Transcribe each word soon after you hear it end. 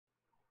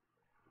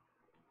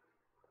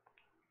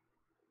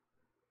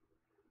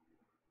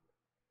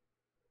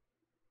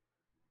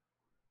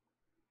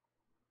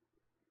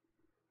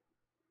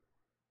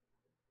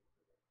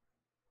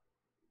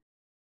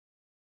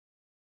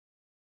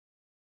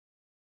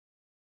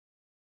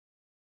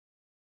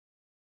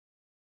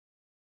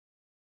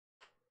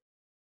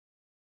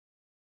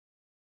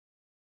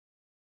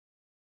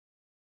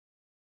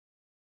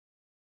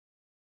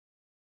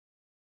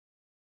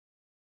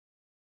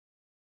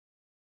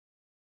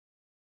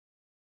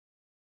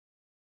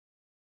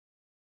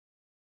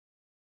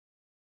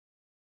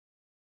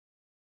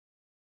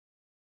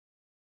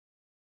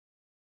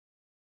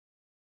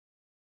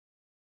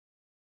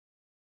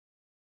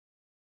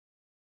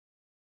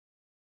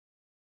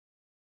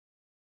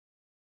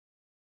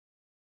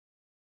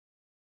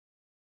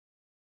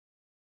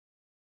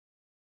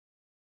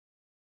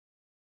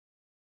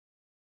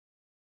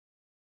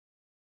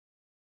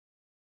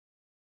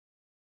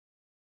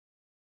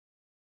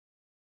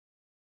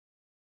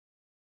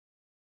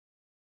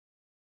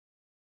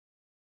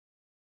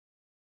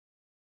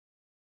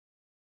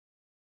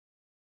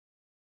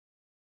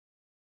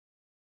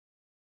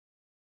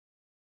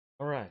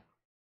All right.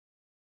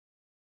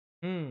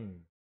 Hmm.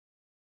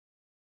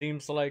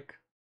 Seems like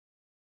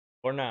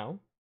for now,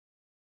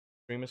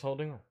 stream is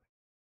holding up.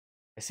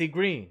 I see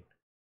green.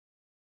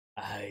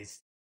 I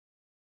see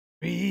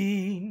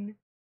green.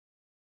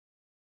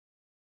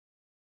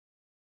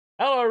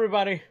 Hello,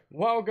 everybody.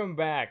 Welcome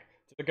back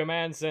to the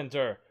command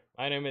center.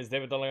 My name is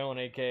David DeLeon,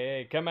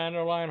 aka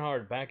Commander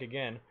Lionheart, back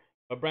again.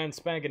 A brand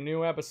spanking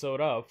new episode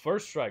of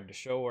First Strike, the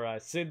show where I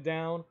sit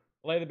down,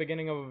 play the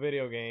beginning of a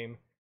video game.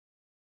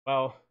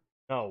 Well,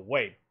 no,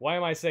 wait. Why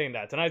am I saying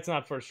that? Tonight's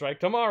not First Strike.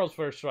 Tomorrow's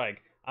First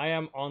Strike. I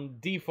am on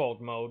default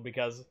mode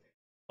because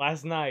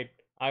last night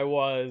I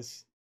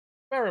was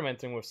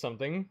experimenting with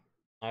something.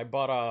 I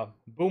bought a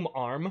boom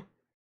arm.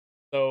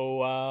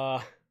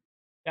 So,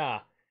 yeah,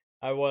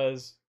 I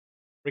was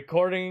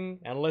recording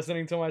and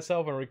listening to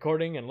myself and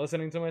recording and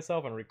listening to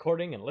myself and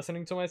recording and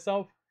listening to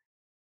myself.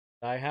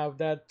 I have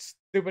that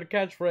stupid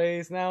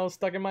catchphrase now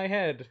stuck in my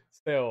head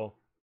still.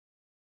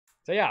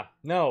 So yeah,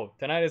 no,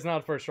 tonight is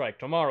not First Strike.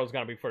 Tomorrow's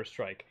gonna be First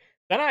Strike.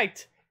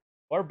 Tonight,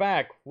 we're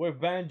back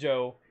with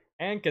Banjo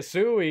and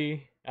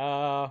Kazooie,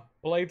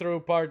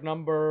 playthrough part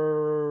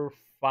number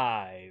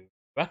 5.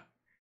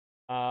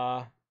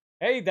 Uh,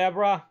 hey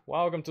Deborah,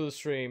 welcome to the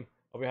stream.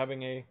 Hope you're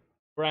having a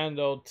grand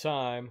old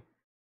time.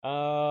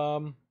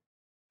 I'm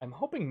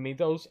hoping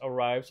Mitos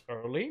arrives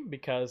early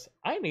because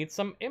I need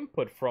some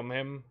input from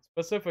him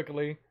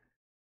specifically.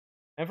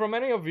 And from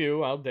any of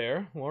you out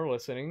there who are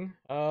listening,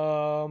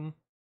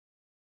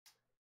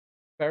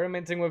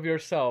 experimenting with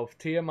yourself,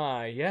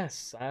 TMI.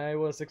 Yes, I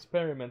was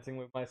experimenting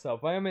with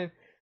myself. I am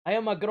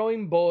a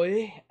growing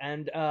boy,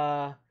 and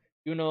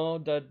you know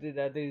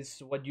that is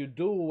what you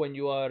do when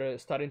you are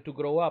starting to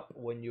grow up.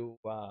 When you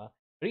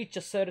reach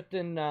a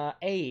certain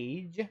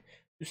age,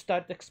 you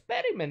start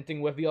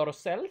experimenting with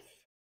yourself,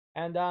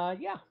 and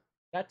yeah,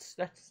 that's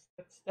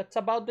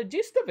about the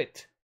gist of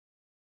it.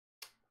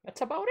 That's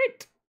about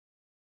it.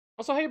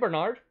 Also, hey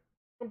Bernard,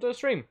 welcome to the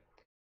stream.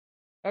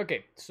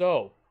 Okay,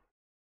 so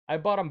I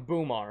bought a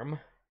boom arm.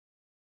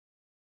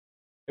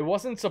 It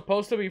wasn't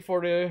supposed to be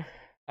for the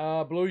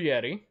Blue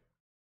Yeti,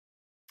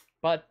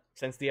 but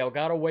since the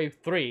Elgato Wave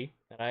 3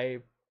 that I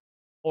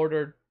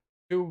ordered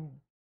 2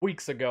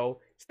 weeks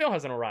ago still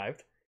hasn't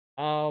arrived,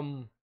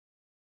 I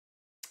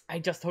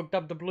just hooked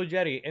up the Blue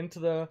Yeti into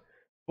the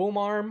boom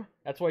arm.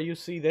 That's why you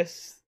see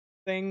this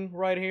thing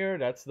right here.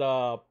 That's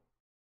the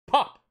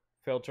pop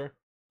filter.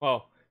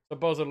 Well,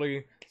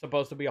 supposedly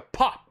supposed to be a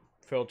pop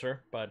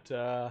filter, but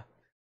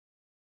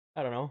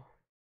I don't know.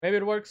 Maybe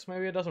it works,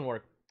 maybe it doesn't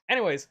work.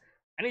 Anyways,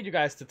 I need you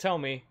guys to tell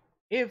me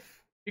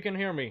if you can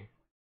hear me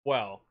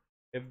well,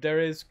 if there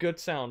is good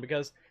sound,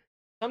 because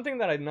something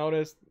that I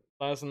noticed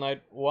last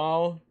night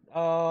while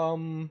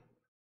doing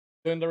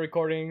the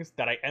recordings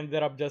that I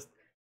ended up just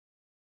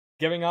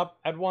giving up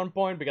at one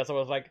point because I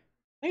was like,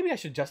 maybe I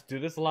should just do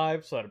this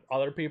live so that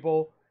other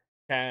people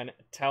can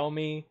tell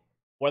me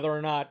whether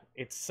or not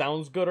it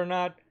sounds good or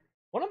not.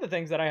 One of the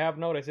things that I have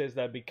noticed is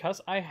that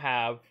because I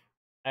have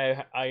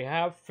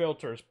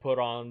filters put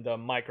on the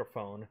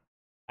microphone.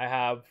 I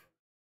have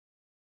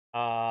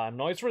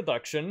noise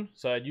reduction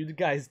so that you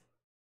guys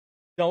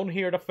don't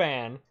hear the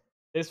fan.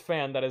 This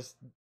fan that is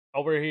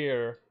over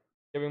here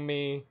giving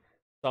me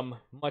some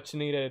much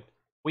needed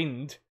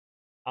wind.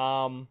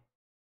 There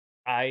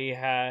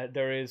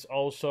is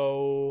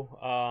also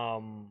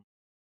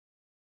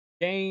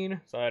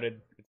gain so that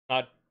it's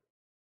not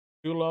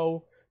too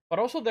low, but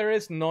also there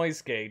is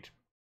noise gate.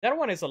 That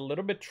one is a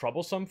little bit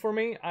troublesome for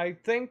me, I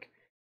think,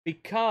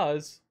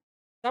 because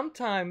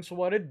sometimes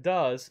what it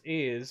does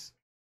is,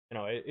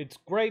 it's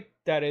great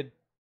that it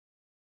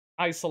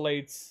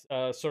isolates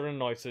certain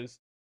noises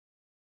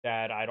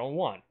that I don't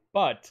want,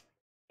 but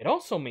it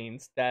also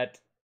means that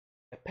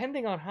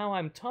depending on how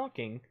I'm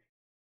talking,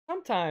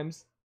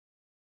 sometimes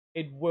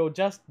it will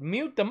just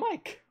mute the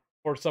mic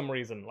for some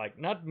reason. Like,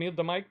 not mute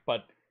the mic,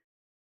 but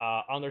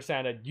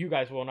understand that you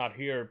guys will not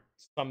hear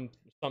some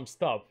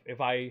stuff if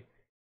my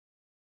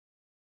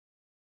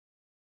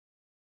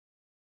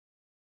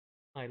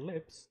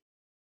lips,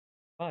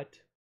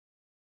 but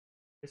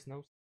there's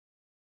no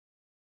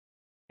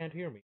can't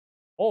hear me.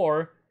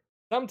 Or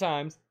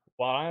sometimes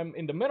while I'm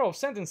in the middle of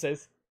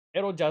sentences,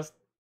 it'll just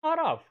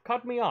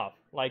cut me off,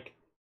 like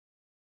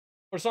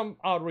for some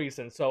odd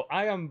reason. So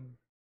I am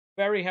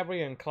very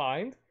heavily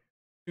inclined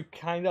to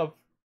kind of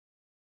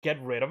get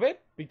rid of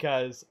it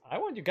because I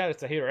want you guys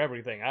to hear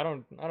everything. I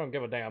don't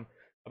give a damn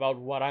about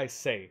what I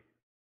say.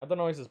 Not the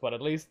noises, but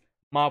at least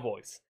my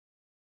voice.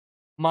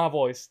 My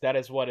voice, that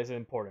is what is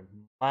important.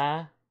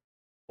 My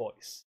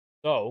voice.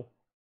 So,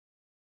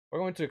 we're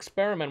going to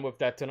experiment with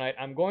that tonight.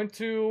 I'm going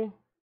to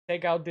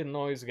take out the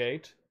noise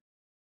gate.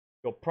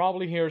 You'll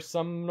probably hear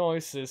some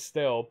noises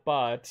still,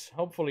 but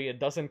hopefully it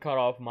doesn't cut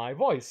off my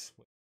voice.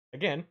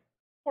 Again,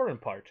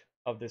 important part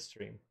of this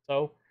stream.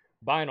 So,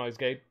 bye noise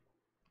gate.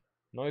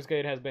 Noise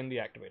gate has been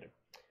deactivated.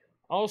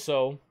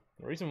 Also,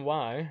 the reason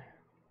why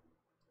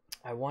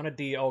I wanted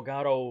the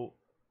Elgato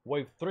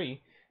Wave 3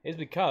 is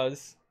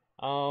because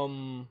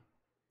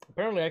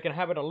apparently I can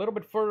have it a little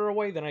bit further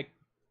away than I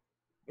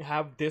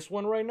have this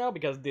one right now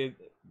because the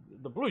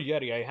Blue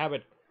Yeti, I have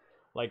it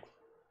like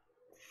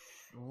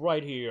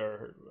right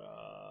here.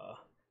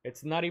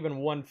 It's not even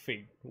 1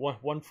 feet,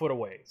 one foot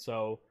away.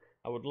 So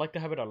I would like to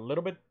have it a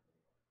little bit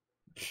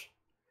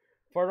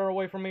farther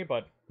away from me,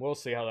 but we'll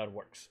see how that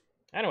works.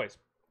 Anyways,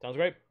 sounds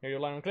great. Hear you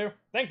loud and clear.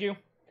 Thank you.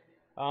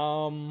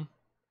 I'll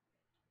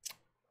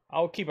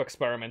keep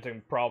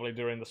experimenting probably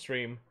during the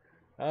stream.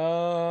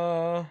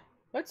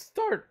 Let's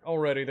start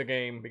already the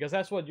game, because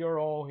that's what you're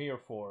all here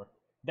for.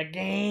 The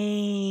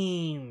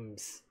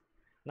games!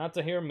 Not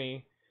to hear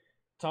me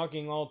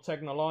talking all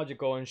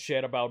technological and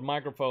shit about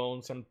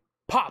microphones and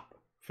pop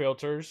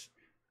filters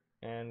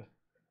and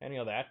any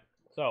of that.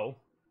 So,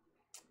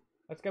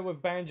 let's get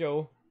with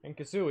Banjo and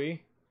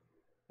Kazooie,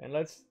 and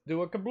let's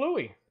do a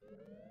kablooey.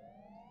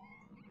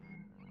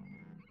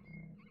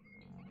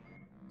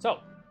 So,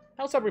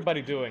 how's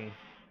everybody doing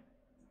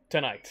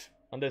tonight?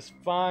 On this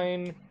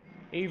fine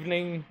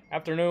evening,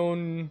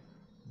 afternoon,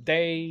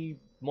 day,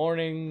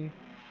 morning,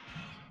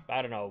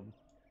 I don't know,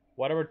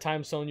 whatever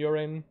time zone you're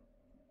in.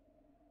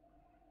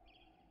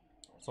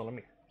 So let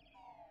me...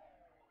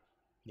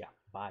 Yeah,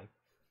 bye.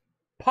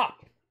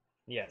 Pop!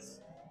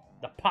 Yes,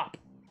 the pop.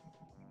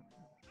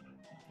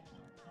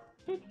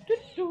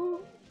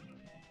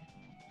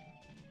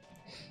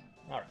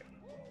 Alright.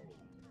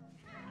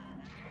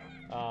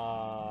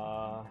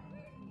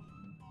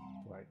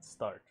 Right,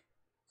 start.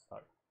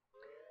 Start.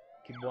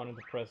 Keep wanting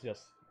to press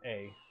just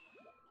A.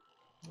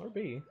 Or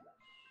B.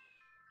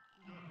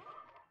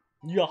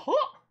 Yaha!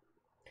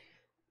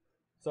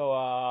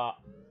 So,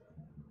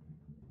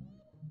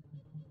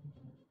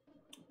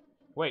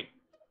 wait.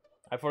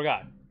 I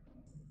forgot.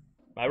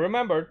 I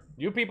remembered.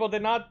 You people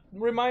did not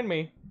remind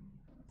me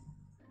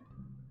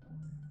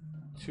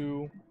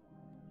to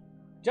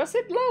just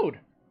hit load.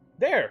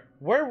 There.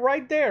 We're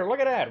right there. Look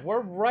at that.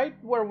 We're right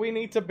where we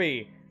need to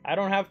be. I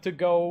don't have to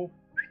go...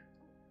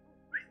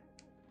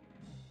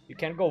 You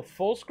can't go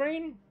full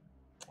screen?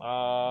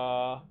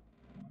 I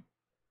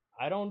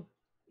don't...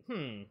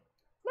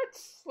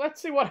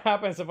 Let's see what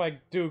happens if I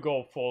do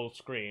go full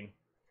screen.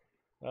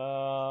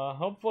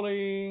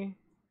 Hopefully...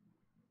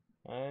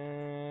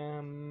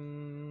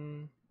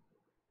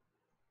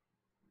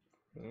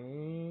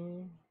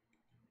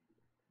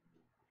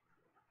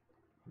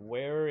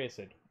 Where is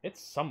it?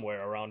 It's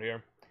somewhere around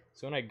here.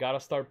 Soon I gotta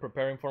start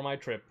preparing for my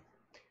trip.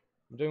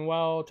 I'm doing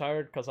well,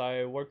 tired because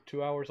I worked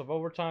 2 hours of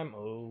overtime.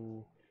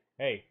 Oh,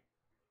 hey,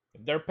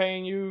 if they're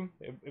paying you,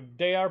 if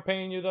they are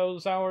paying you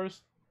those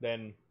hours,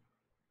 then,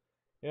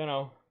 you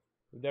know,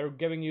 they're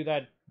giving you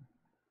that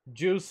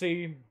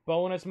juicy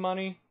bonus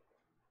money.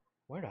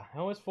 Where the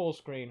hell is full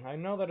screen? I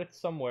know that it's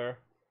somewhere.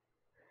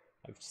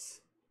 I've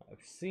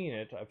seen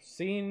it. I've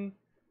seen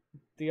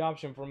the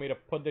option for me to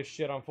put this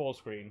shit on full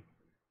screen.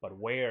 But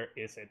where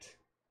is it?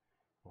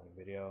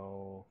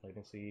 Video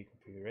latency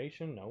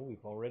configuration. No,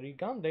 we've already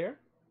gone there.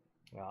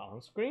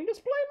 On-screen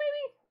display,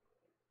 maybe?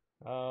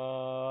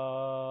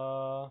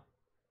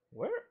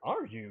 Where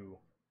are you?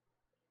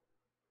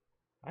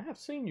 I have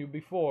seen you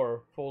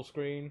before, full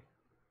screen.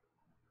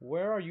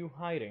 Where are you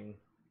hiding?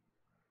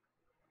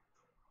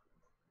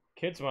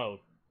 Kids mode.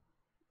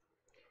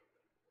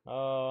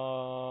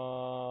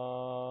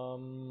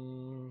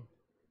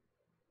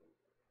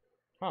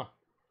 Huh.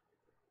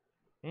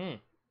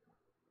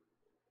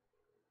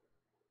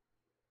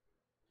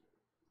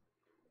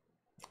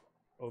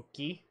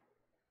 Okay.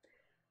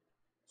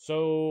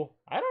 So,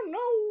 I don't know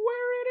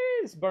where it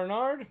is,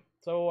 Bernard.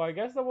 So, I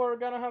guess that we're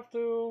gonna have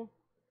to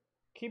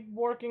keep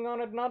working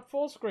on it, not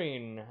full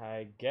screen,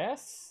 I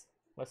guess.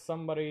 Unless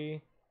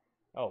somebody...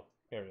 Oh,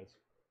 here it is,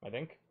 I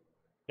think.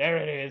 There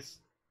it is.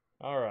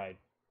 Alright.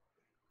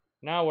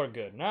 Now we're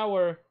good. Now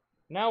we're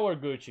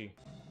Gucci.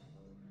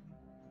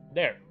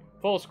 There.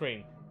 Full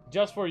screen.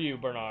 Just for you,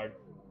 Bernard.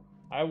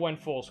 I went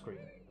full screen.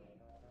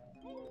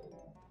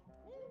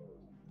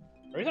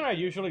 The reason I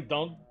usually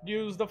don't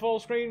use the full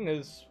screen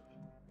is...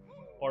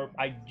 Or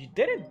I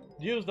didn't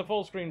use the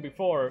full screen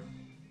before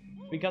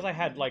because I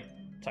had, like,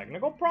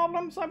 technical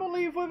problems, I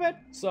believe, with it.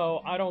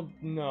 So, I don't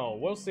know.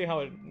 We'll see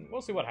how it...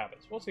 We'll see what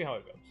happens. We'll see how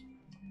it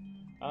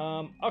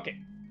goes. Okay.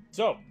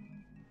 So...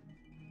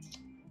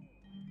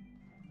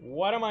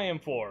 What am I in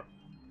for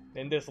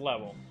in this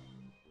level?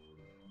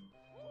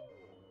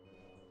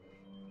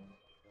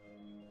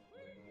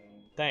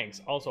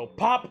 Thanks. Also,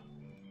 Pop!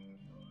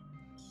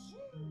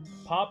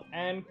 Pop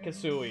and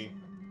Kazooie.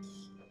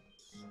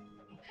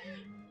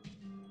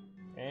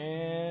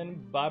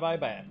 And bye-bye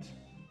Bat.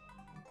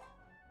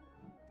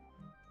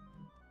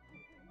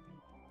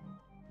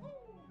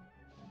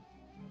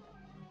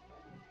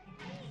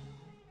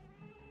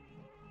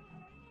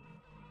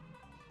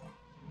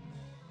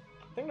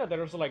 I think that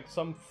there's like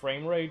some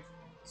frame rate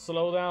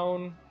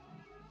slowdown.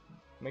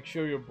 Make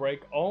sure you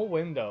break all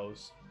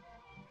windows.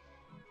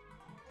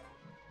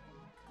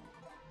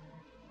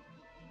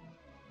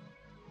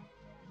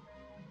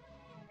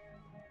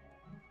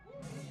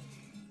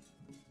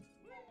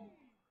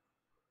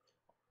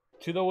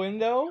 To the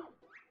window,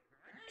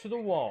 to the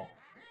wall.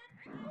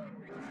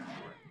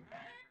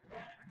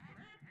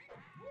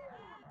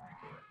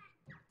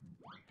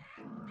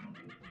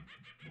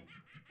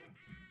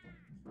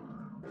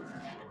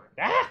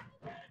 Ah!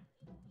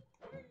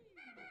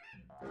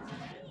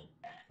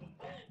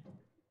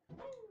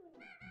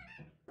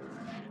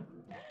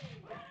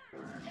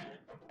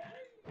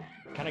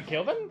 Can I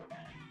kill them?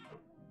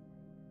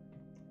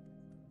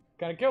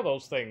 Can I kill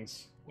those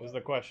things? Is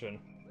the question.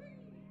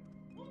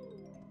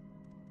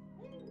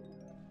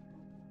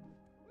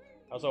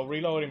 Also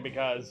reloading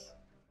because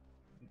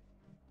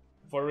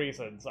for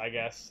reasons, I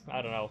guess.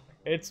 I don't know.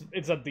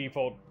 It's a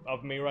default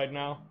of me right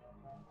now.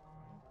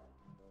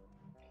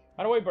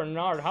 By the way,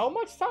 Bernard, how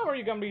much time are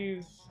you gonna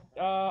be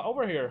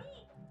over here?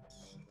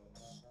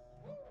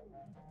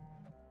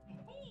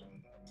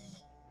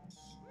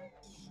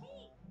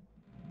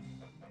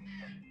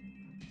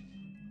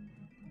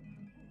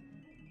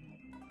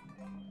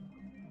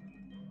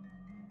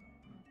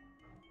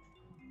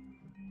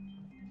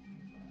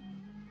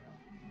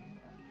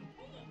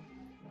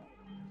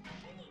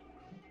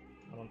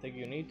 I don't think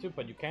you need to,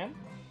 but you can.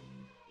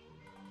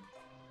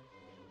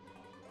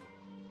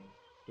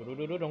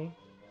 Do-do-do-do-dum.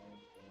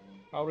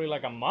 Probably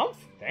like a month?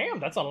 Damn,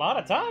 that's a lot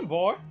of time,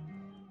 boy.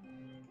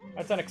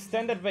 That's an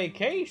extended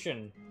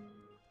vacation.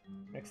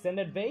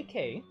 Extended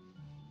vacay.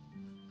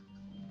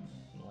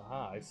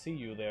 Aha, I see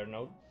you there,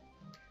 Note.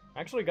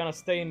 Actually gonna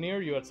stay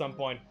near you at some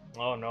point.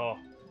 Oh no.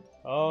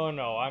 Oh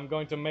no, I'm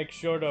going to make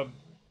sure to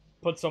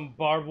put some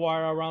barbed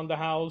wire around the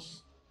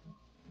house.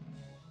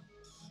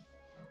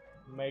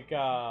 Make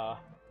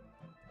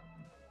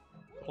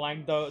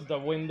plank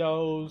the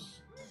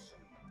windows.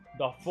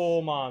 The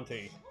full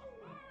Monty.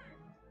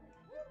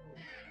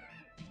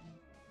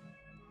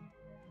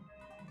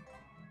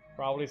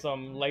 Probably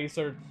some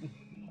laser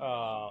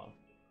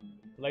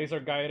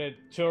guided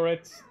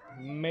turrets.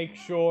 Make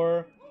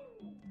sure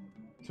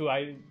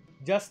to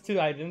just to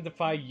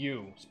identify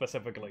you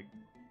specifically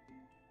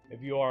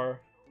if you are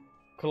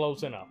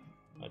close enough.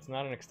 It's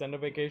not an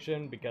extended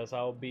vacation because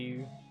I'll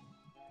be.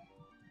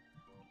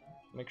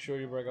 Make sure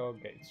you break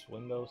out gates,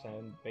 windows,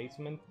 and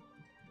basement.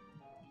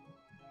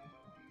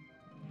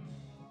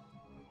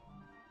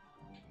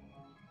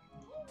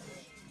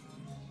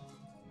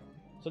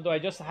 So do I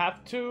just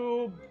have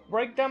to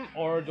break them,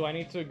 or do I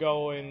need to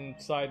go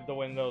inside the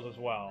windows as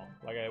well,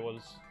 like I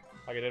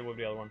did with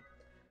the other one?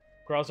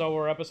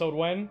 Crossover episode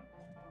when?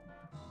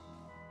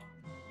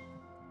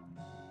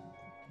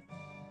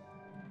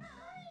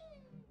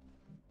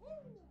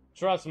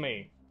 Trust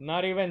me,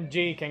 not even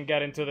G can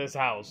get into this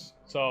house,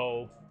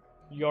 so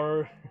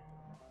your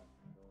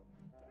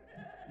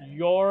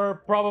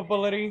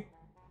probability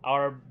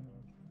are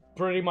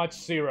pretty much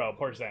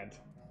 0%.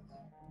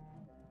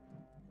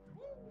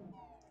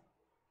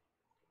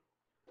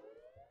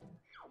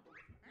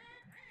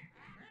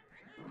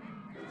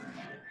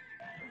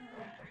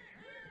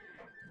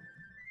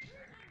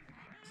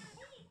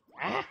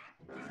 Ah!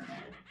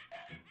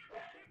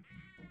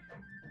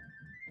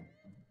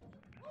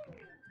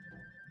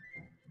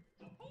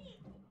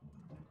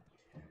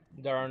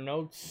 There are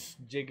notes,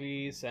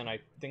 Jiggies, and I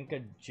think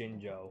a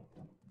Jinjo.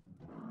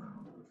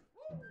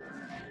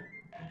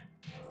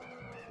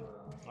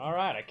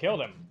 Alright, I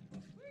killed him.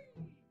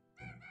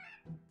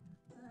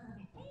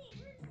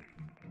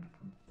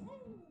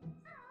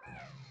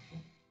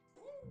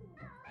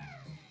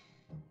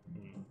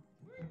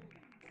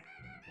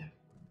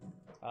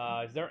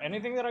 Is there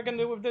anything that I can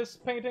do with this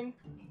painting?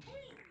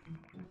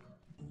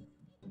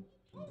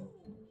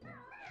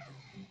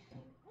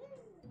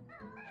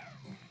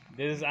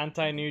 This is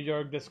anti-New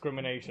York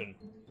discrimination.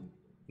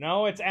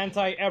 No, it's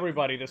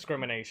anti-everybody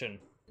discrimination.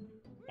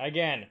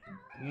 Again,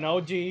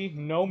 no G,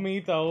 no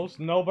Mythos,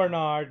 no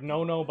Bernard,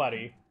 no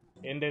nobody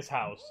in this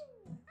house.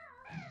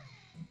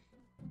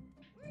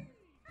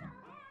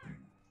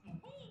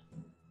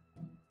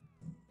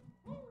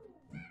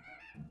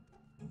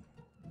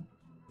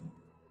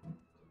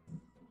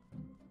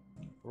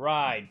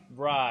 Right.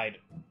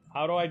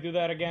 How do I do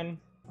that again?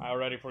 I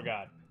already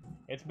forgot.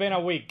 It's been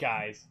a week,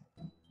 guys.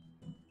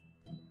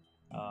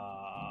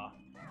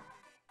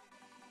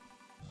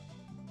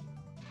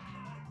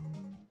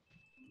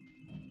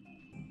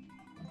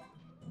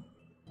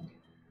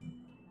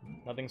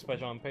 Nothing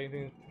special on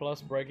painting,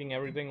 plus breaking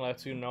everything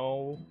lets you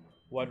know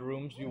what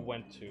rooms you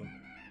went to.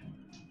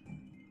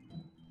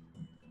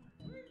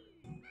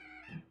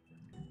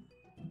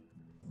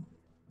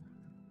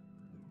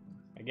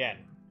 Again,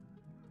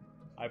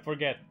 I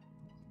forget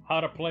how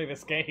to play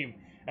this game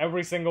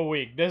every single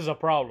week. This is a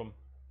problem.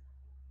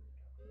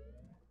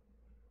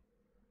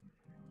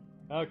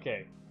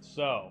 Okay,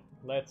 so,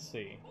 let's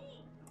see.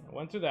 I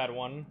went to that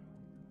one.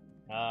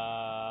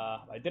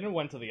 I didn't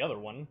went to the other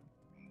one.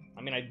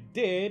 I mean, I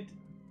did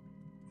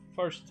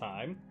first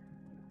time,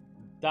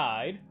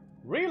 died,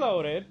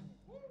 reloaded.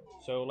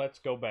 So let's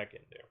go back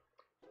in there.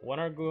 When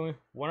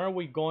are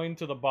we going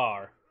to the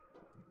bar?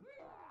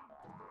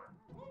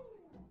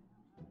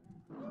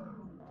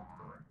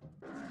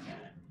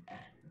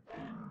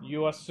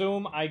 You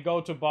assume I go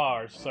to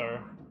bars,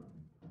 sir.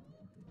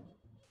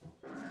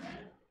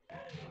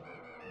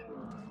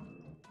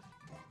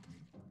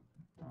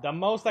 The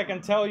most I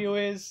can tell you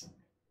is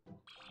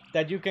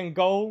that you can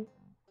go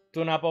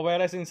to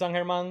Napoveles in San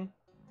Germán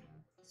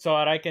so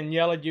that I can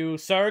yell at you,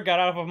 "Sir, get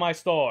out of my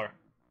store."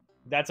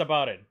 That's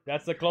about it.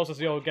 That's the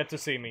closest you'll get to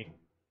see me.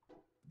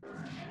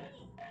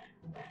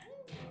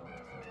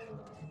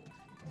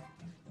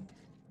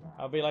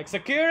 I'll be like,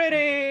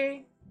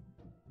 "Security!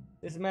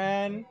 This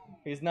man,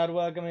 he's not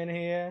welcome in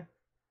here.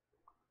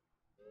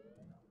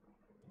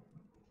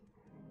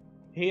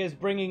 He is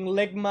bringing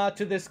Ligma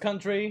to this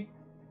country.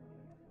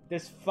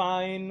 This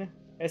fine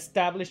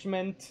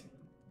establishment.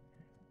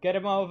 Get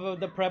him off of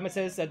the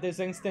premises at this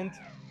instant."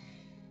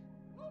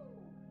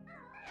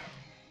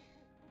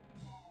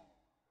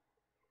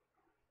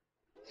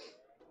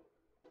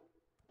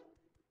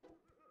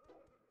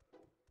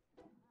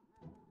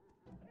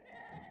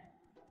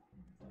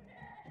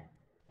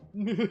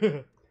 You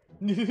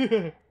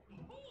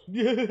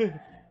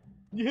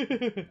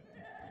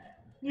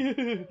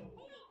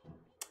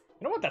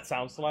know what that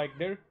sounds like?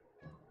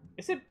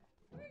 Is it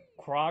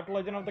Croc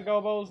Legend of the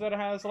Gobos that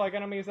has like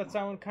enemies that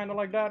sound kind of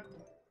like that?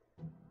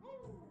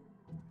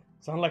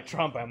 Sound like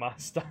Trump, Emma.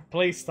 Stop.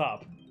 Please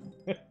stop.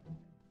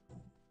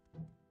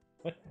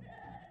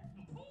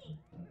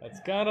 That's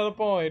kind of the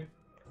point.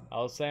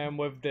 I'll say I'm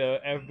with the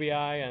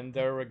FBI and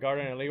they're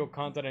regarding illegal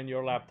content in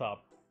your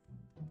laptop.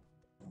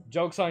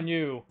 Joke's on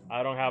you.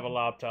 I don't have a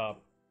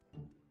laptop.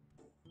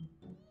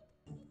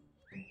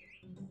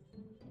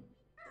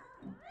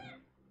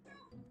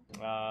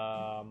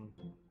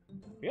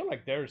 Feel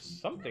like there's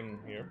something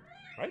here,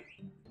 right?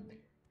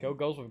 Kill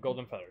ghosts with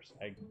golden feathers.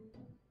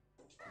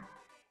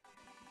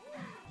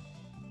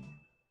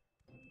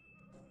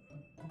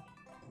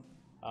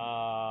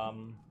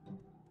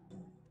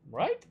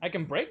 Right? I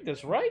can break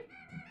this, right?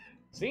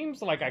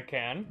 Seems like I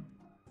can.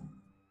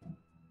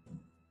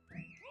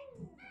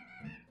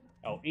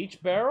 Oh,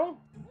 each barrel?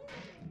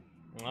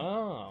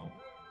 Oh,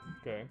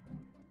 okay.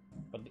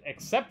 But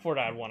except for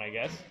that one, I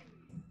guess.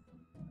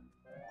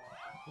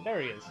 There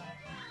he is.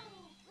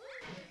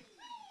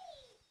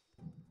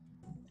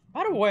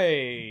 By the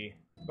way,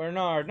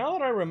 Bernard, now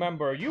that I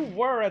remember, you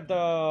were at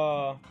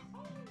the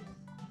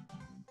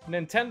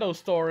Nintendo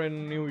store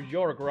in New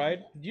York, right?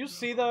 Did you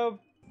see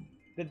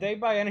Did they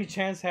by any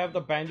chance have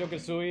the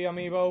Banjo-Kazooie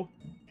amiibo?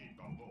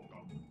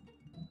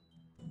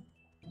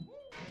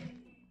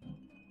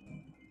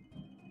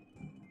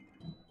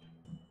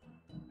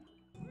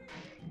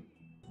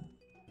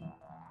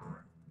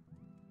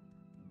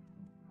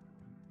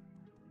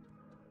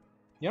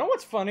 You know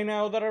what's funny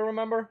now that I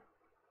remember?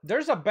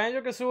 There's a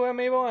Banjo-Kazooie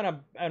amiibo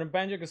and a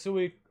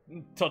Banjo-Kazooie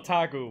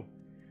Totaku.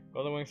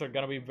 Golden Wings are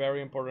gonna be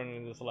very important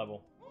in this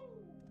level.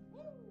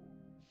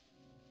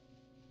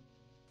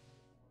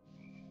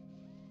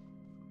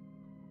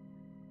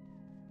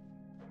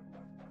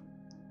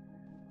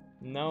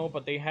 No,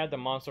 but they had the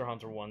Monster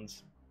Hunter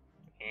ones.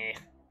 Eh.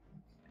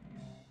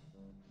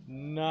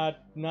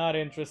 Not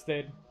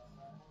interested.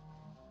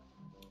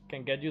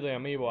 Can get you the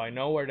amiibo. I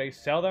know where they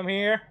sell them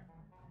here.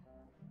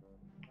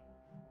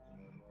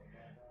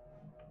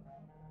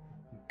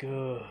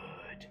 Good.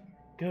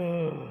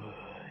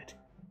 Good.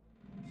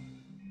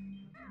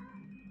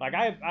 Like,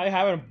 I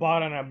haven't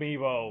bought an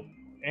amiibo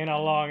in a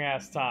long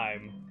ass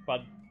time.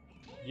 But,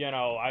 you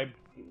know,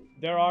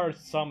 there are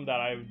some that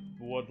I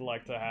would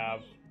like to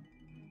have.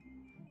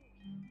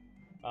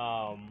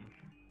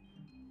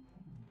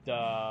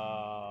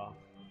 The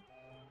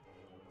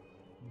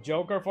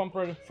Joker from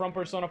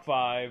Persona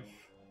 5.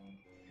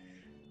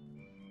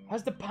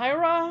 Has the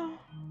Pyra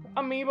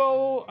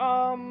amiibo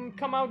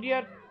come out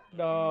yet?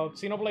 The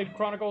Xenoblade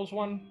Chronicles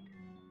one?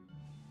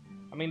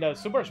 I mean the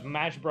Super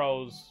Smash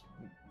Bros.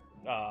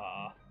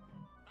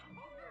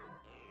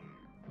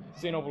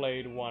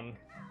 Xenoblade one,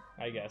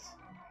 I guess.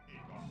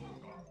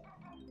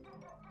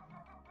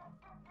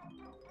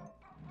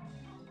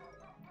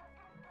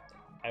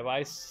 If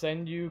I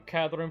send you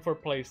Catherine for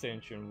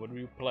PlayStation, would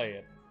you play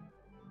it?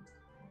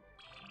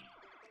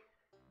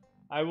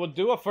 I would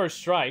do a first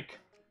strike.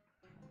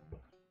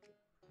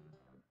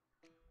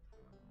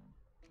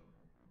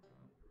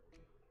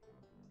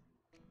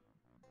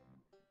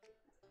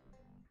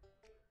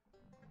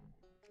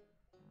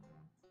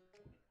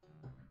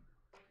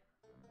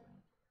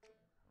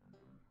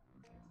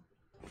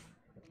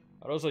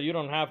 But also, you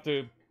don't have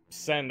to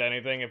send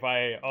anything if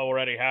I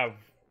already have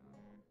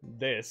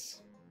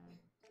this.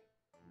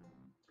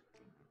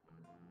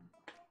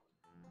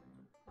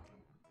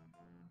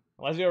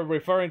 Unless you're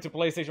referring to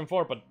PlayStation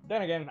 4, but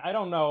then again, I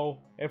don't know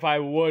if I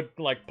would,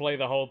 like, play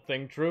the whole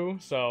thing through,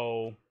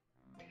 so...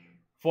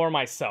 For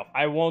myself,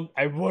 I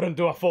wouldn't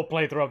do a full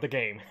playthrough of the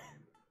game.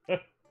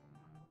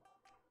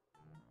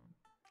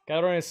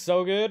 Catherine is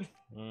so good.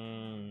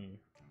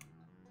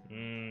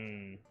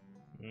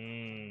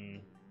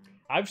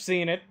 I've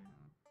seen it.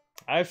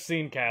 I've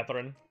seen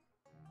Catherine.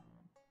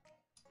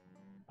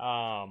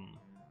 But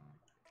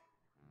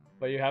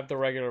you have the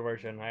regular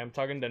version. I am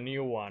talking the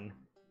new one.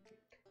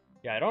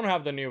 Yeah, I don't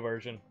have the new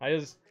version. I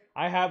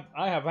have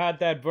had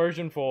that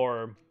version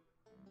for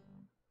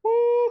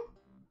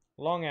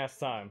long ass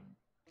time.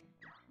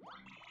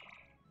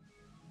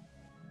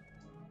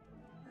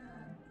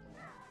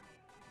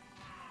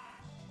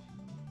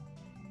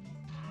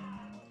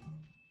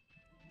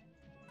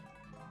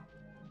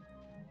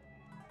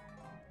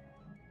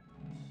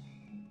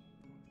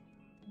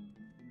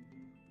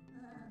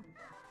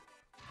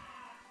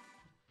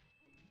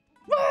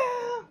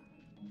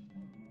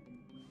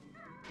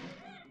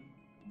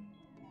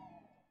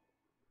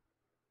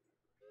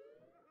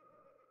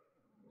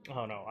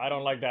 Oh no, I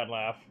don't like that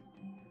laugh.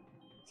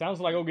 Sounds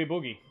like Oogie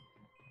Boogie.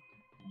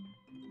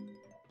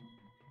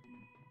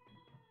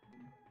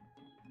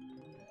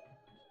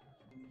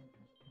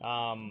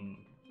 I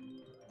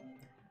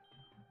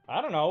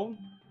don't know.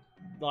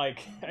 Like,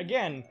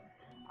 again,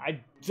 I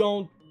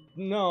don't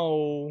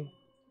know.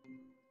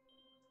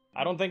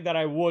 I don't think that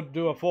I would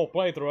do a full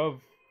playthrough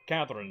of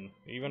Catherine,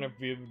 even if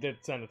you did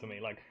send it to me.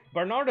 Like,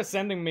 Bernard is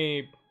sending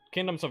me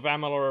Kingdoms of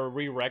Amalur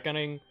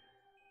Re-Reckoning,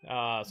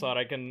 so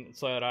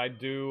that I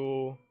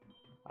do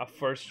a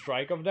first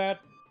strike of that.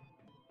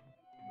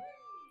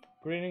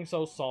 Greetings,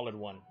 oh solid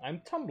one.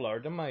 I'm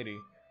Tumblr the Mighty.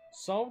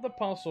 Solve the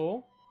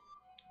puzzle,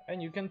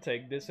 and you can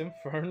take this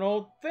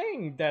infernal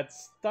thing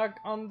that's stuck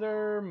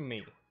under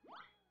me.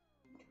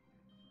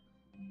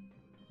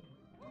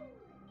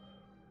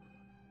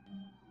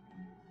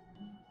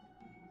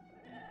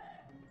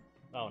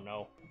 Oh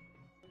no.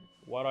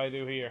 What do I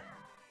do here?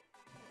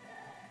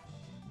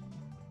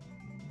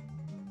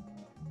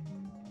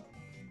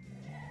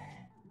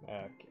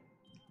 Okay.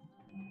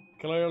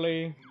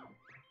 Clearly,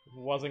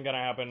 wasn't gonna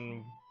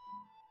happen.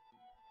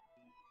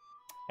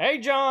 Hey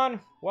John!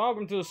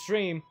 Welcome to the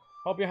stream.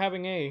 Hope you're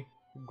having a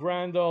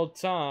grand old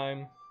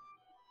time.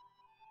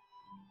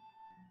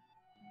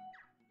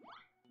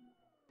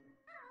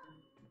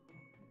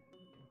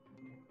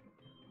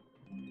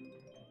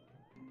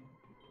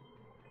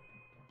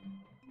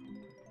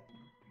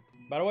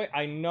 By the way,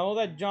 I know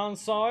that John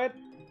saw it,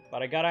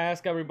 but I gotta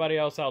ask everybody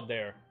else out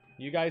there.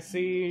 You guys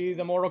see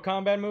the Mortal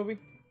Kombat movie?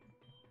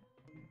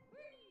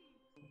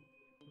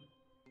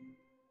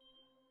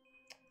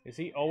 Is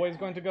he always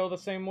going to go the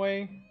same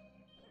way?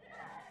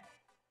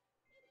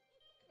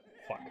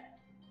 Fuck.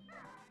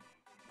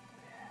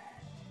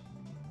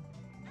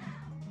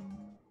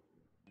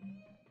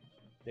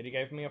 Did he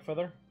give me a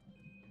feather?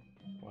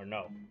 Or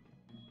no?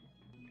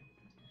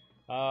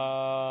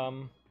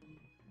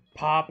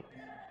 Pop.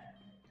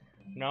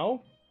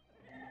 No?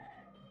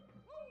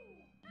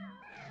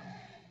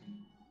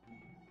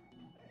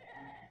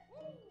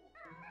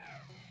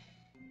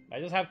 I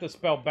just have to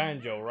spell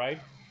banjo, right?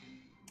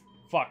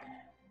 Fuck.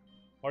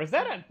 Or is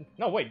that a...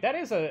 No, wait, that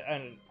is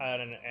an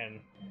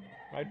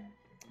right?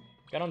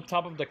 Get on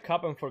top of the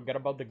cup and forget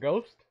about the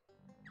ghost?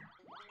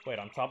 Wait,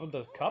 on top of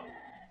the cup?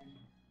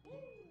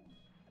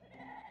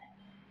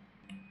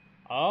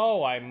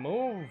 Oh, I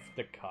moved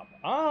the cup.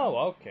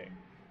 Oh, okay.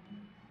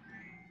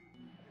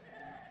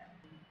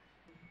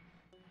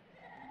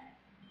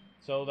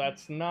 So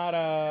that's not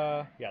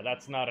a... Yeah,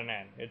 that's not an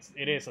N.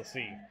 It is a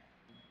C.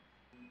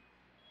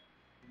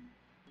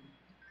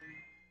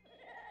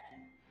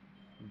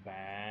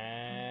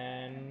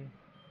 Ban...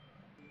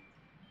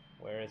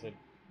 Where is it?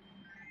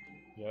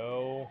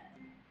 Yo...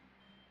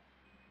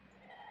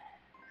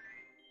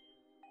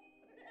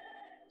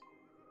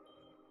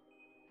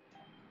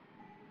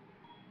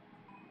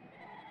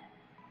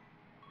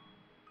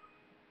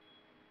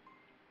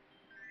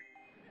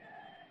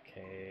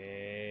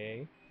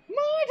 Okay...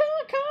 Mortal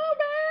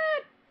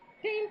Kombat!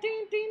 Ding,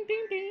 ding, ding,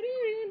 ding, ding,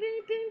 ding,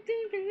 ding, ding,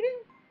 ding, ding, ding.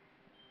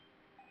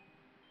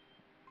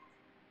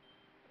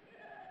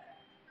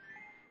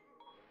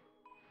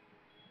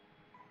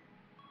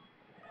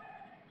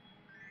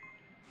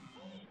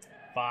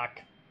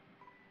 Fuck.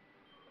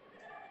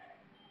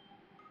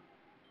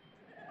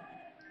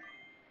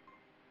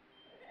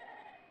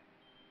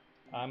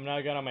 I'm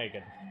not gonna make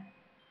it.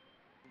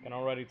 Can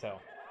already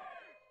tell.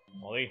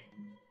 Molly.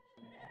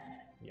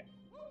 Yeah.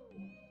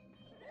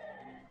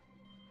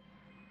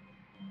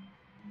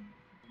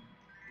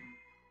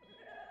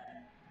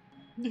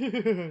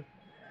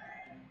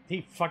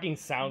 He fucking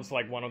sounds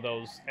like one of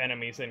those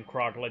enemies in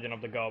Croc Legend of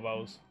the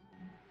Gobos.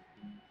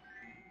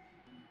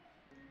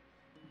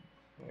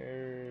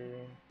 Where...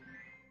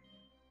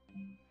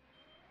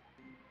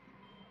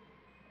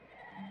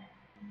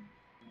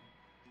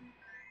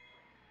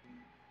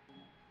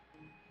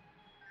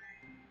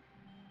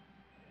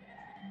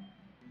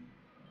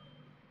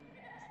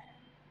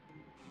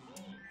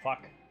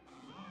 Fuck.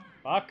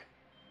 Fuck.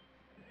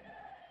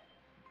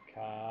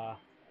 Ka.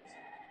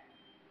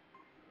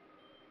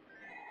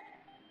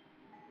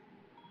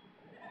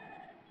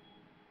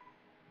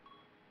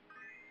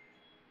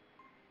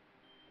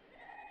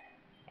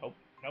 Nope.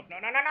 Nope. No,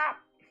 no, no, no!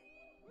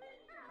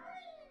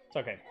 It's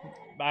okay.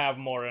 I have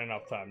more than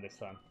enough time this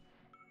time.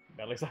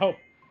 At least I hope.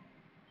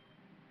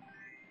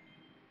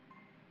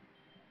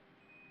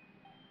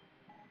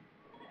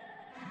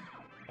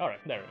 Alright,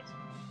 there it is.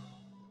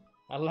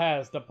 At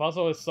last, the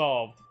puzzle is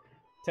solved.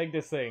 Take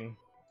this thing.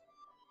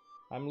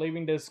 I'm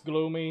leaving this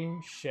gloomy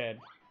shed.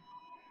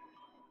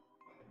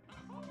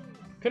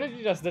 Couldn't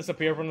you just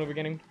disappear from the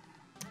beginning?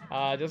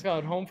 Just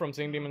got home from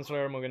seeing Demon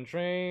Slayer Mugen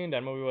Train.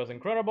 That movie was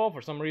incredible.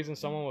 For some reason,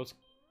 someone was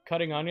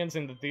cutting onions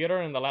in the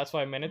theater in the last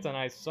 5 minutes, and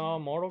I saw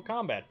Mortal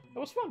Kombat. It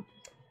was fun.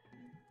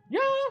 Yeah,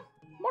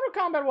 Mortal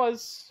Kombat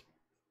was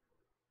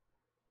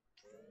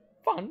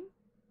fun.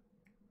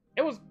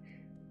 It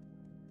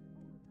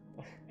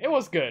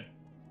was good.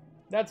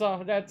 That's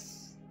all.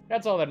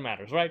 That's all that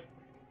matters, right?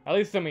 At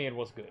least to me, it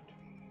was good.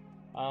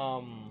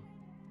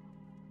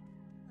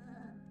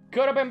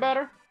 Could have been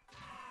better.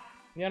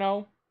 you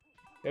know,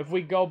 if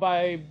we go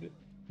by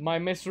my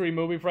mystery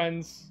movie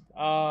friends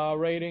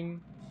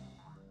rating,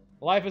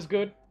 life is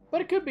good,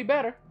 but it could be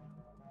better.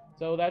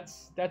 So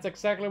that's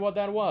exactly what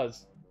that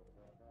was.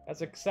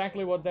 That's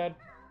exactly what that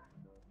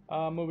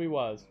movie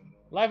was.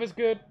 Life is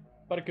good,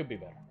 but it could be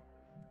better.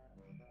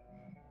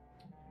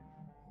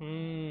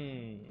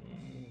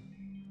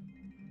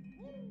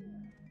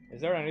 Is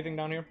there anything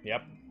down here?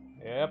 Yep.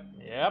 Yep.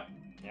 Yep.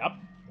 Yep.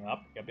 Yep.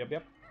 Yep. Yep.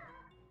 Yep.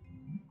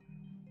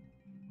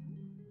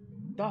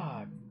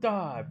 Dive.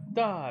 Dive.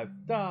 Dive.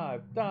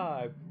 Dive.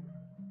 Dive.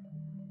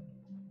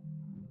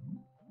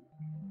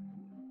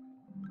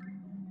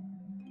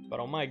 But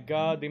oh my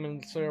god,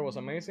 Demon Slayer was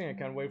amazing. I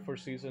can't wait for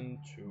season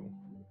 2.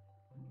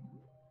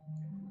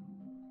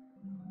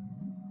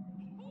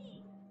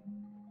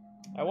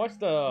 I watched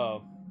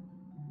the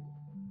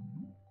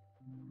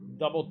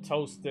double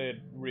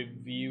toasted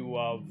review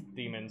of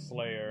Demon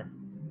Slayer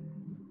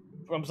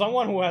from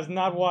someone who has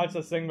not watched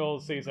a single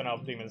season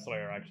of Demon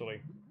Slayer,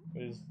 actually.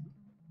 It is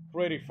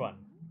pretty fun.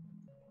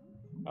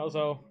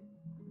 Also,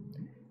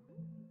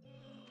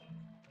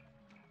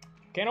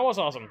 Kano was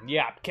awesome.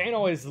 Yeah,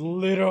 Kano is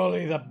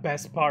literally the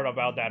best part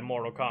about that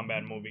Mortal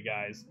Kombat movie,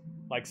 guys.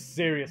 Like,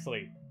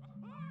 seriously.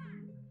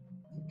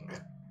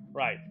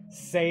 Right.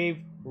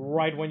 Save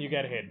right when you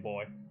get hit,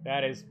 boy.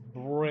 That is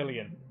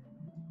brilliant.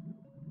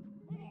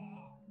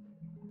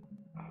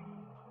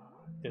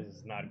 This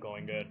is not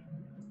going good.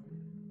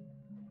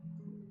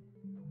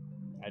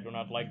 I do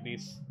not like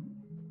these.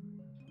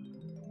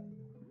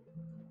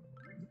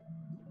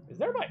 Is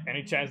there by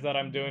any chance that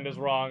I'm doing this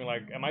wrong?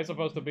 Like, am I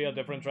supposed to be a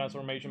different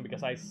transformation?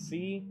 Because I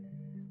see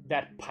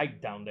that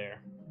pipe down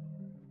there.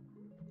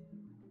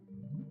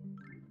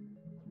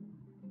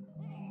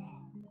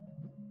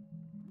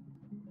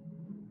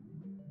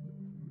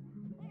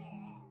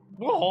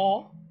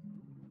 Oh!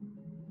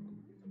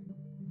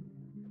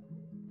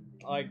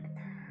 Like...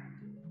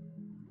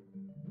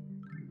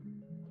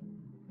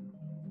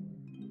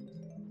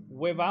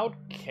 without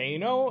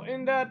Kano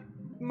in that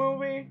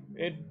movie,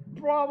 it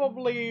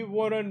probably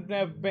wouldn't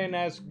have been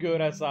as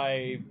good as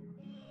I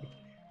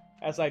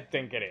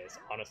think it is,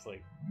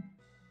 honestly.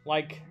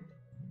 Like,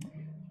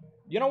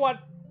 you know what?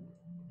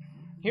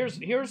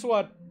 Here's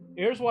what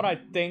I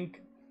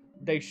think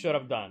they should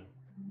have done.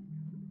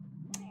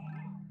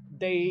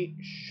 They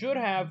should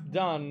have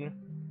done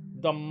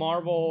the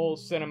Marvel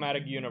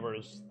Cinematic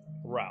Universe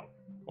route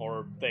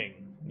or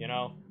thing, you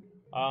know?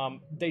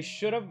 What they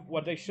should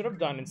have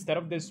done instead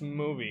of this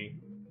movie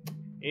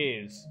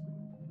is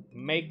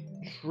make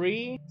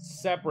 3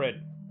 separate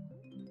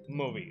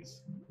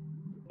movies.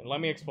 And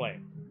let me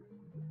explain.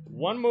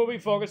 One movie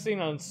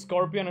focusing on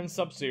Scorpion and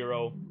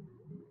Sub-Zero,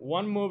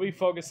 one movie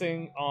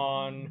focusing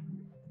on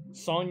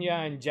Sonya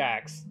and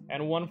Jax,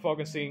 and one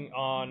focusing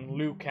on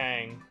Liu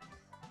Kang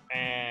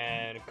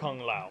and Kung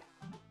Lao.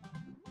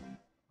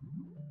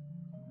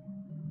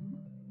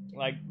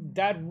 Like,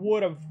 that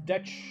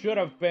should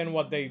have been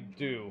what they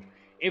do.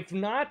 If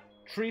not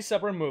 3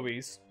 separate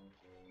movies,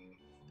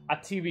 a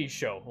TV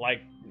show,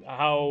 like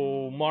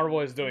how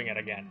Marvel is doing it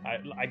again.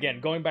 Again,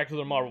 going back to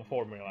the Marvel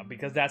formula,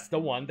 because that's the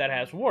one that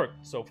has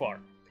worked so far.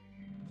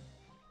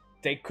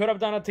 They could have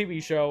done a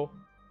TV show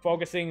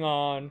focusing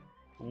on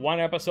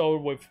one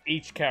episode with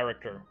each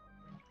character,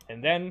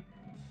 and then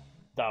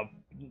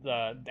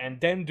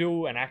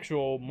do an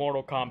actual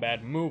Mortal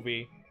Kombat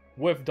movie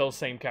with those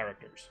same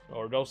characters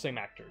or those same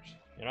actors,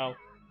 you know?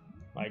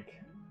 Like,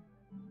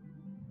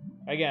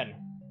 again,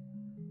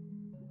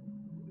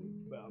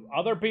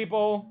 other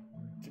people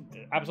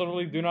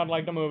absolutely do not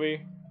like the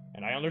movie,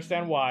 and I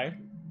understand why.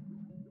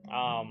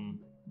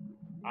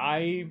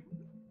 I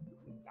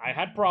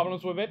had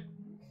problems with it,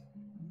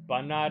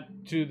 but not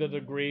to the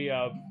degree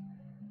of,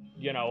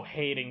 you know,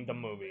 hating the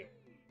movie.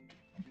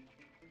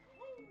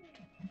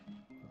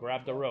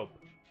 Grab the rope.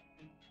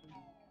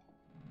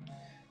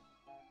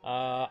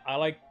 I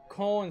like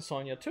Cole and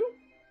Sonya too.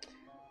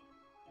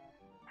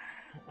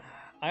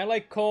 I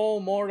like Cole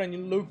more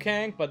than Liu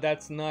Kang, but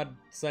that's not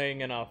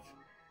saying enough.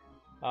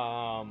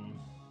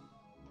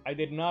 I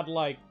did not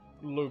like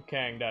Liu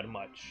Kang that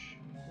much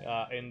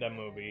in the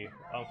movie,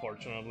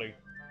 unfortunately.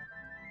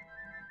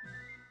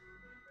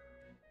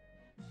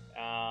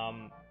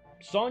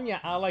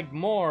 Sonya I like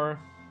more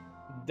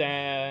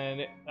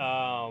than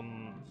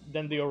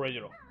the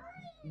original.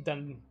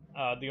 Than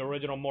the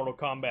original Mortal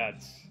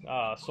Kombat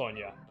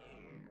Sonya.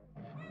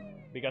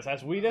 Because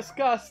as we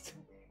discussed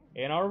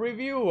in our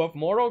review of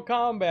Mortal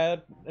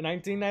Kombat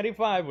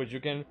 1995, which you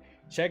can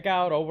check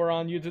out over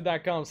on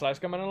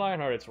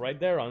youtube.com/CommanderLionheart, it's right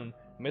there on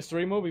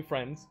Mystery Movie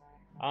Friends.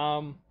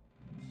 That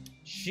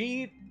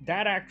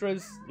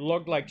actress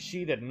looked like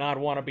she did not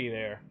want to be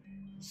there.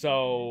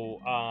 So,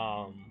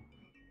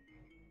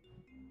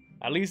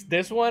 at least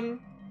this one,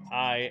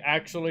 I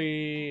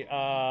actually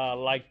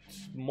liked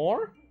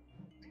more.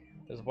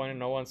 Disappointed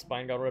no one's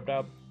spine got ripped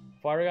out.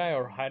 Fire guy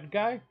or head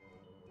guy?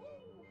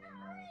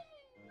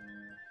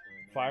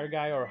 Fire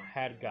guy or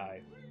head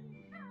guy?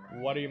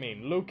 What do you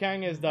mean? Liu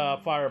Kang is the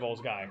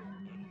fireballs guy.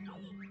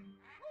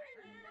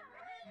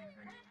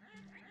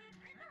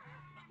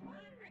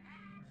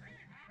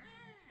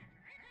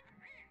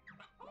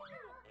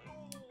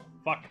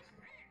 Fuck.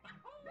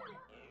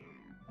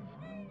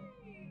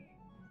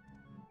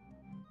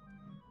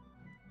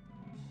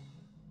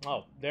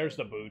 Oh, there's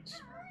the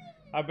boots.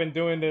 I've been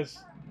doing this.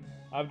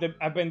 I've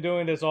been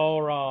doing this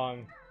all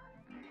wrong.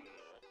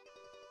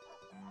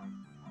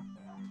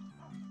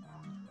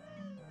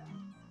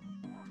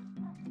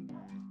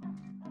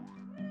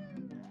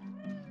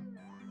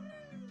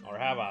 Or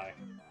have I?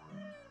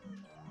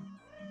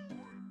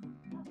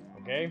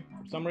 Okay,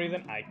 for some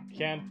reason I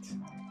can't.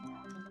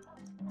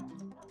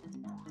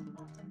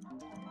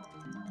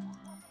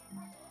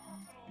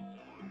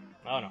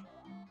 Oh no.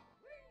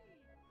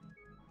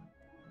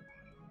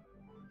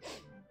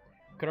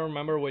 Couldn't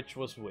remember which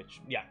was which.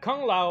 Yeah,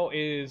 Kung Lao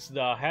is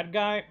the head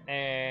guy,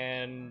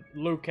 and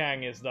Liu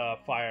Kang is the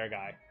fire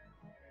guy.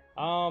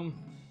 I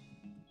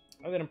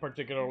didn't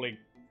particularly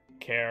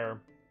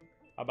care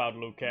about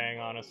Liu Kang,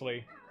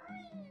 honestly.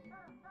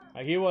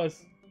 Like, he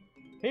was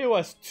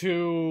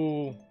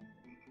too...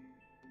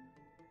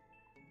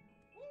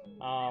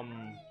 I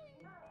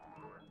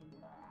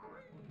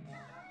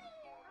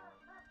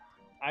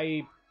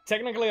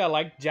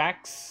like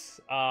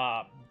Jax,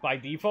 by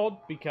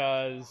default,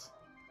 because,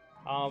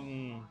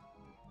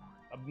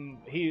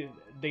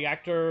 the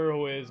actor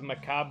who is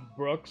Macabre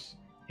Brooks,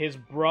 his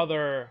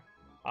brother,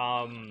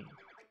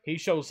 he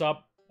shows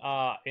up,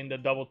 in the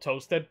Double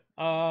Toasted,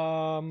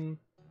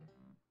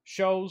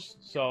 shows,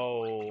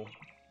 so,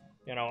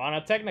 you know, on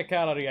a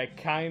technicality, I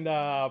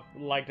kinda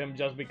liked him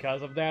just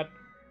because of that,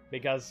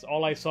 because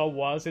all I saw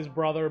was his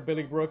brother,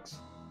 Billy Brooks.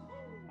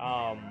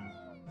 But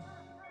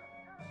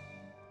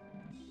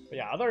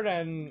yeah, other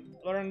than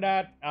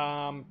that,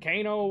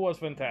 Kano was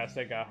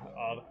fantastic,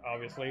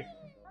 obviously.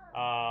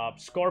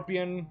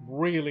 Scorpion,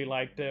 really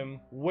liked him.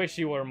 Wish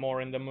he were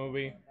more in the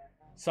movie.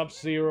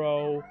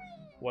 Sub-Zero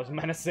was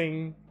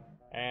menacing,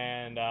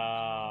 and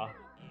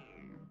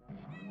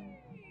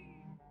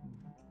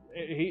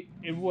he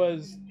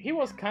was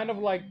kind of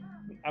like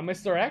a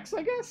Mr. X,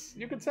 I guess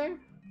you could say.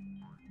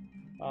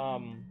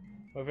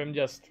 With him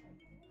just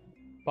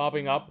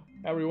popping up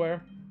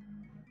everywhere.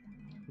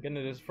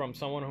 Getting this from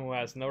someone who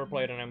has never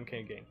played an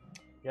MK game.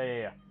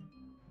 Yeah.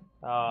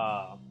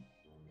 I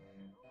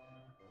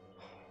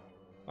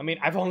mean,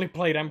 I've only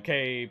played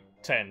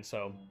MK10,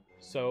 so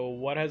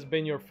what has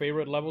been your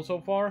favorite level so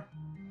far?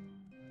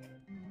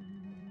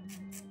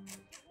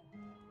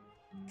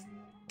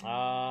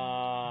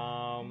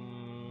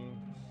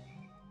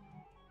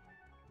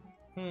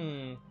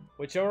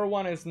 Whichever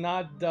one is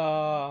not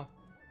the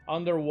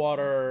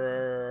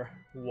underwater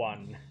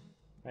one,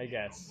 I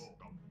guess.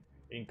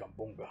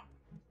 Inkabunga.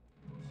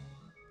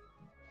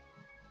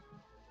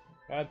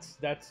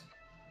 That's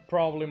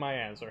probably my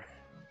answer.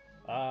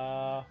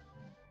 Okay,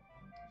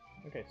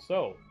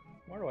 so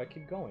where do I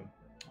keep going?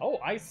 Oh,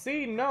 I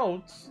see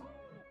notes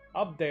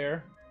up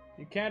there.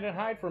 You can't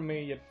hide from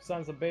me, you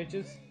sons of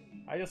bitches.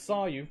 I just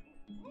saw you.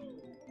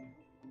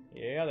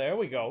 Yeah, there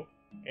we go.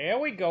 There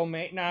we go,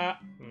 mate. Nah.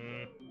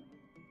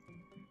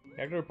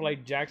 The actor who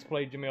played Jax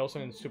played Jimmy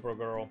Olsen in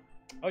Supergirl.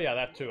 Oh yeah,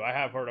 that too. I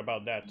have heard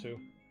about that too.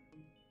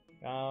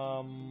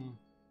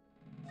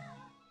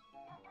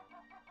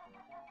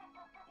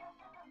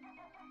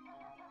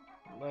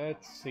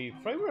 Let's see.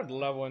 Favorite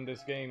level in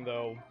this game,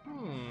 though.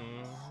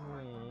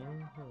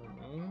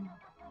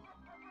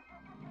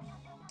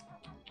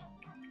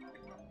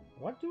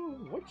 Which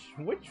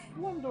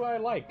one do I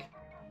like?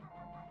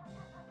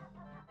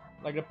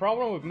 Like, the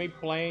problem with me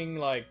playing,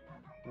 like,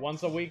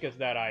 once a week is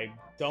that I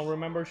don't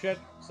remember shit,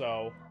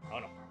 so, I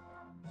don't know.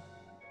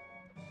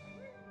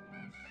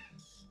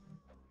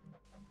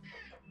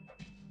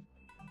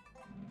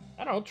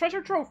 I don't know,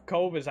 Treasure Trove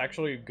Cove is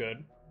actually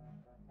good.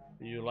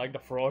 Do you like the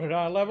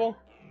Florida level?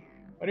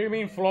 What do you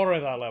mean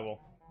Florida level?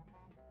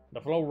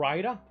 The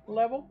Florida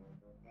level?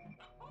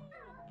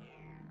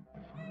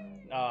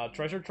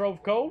 Treasure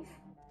Trove Cove?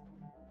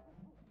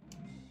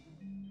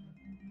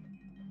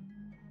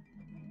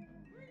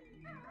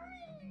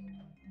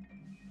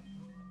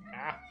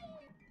 Ah.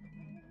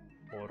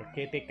 ¿Por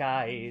qué te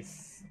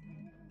caes?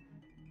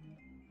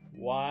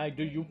 Why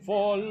do you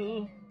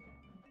fall?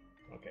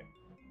 Okay.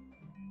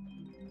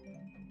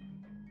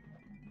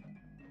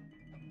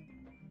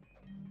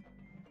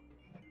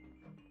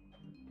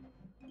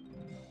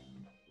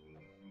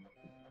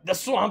 The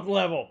swamp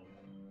level!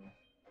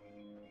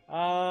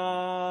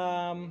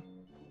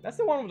 That's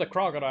the one with the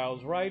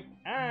crocodiles, right?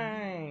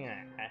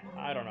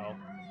 I don't know.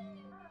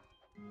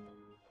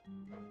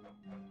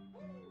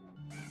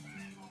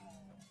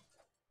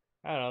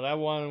 I don't know, that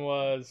one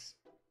was...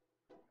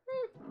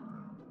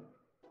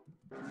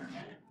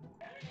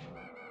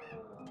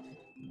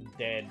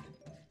 dead.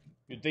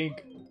 You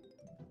think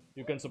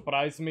you can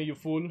surprise me, you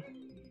fool?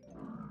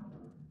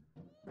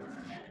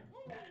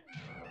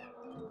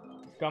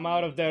 Come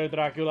out of there,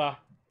 Dracula.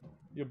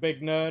 You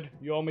big nerd.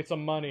 You owe me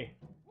some money.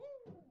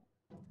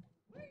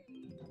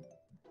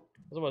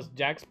 This was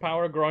Jack's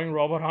power growing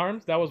robot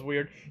arms? That was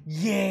weird.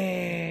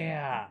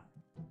 Yeah!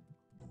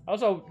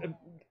 Also,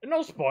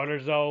 no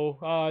spoilers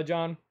though,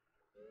 John.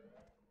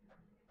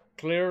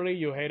 Clearly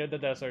you hated the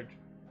desert.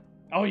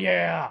 Oh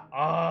yeah!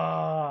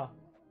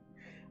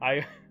 I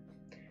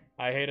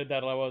I hated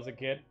that level as a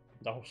kid.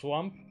 The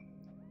swamp?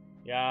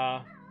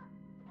 Yeah.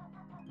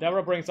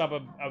 Deborah brings up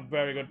a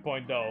very good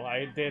point, though.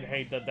 I did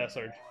hate the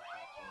desert.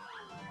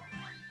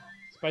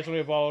 Especially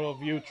with all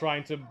of you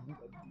trying to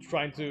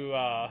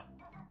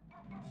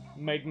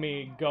make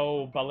me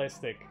go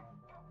ballistic.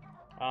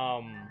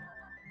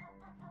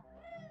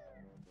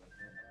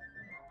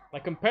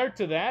 Like, compared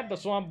to that, the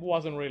swamp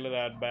wasn't really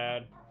that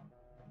bad.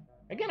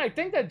 Again, I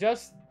think that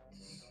just...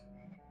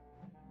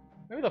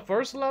 maybe the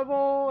first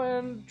level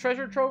and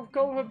Treasure Trove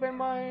Cove have been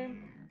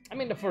mine. I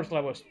mean, the first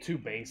level was too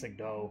basic,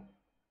 though.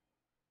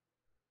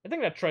 I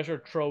think that Treasure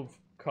Trove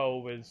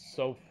Cove is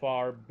so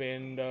far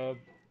been the...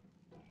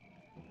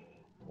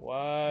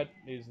 what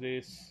is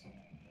this?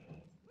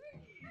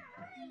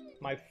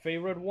 My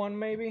favorite one,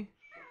 maybe?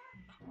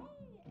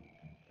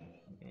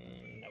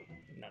 No,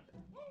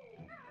 nothing.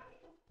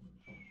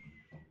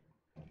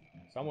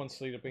 Someone's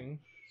sleeping.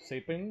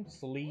 Sleeping?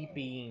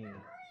 Sleeping.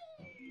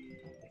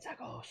 It's a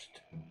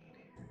ghost.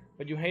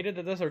 But you hated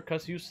the desert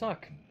because you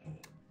suck.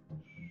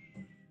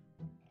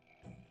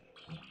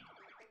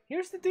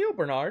 Here's the deal,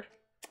 Bernard.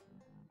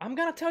 I'm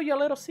gonna tell you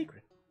a little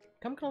secret.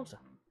 Come closer.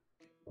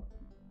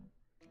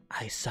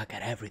 I suck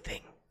at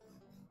everything.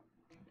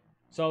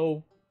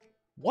 So,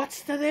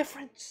 what's the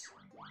difference?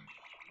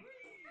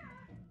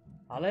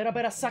 A little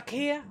bit of suck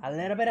here, a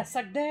little bit of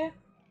suck there.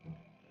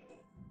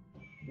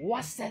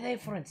 What's the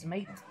difference,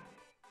 mate?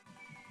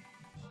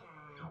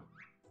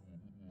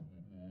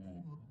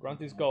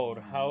 Grunty's gold,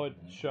 how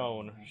it's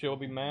shown. She'll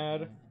be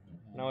mad.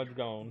 Now it's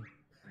gone.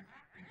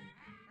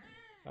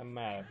 I'm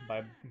mad,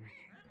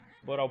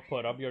 but I'll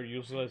put up your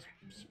useless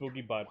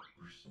spooky butt.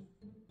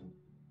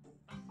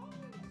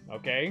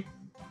 Okay.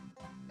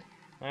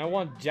 I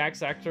want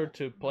Jack's actor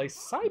to play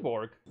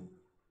Cyborg.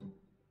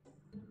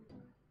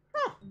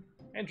 Huh.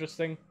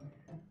 Interesting.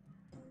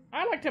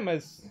 I liked him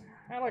as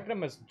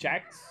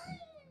Jax.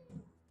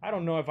 I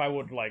don't know if I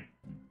would like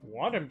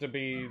want him to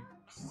be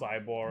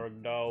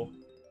Cyborg though.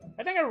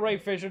 I think Ray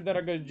Fisher did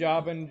a good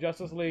job in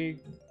Justice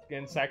League,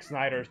 in Zack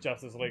Snyder's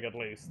Justice League at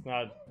least,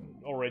 not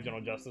original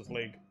Justice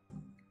League.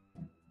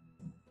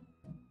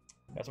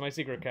 That's my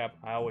secret, Cap.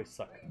 I always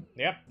suck.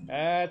 Yep,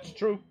 that's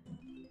true.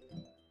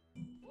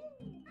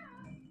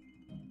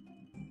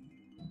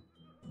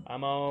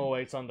 I'm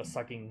always on the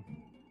sucking.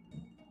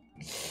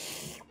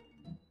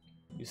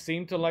 You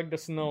seem to like the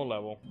snow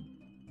level.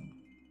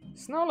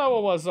 Snow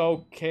level was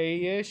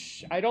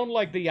okay-ish. I don't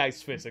like the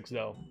ice physics,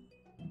 though.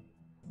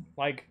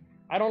 Like,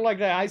 I don't like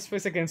the ice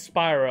physics in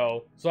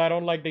Spyro, so I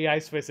don't like the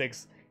ice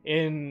physics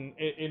in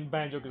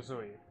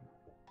Banjo-Kazooie.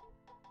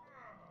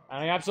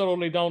 And I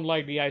absolutely don't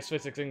like the ice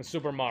physics in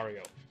Super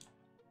Mario.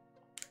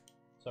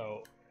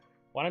 So,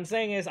 what I'm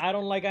saying is, I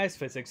don't like ice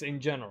physics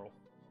in general.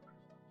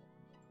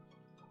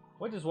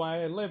 Which is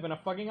why I live in a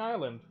fucking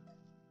island.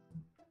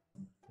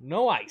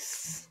 No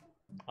ice.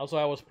 Also,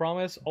 I was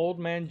promised Old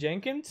Man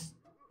Jenkins?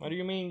 What do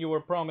you mean you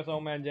were promised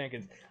Old Man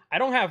Jenkins? I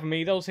don't have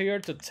Mitos here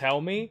to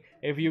tell me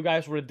if you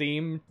guys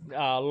redeem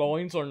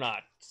loins or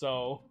not.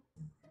 So,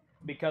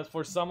 because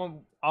for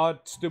some odd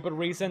stupid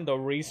reason, the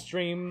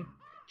restream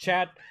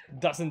chat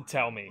doesn't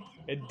tell me.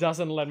 It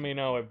doesn't let me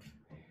know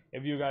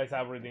if you guys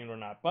have redeemed or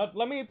not. But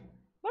let me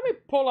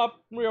pull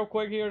up real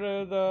quick here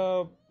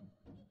the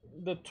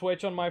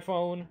Twitch on my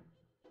phone.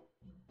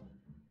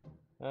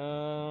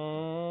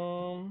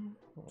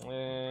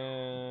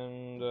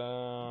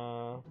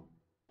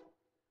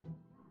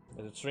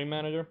 Is it Stream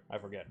Manager? I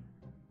forget.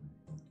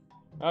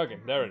 Okay,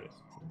 there it is.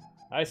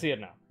 I see it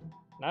now.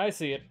 I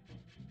see it.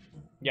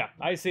 Yeah,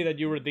 I see that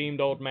you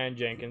redeemed Old Man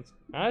Jenkins.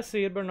 I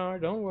see it,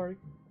 Bernard. Don't worry.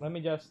 Let me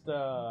just,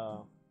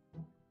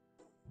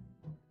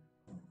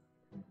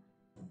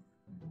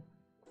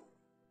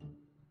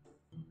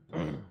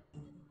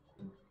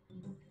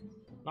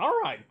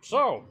 Alright,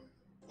 so,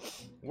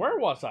 where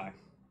was I?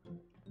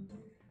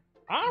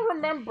 I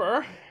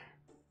remember,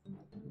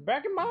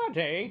 back in my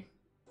day,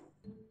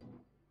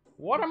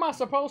 what am I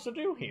supposed to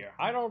do here?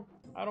 I don't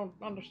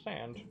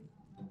understand.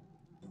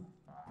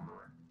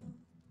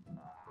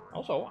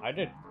 Also,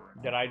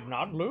 did I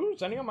not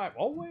lose any of my...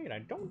 oh wait, I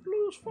don't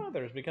lose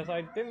feathers because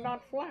I did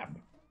not flap.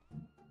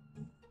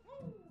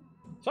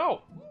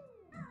 So,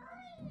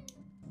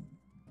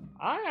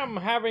 I am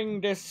having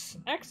this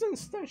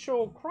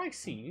existential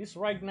crisis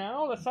right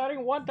now,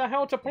 deciding what the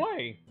hell to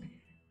play.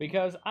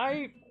 Because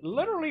I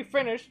literally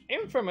finished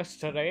Infamous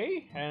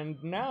today,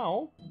 and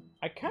now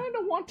I kind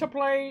of want to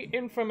play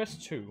Infamous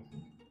 2.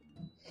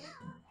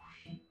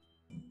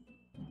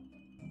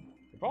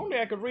 If only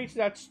I could reach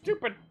that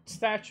stupid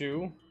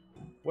statue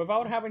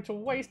without having to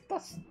waste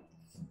the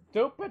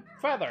stupid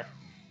feather.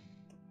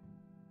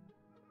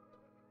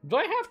 Do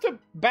I have to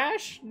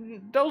bash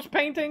those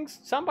paintings?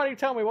 Somebody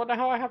tell me what the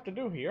hell I have to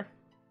do here.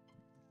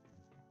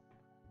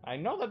 I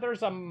know that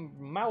there's a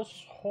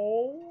mouse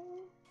hole,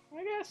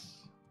 I guess.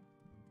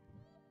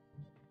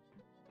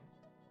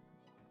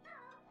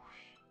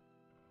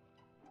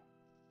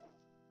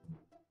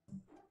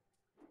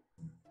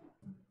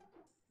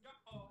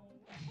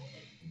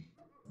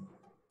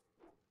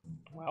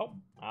 Well,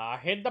 I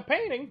hit the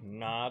painting.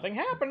 Nothing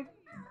happened.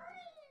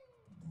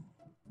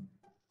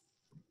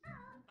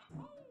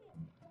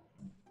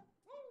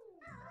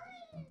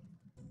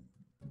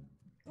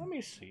 Let me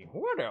see.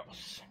 What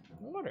else?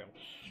 What else?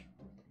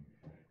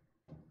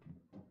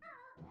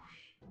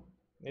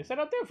 Is it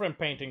a different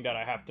painting that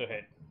I have to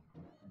hit?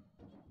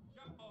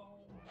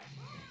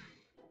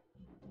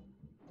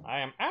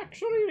 Am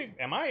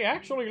I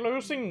actually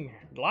losing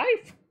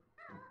life?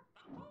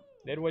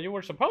 Did what you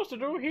were supposed to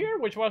do here,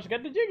 which was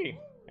get the Jiggy.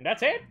 And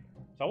that's it?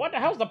 So what the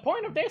hell's the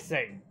point of this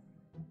thing?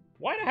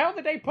 Why the hell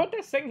did they put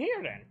this thing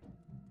here then?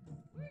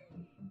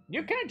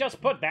 You can't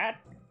just put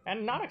that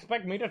and not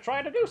expect me to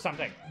try to do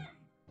something.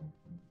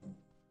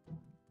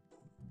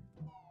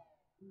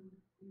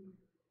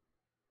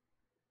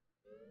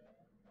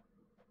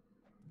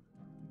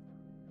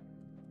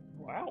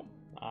 Well,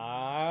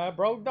 I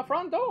broke the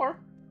front door.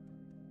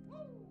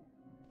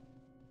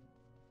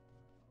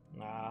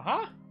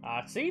 Uh-huh.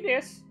 I see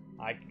this.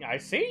 I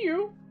see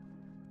you.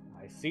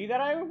 I see that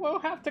I will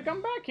have to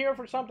come back here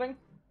for something.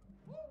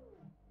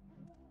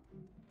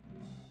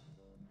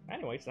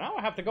 Anyways, now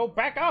I have to go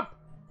back up.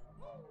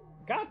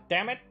 God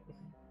damn it.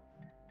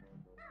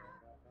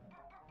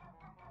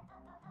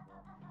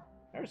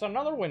 There's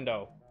another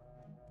window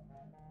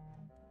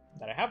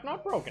that I have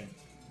not broken.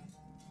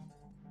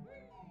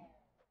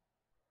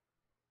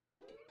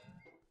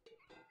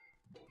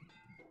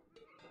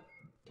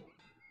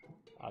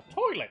 A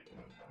toilet.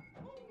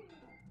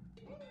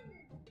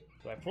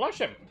 Do I flush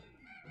him?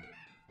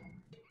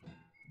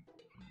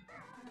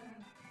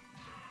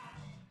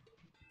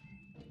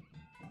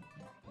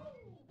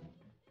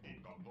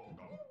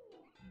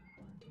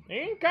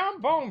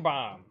 Income bomb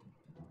bomb.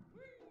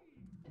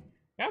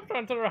 You have to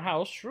enter the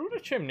house through the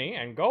chimney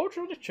and go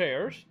through the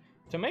chairs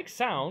to make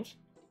sounds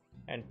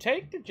and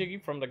take the Jiggy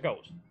from the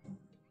ghost.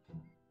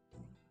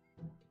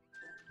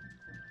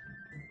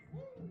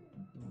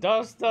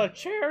 Does the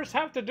chairs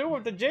have to do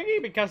with the Jiggy?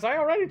 Because I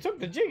already took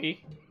the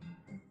Jiggy.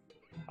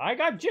 I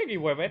got Jiggy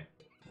with it.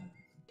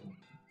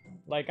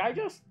 Like, I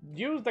just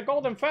used the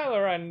golden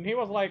feather and he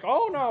was like,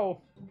 oh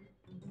no.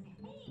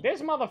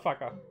 This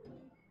motherfucker.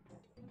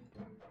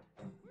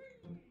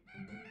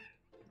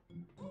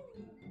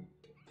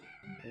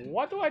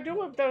 What do I do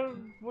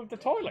with the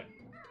toilet?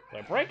 Do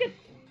I break it?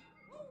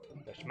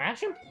 Do I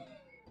smash him?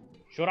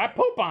 Should I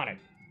poop on it?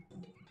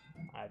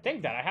 I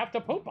think that I have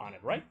to poop on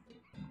it, right?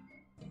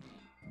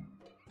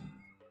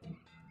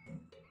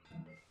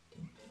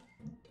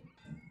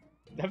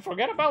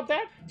 Forget about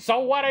that. So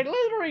what I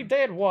literally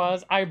did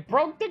was I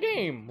broke the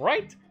game,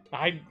 right?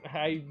 I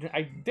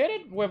did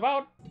it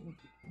without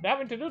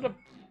having to do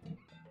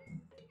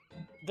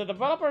the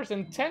developers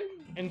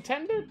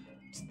intended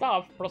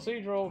stuff,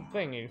 procedural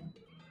thingy.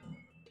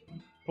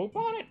 Poop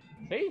on it.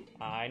 See?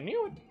 I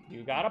knew it.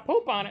 You gotta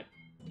poop on it.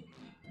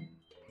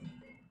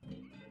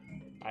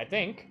 I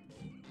think.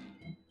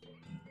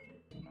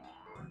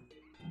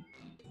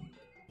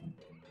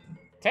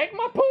 Take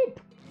my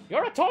poop!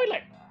 You're a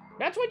toilet!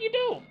 That's what you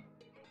do!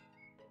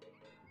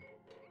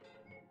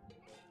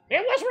 It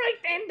was right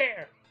in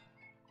there!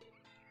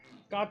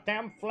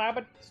 Goddamn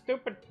flabbit,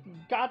 stupid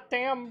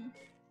goddamn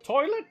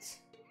toilets!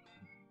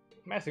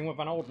 Messing with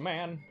an old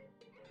man.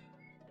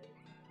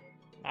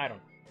 I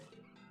don't.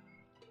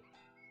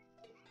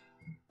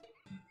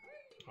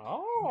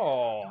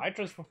 Oh,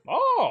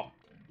 oh!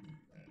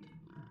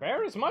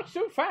 Bear is much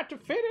too fat to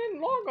fit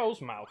in Longo's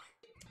mouth.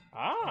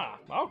 Ah,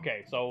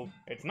 okay, so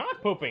it's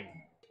not pooping.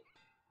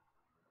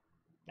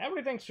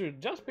 Everything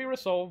should just be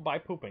resolved by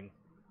pooping.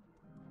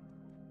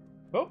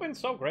 Pooping's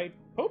so great.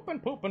 Poopin',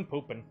 poopin',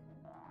 poopin'.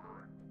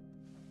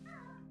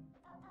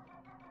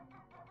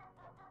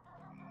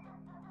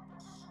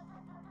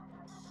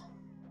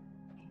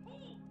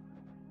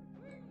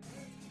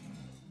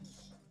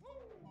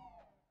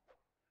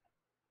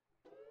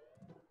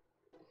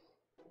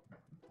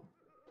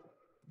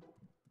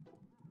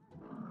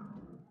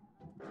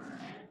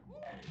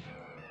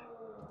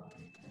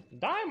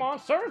 Die,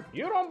 monster!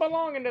 You don't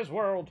belong in this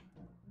world!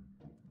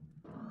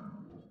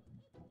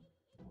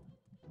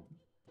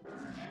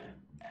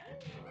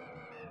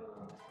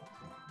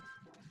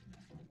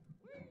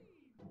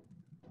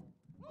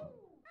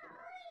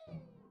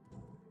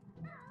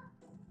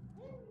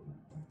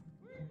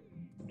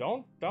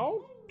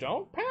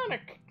 Don't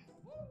panic!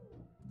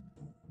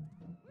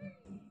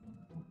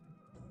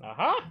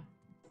 Uh-huh!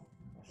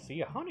 I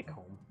see a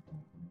honeycomb.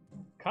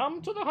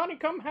 Come to the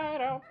honeycomb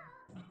hideout!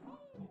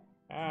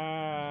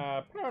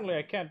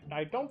 Apparently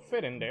I don't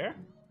fit in there.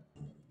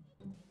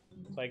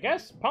 So I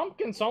guess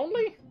pumpkins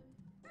only?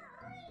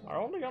 Are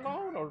only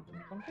allowed or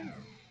something?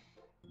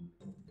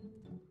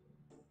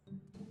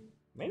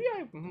 Maybe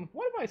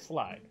what if I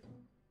slide?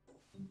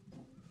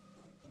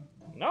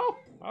 No?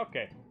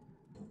 Okay.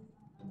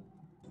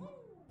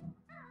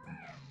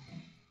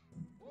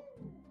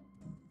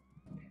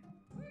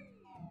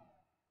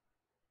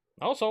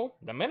 Also,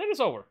 the minute is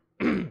over.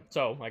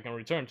 So I can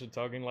return to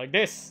talking like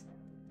this.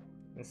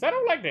 Instead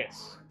of like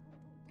this.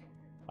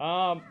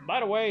 By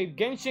the way,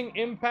 Genshin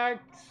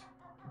Impact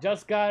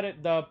just got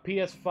the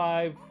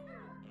PS5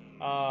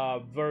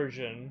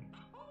 version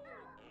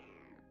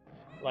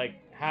like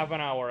half an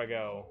hour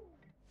ago.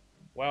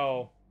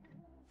 Well,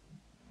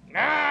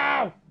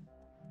 no!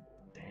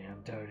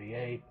 Damn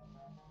 38.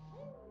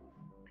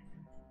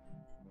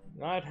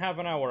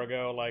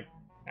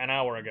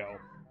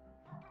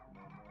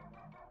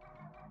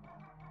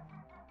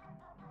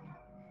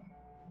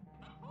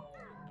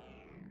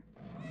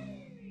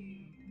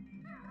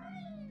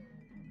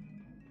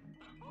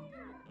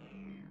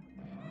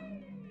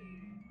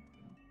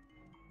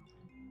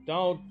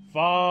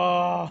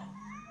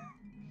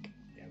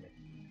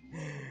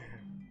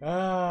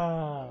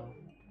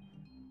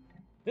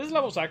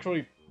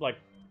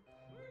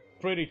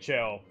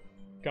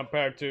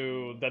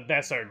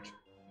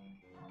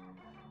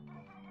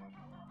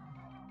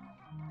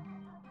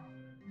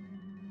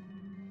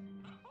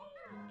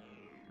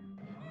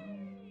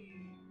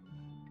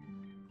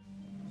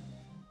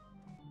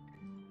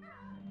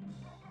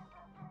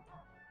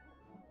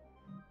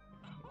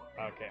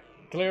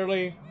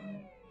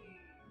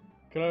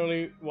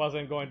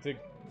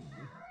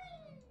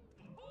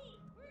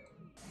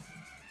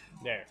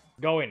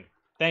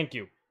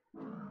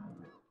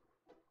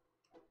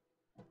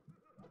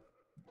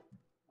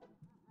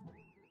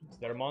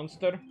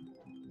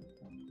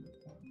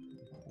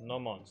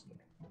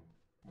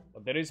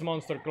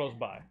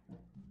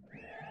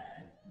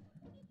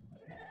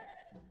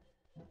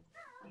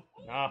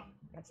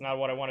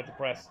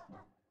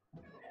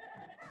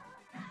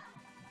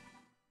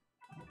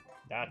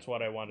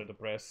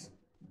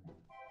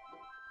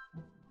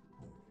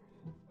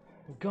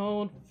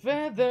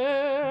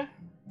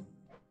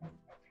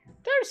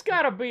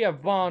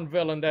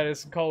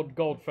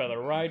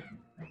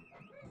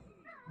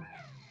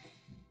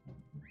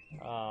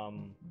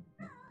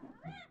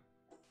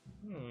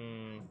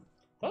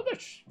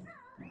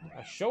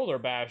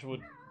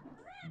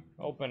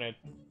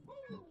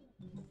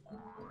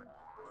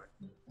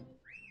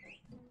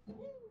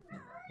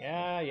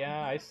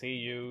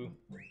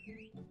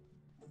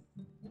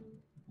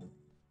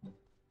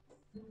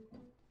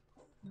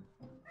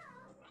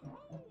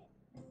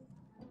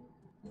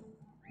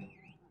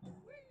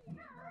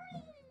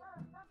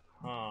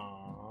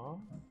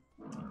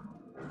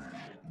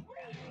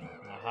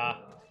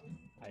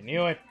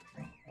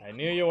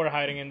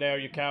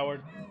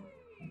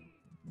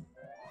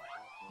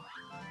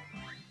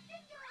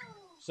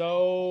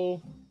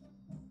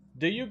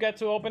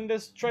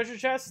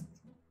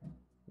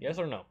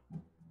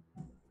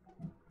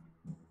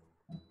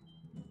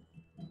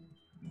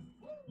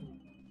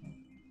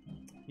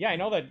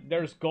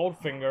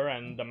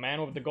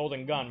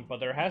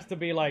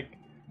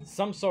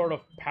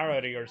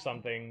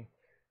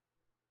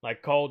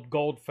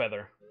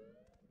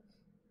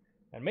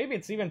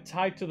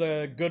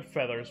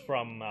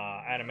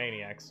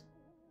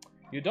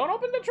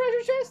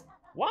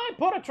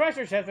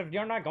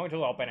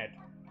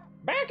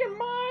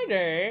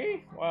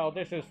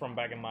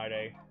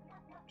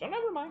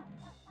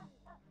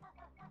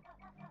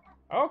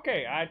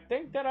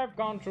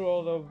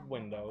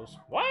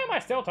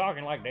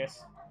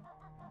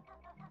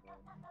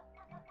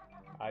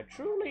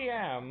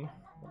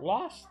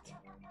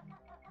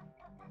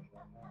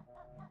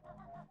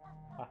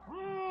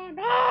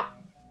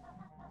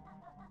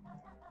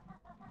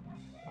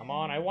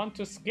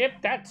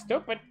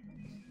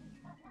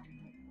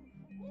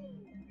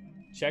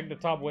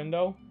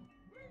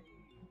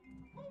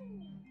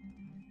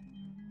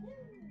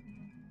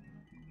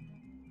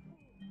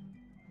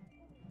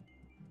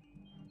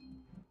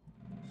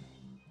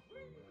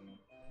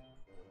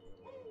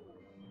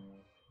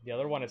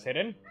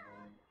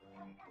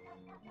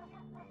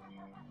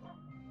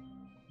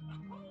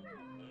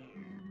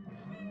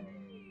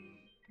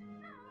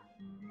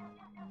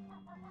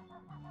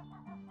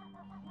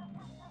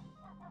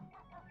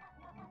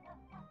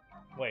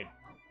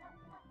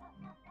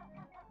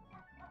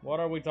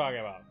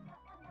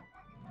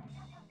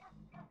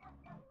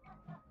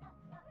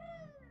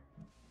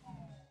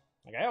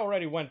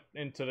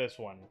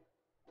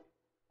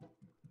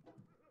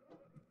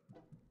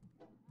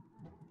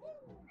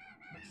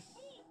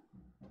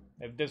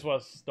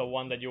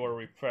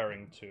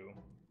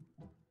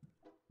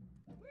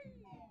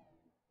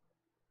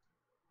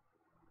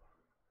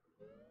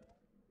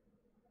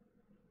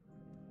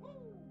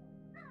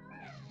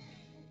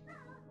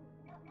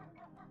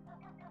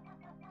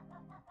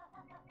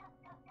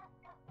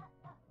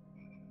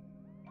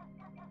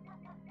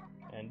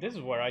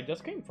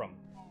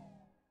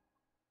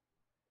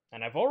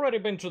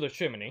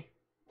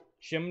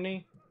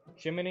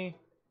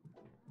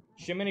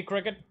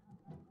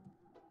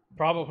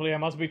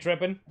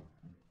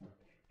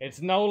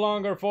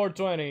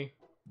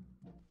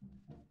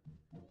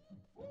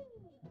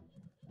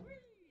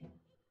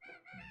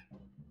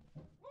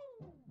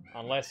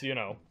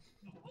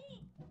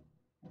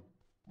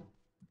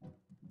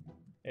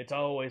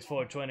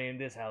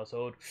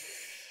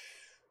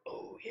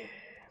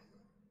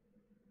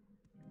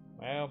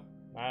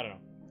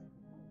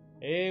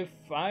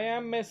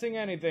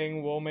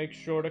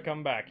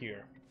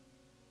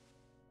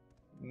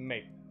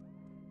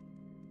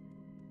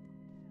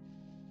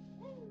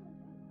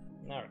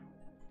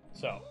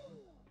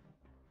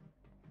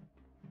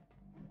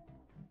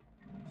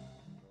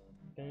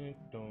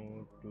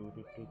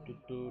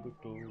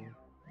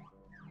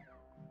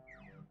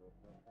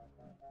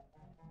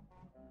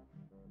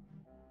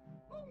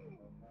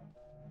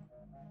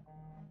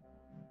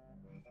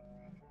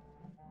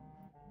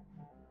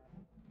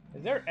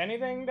 Is there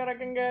anything that I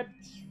can get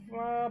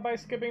by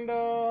skipping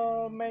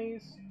the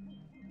maze?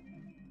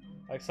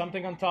 Like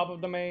something on top of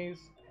the maze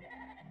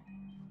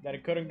that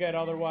it couldn't get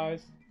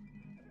otherwise?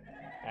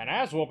 An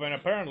ass whooping,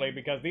 apparently,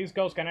 because these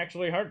ghosts can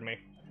actually hurt me.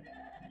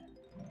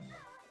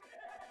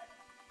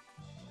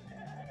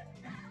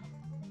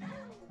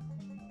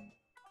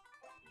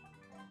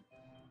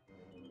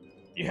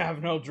 You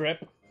have no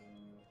drip.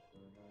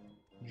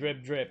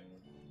 Drip, drip.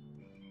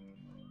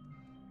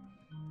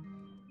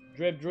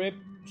 Drip, drip.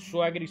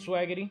 Swaggity,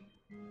 swaggity.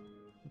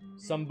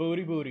 Some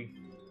booty, booty.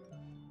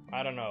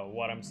 I don't know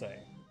what I'm saying.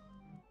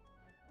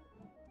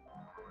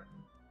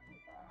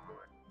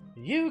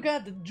 You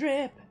got the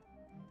drip.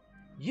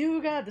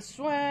 You got the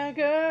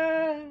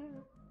swagger.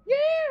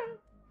 Yeah!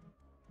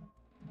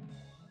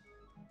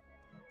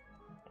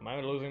 Am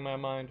I losing my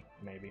mind?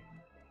 Maybe.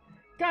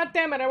 God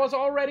damn it, I was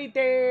already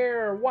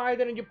there! Why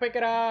didn't you pick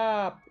it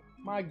up?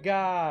 My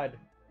god.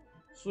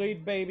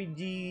 Sweet baby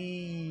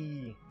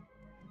G.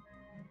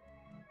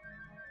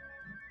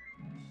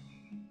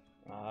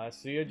 I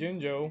see a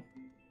Jinjo.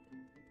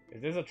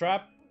 Is this a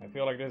trap? I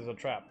feel like this is a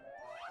trap.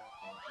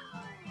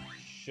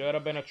 Should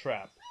have been a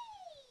trap.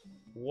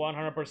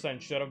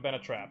 100% should have been a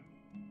trap.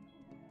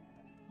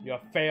 You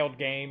have failed,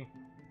 game.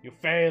 You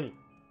fail.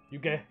 You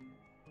get.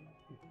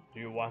 Do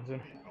you want to?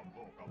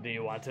 Do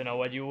you want to know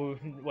what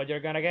you're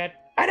gonna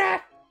get? An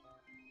F.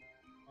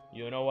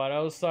 You know what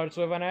else starts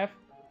with an F?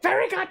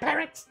 Fairy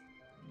godparents.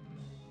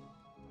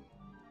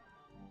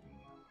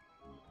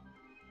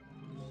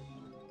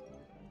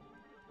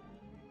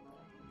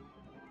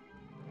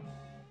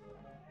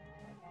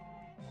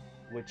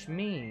 Which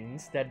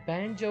means that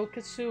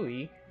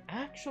Banjo-Kazooie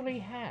actually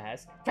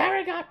has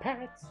fairy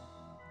godparents.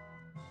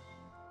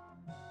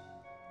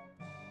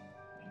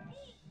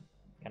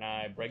 Can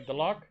I break the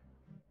lock?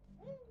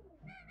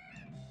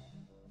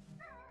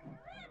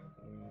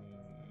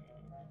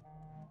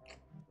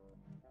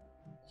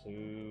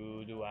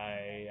 So do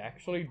I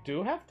actually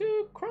have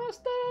to cross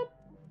the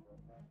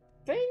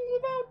thing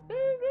without?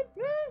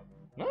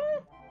 No.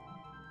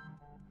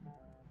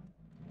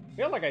 I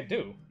feel like I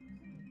do.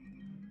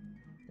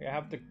 I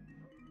have to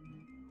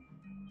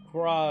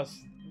cross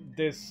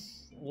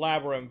this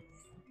labyrinth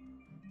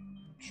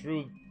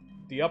through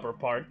the upper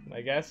part, I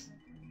guess.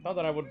 Thought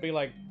that I would be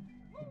like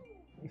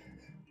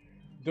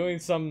doing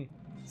some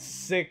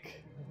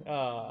sick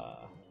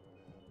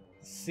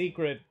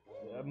secret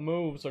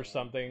moves or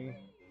something.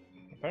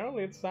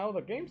 Apparently it's how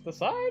the game's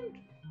designed?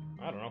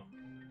 I don't know.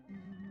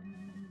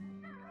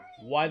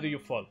 Why do you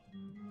fall?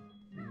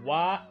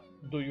 Why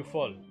do you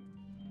fall?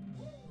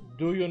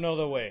 Do you know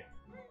the way?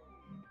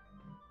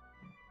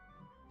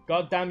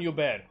 God damn you,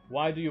 bear.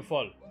 Why do you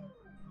fall?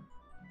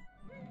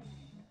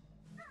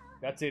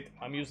 That's it.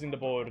 I'm using the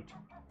board.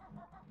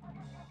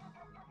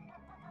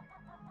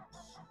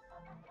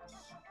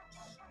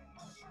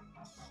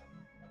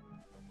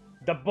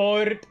 The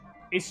board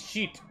is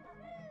shit.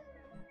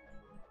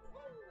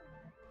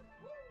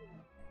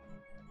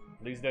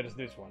 At least there is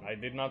this one. I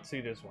did not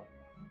see this one.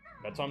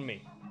 That's on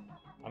me.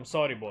 I'm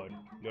sorry, board.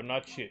 You're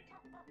not shit.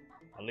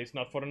 At least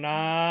not for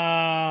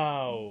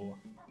now.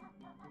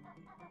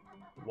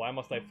 Why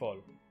must I fall?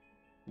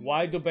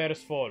 Why do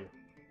bears fall?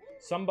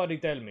 Somebody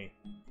tell me.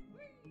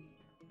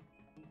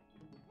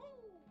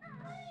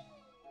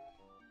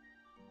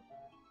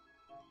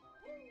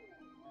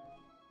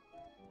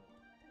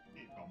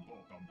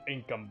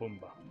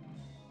 Inkambumba.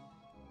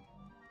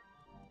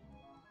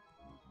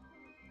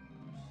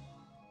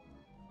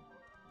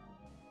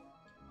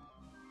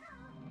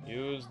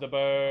 Use the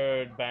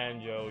bird,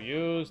 Banjo.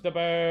 Use the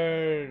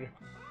bird.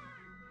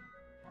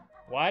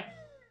 What?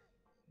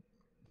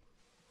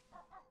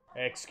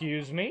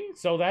 Excuse me?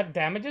 So that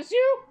damages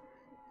you?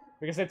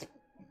 Because it's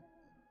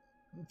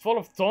full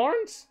of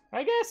thorns,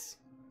 I guess?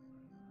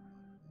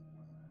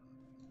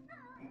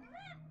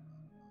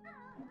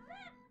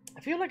 I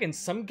feel like in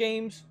some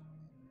games,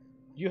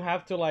 you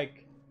have to,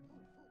 like,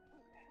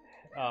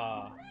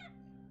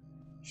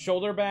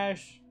 shoulder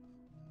bash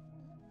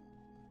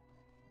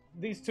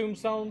these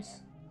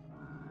tombstones.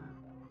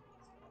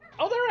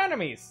 Oh, they're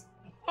enemies!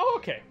 Oh,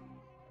 okay.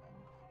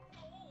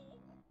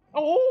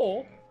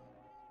 Oh!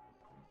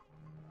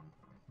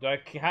 Do I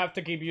have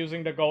to keep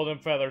using the golden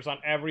feathers on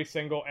every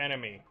single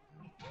enemy?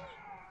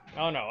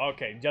 Oh no,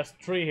 okay,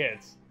 just 3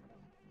 hits.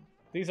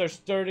 These are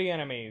sturdy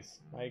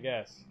enemies, I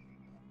guess.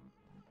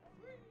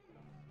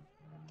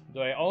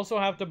 Do I also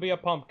have to be a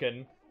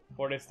pumpkin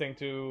for this thing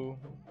to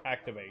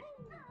activate?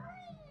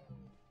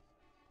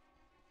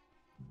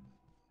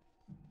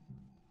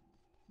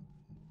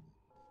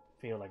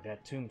 Feel like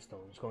that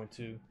tombstone is going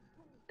to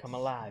come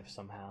alive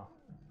somehow.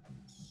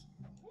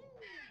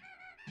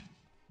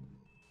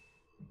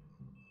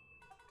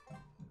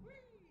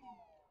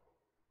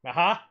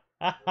 Aha!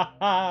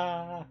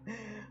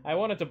 I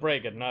wanted to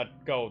break it,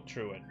 not go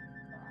through it.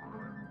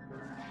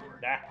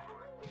 Ah.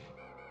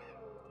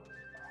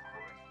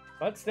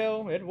 But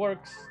still, it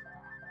works.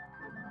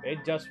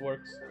 It just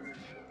works.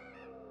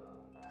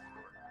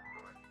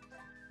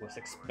 Was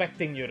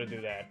expecting you to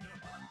do that.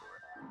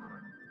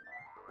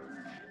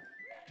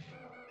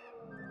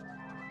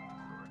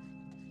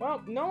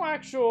 Well, no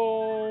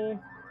actual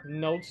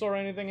notes or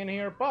anything in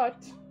here,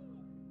 but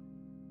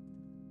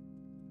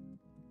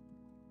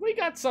we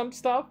got some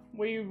stuff.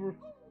 We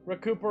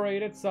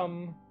recuperated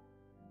some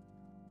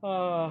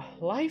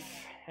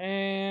life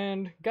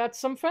and got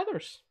some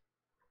feathers.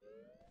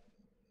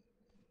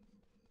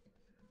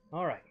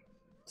 Alright,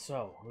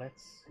 so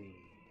let's see.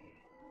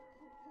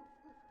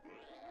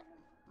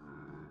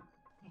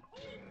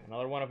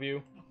 Another one of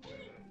you.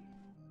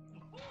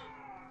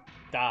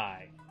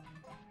 Die.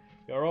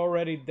 You're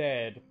already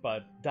dead,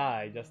 but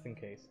die just in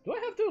case. Do I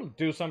have to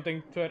do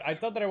something to it? I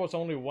thought that it was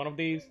only one of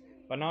these,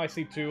 but now I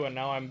see two, and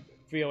now I'm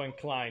feel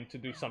inclined to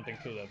do something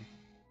to them.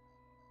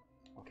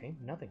 Okay,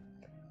 nothing.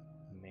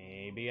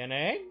 Maybe an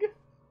egg?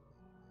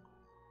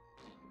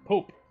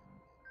 Poop.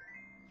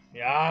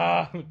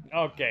 Yeah,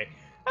 okay.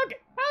 Okay,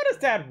 how does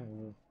that...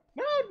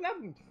 No,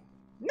 no,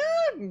 no,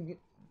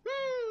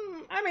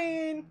 I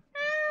mean...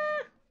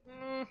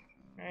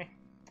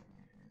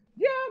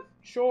 yeah,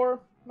 sure,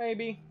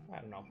 maybe,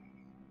 I don't know.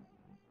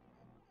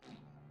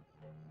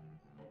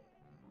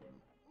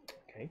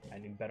 Okay, I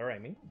need better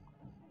aiming.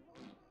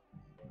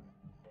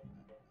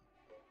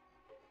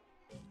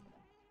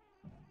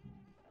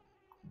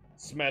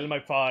 Smell my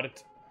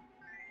fart.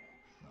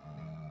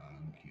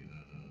 Thank you.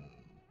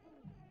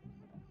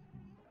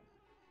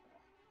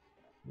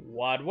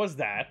 What was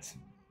that?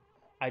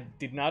 I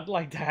did not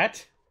like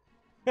that.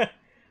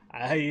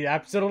 I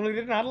absolutely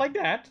did not like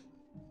that.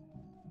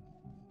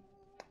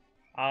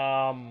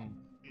 How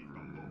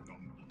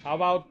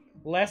about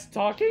less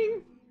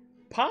talking?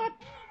 Pot?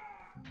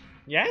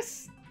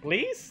 Yes,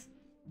 please?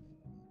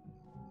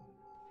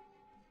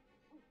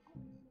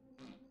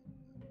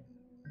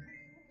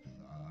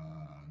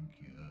 Thank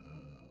you.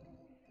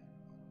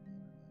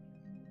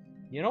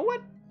 You know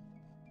what?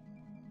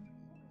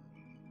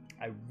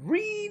 I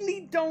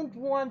really don't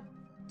want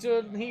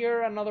to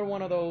hear another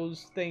one of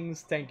those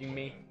things thanking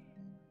me.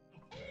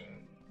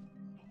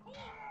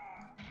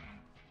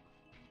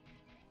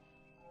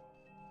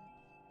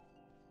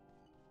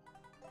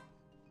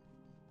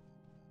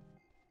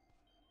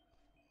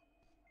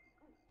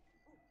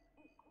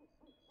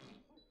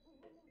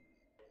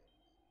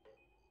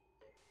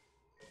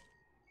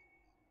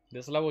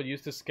 This level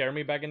used to scare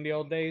me back in the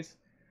old days.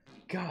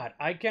 God,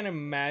 I can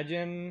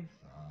imagine...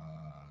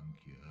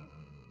 Thank you.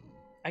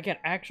 I can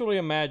actually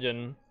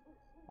imagine...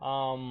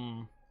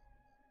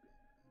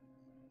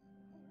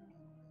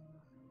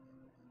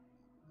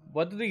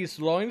 What do these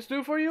loins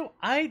do for you?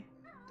 I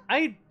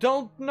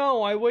don't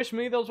know. I wish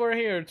Meados were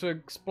here to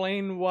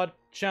explain what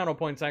channel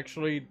points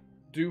actually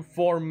do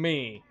for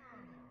me.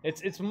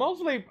 It's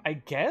mostly, I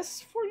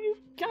guess, for you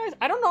guys.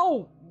 I don't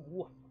know.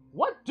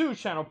 What do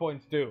channel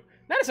points do?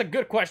 That is a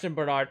good question,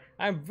 Bernard.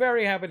 I'm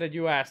very happy that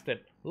you asked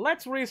it.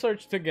 Let's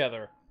research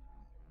together.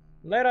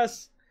 Let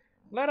us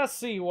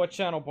see what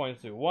channel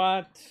points do.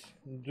 What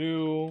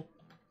do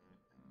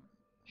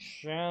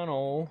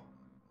channel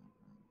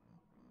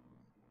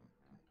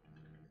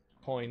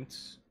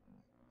points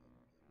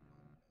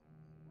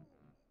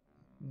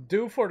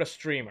do for the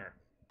streamer?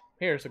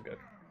 Here's a good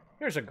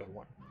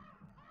one.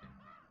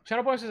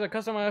 Channel points is a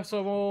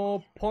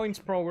customizable points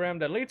program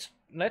that lets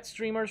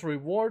streamers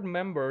reward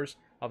members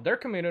of their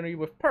community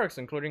with perks,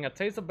 including a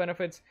taste of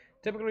benefits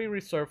typically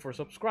reserved for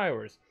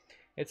subscribers.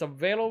 It's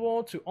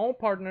available to all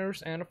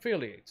partners and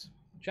affiliates.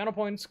 Channel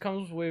points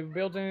comes with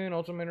built-in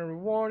automated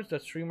rewards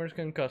that streamers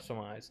can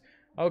customize.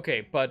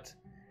 Okay, but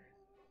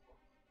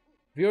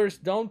viewers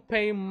don't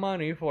pay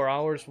money for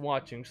hours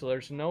watching, so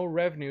there's no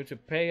revenue to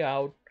pay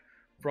out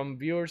from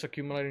viewers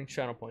accumulating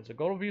channel points. The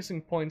goal of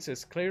using points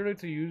is clearly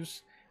to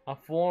use a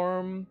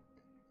form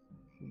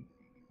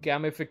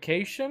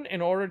gamification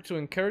in order to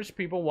encourage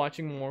people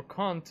watching more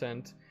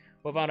content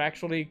without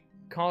actually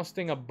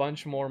costing a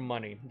bunch more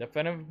money.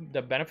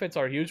 The benefits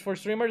are huge for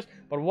streamers,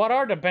 but what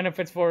are the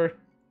benefits for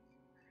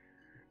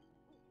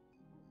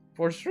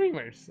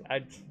streamers?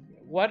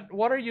 What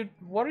are you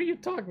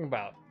talking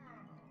about?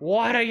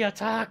 What are you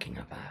talking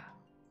about?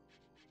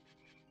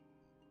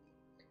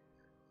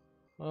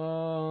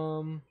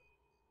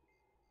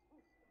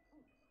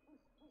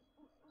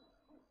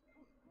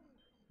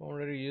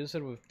 Already use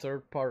it with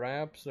third-party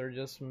apps. They're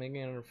just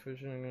making it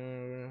efficient.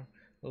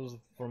 That was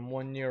from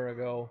 1 year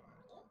ago.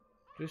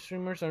 Do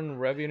streamers earn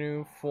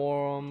revenue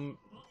from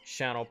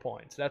channel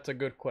points? That's a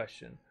good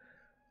question.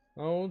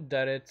 Oh,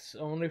 that it's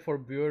only for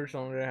viewers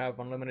only have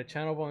unlimited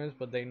channel points,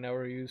 but they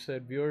never use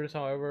it. Viewers,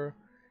 however,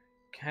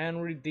 can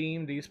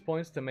redeem these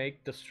points to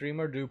make the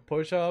streamer do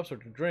push-ups or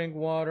to drink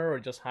water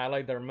or just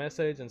highlight their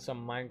message in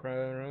some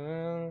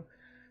Minecraft.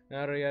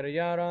 Yada yada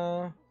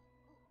yada.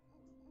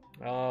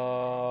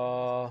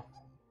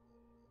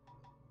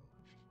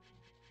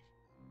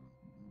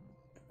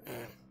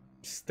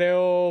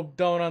 Still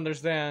don't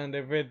understand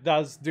if it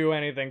does do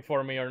anything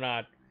for me or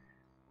not.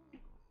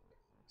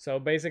 So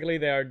basically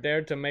they are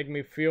there to make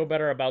me feel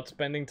better about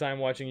spending time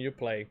watching you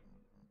play.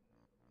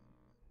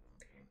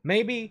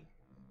 Maybe,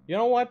 you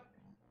know what?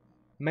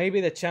 Maybe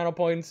the channel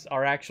points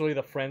are actually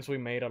the friends we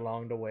made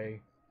along the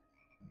way.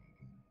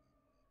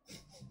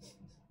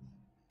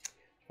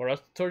 For us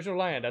to torture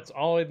Lion, that's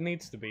all it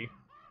needs to be.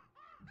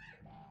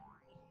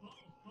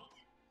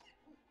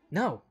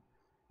 No!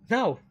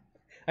 No!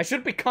 I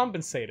should be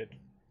compensated.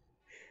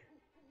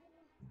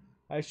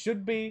 I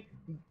should be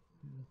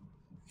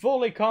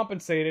fully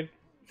compensated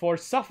for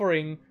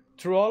suffering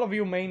through all of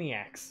you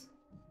maniacs.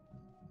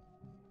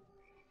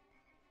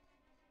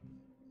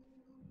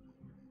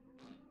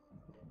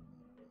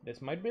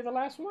 This might be the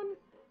last one?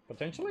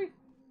 Potentially?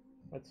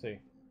 Let's see.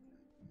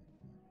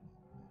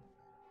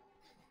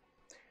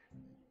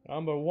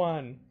 Number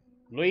 1.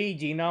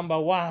 Luigi number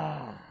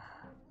 1.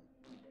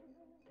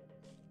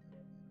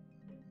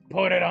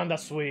 Put it on the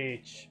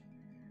Switch.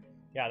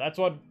 Yeah, that's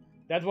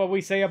what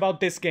we say about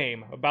this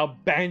game.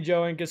 About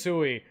Banjo and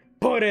Kazooie.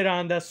 Put it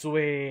on the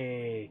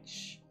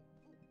Switch.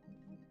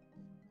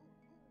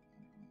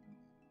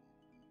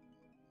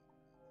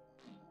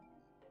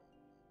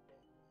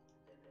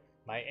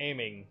 My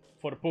aiming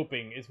for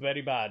pooping is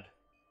very bad.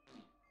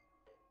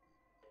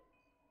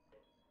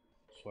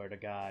 Swear to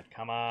God.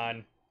 Come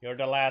on. You're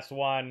the last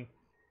one.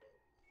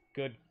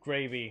 Good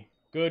gravy.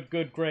 Good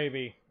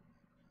gravy.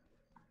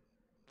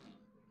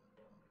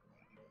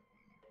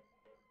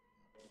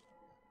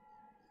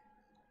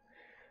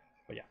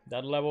 But yeah,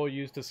 that level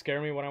used to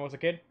scare me when I was a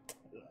kid.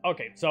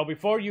 Okay, so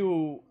before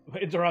you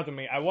interrupted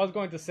me, I was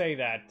going to say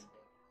that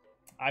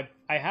I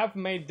have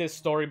made this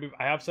story,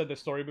 I have said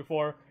this story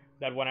before,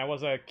 that when I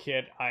was a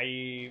kid,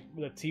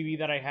 the TV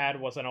that I had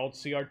was an old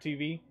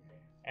CRTV,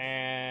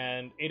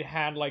 and it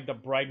had like the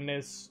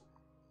brightness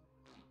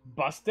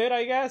busted,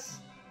 I guess.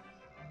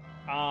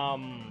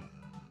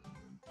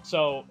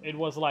 So it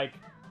was like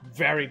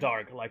very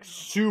dark, like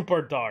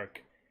super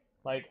dark.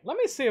 Like, let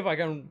me see if I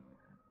can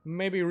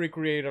maybe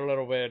recreate a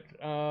little bit.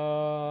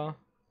 Let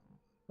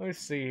me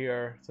see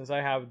here, since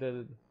I have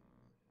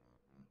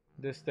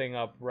this thing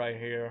up right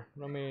here.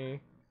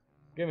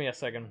 Give me a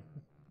second.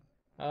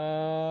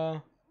 Where's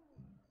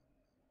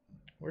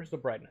the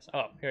brightness?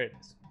 Oh, here it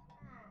is.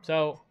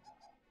 So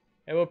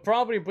it would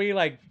probably be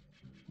like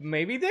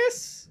maybe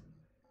this?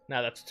 No,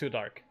 that's too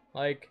dark.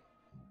 Like,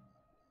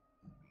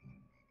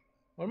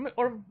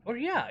 or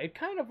yeah, it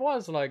kind of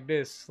was like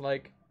this.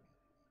 Like,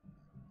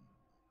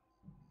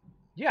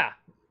 yeah,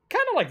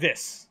 kind of like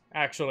this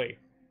actually.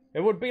 It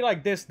would be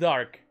like this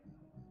dark.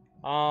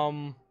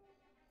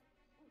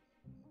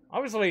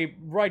 Obviously,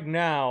 right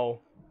now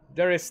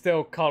there is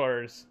still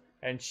colors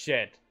and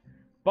shit,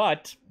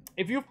 but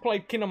if you've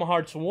played Kingdom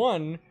Hearts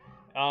 1, and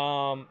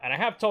I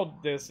have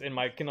told this in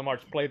my Kingdom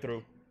Hearts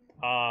playthrough,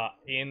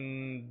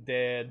 in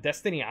the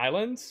Destiny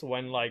Islands,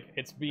 when like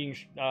it's being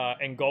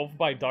engulfed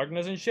by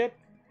darkness and shit,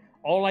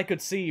 all I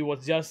could see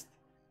was just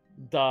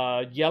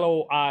the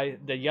yellow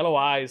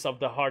eyes of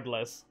the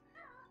Heartless,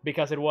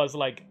 because it was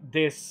like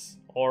this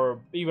or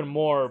even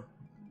more.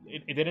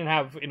 It didn't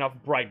have enough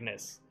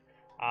brightness.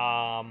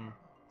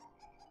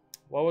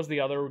 What was the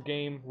other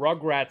game?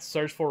 Rugrats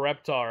Search for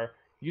Reptar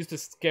used to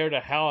scare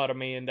the hell out of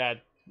me in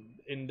that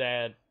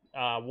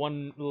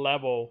one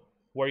level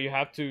where you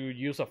have to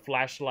use a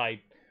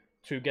flashlight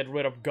to get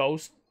rid of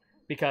ghosts,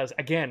 because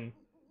again,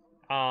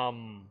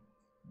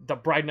 the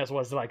brightness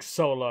was like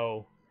so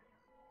low.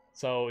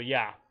 So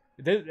yeah,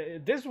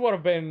 this would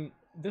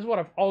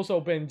have also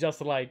been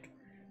just like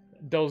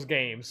those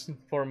games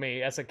for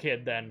me as a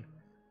kid then.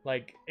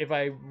 Like, if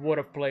I would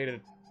have played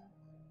it.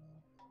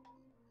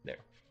 There.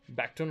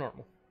 Back to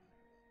normal.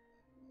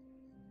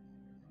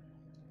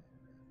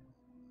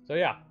 So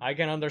yeah, I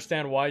can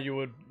understand why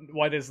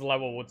this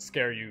level would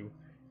scare you,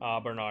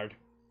 Bernard.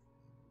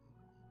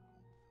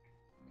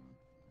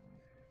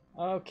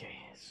 Okay,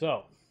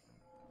 so.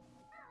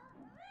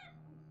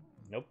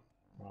 Nope.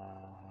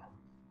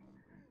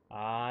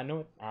 I knew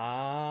it.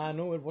 I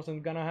knew it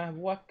wasn't gonna have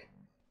luck.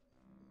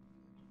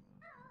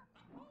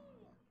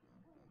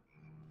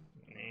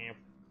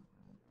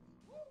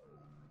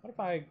 What if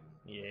I...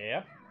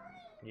 Yeah.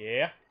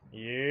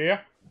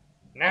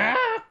 Nah!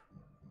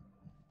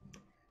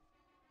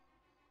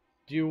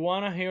 Do you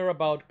want to hear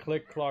about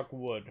Click Clock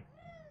Wood?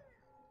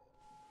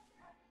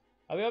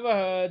 Have you ever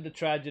heard the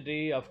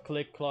tragedy of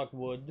Click Clock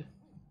Wood?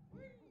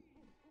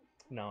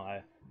 No,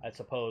 I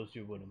suppose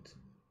you wouldn't.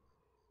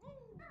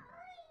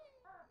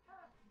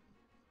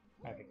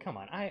 Okay, come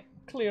on. I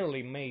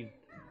clearly made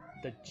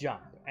the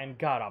jump and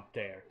got up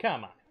there.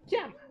 Come on.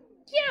 Come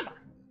on.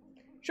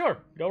 Sure,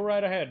 go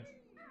right ahead.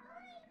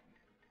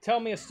 Tell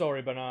me a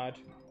story, Bernard.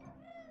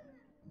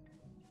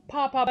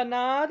 Papa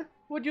Bernard,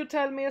 would you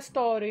tell me a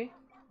story?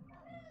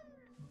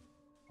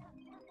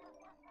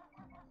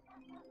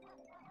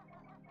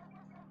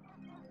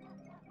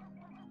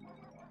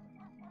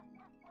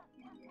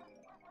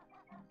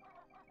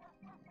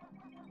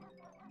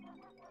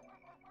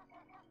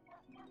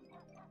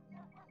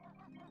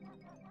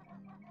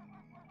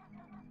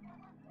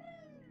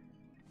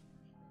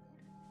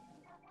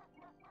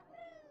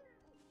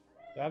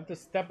 Do I have to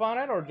step on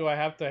it, or do I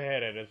have to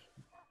hit it, is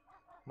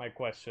my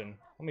question.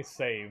 Let me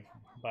save,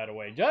 by the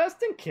way,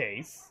 just in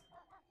case.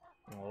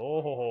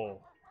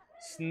 Oh,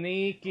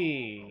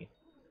 sneaky.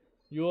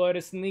 You are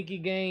a sneaky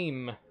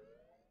game.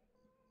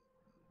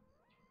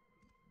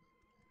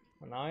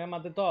 And I am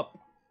at the top.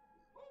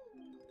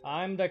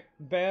 I'm the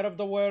bear of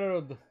the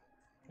world.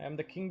 I'm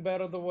the king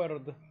bear of the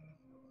world.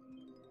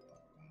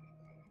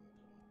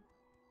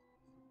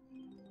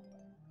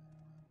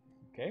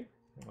 Okay,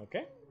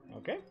 okay,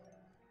 okay.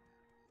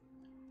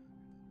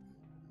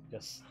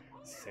 Just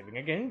saving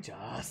again,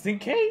 just in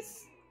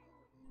case.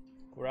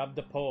 Grab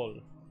the pole.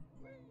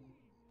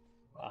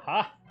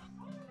 Aha!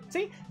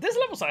 See, this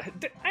level's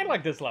I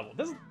like this level.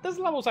 This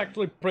level's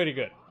actually pretty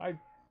good.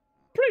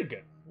 Pretty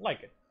good.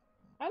 Like it.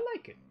 I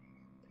like it.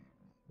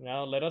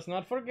 Now let us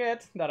not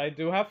forget that I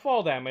do have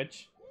fall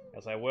damage,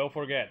 as I will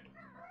forget.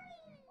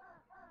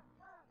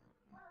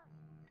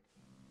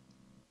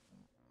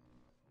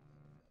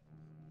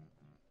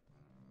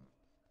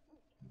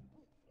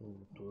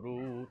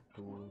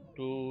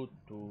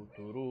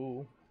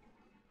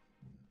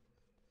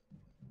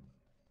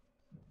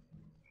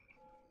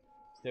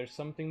 There's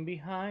something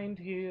behind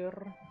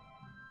here.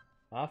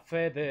 A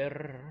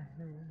feather.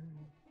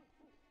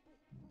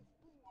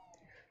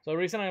 So the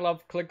reason I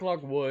love Click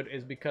Clock Wood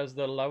is because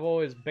the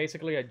level is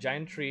basically a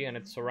giant tree and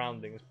its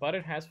surroundings, but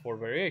it has 4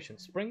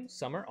 variations: spring,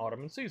 summer,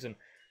 autumn, and season.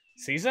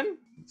 Season?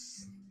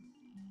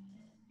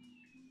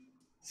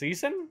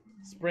 Season?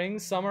 Spring,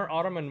 summer,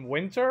 autumn, and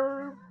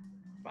winter?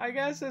 I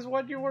guess is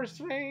what you were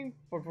saying.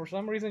 For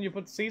some reason you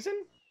put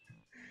season?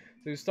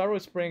 So you start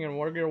with spring and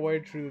work your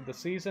way through the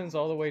seasons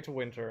all the way to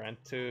winter, and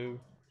to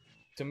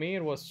me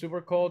it was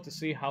super cool to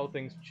see how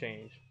things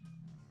change.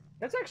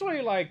 That's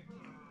actually like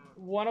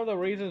one of the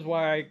reasons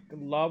why I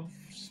love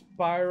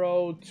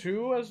Spyro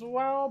 2 as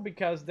well,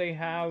 because they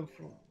have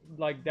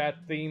like that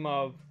theme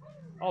of,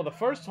 oh, the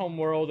first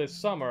homeworld is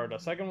summer, the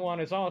second one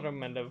is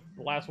autumn, and the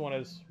last one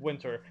is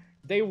winter.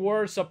 They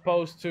were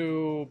supposed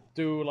to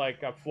do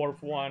like a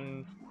fourth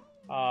one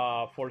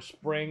for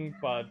spring,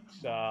 but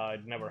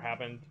it never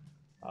happened.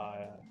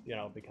 You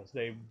know, because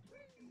they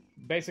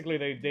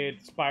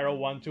did Spyro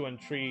 1, 2, and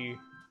 3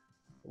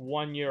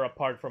 1 year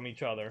apart from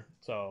each other,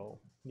 so,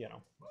 you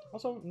know.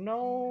 Also,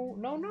 no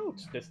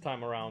notes this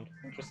time around.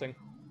 Interesting.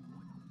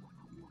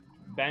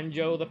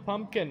 Banjo the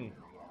pumpkin.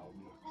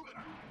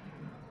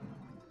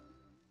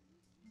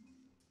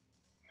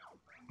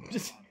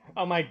 Just,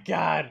 oh my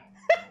god.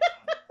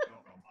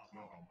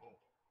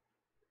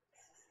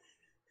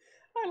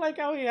 I like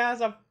how he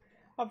has a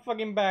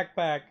fucking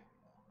backpack.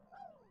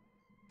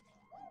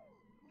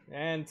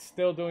 And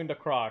still doing the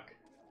croc.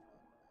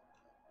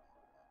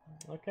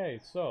 Okay,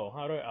 so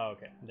how do I... Oh,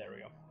 okay, there we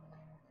go.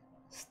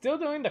 Still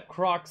doing the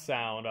croc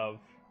sound of...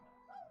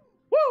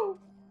 Woo!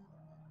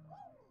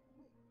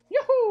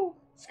 Yahoo!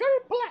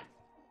 Skirt plat!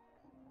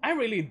 I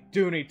really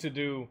do need to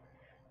do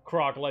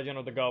Croc Legend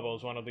of the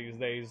Gobbles one of these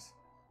days.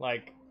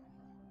 Like,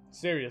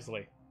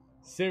 seriously.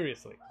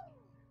 Seriously.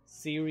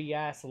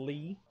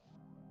 Seriously.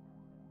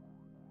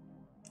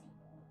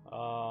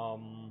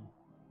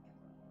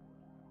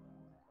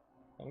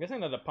 I'm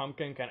guessing that the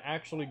pumpkin can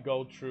actually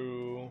go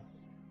through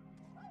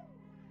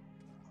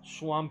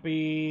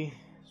Swampy's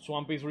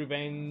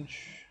Revenge.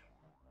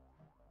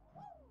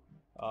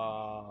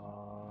 I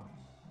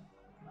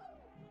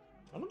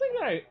don't think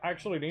that I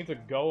actually need to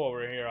go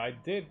over here. I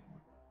did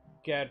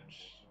get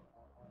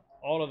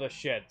all of the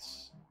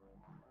shits.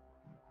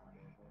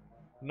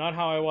 Not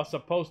how I was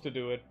supposed to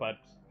do it, but,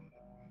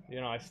 you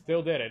know, I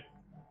still did it.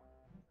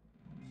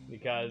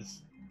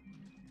 Because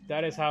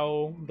that is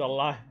how the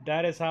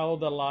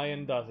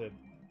lion does it.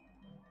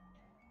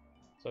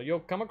 So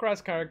you'll come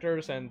across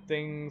characters and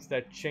things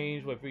that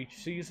change with each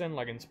season.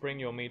 Like in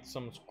spring, you'll meet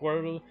some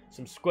squirrels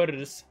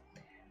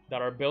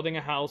that are building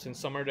a house. In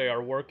summer, they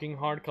are working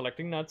hard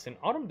collecting nuts. In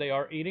autumn, they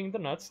are eating the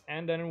nuts,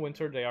 and then in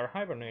winter, they are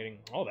hibernating.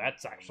 Oh,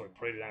 that's actually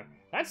pretty.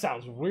 That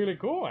sounds really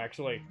cool,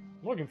 actually.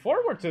 I'm looking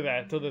forward to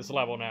this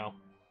level now.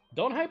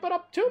 Don't hype it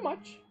up too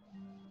much.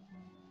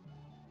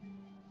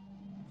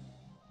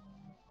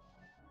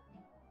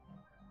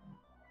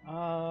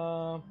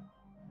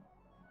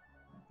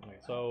 Okay,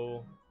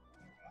 so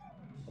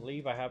I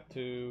believe I have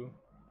to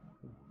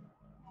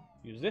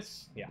use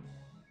this. Yeah.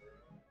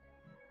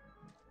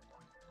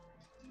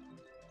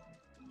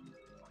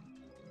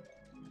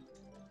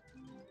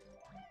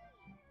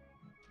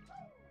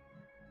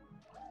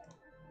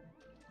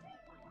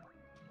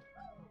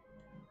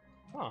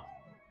 Huh.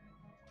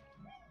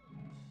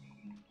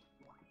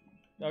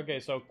 Okay,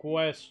 so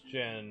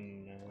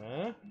question.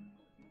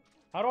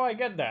 How do I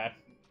get that?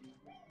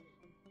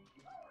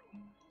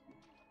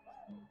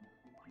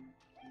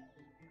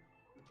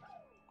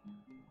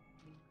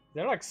 Is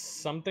there like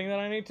something that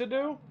I need to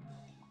do?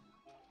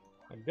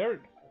 Like there...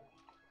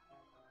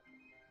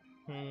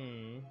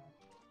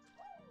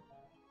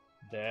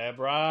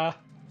 Deborah?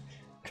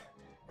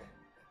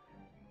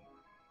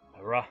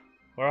 Deborah,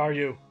 where are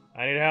you?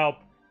 I need help.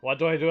 What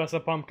do I do as a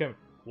pumpkin?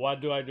 What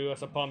do I do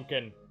as a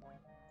pumpkin?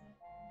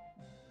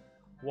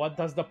 What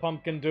does the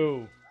pumpkin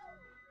do?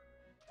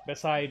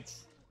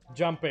 Besides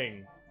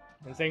jumping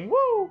and saying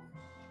woo!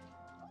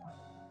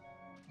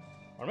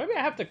 Or maybe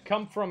I have to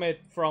come from it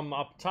from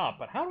up top,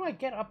 but how do I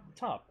get up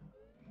top?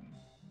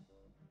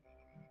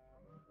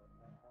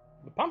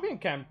 The pumpkin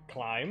can't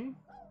climb,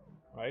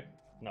 right?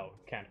 No,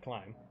 it can't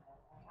climb.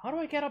 How do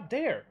I get up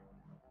there?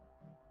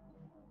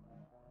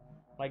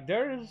 Like,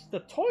 there's the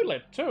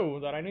toilet, too,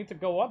 that I need to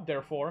go up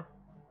there for.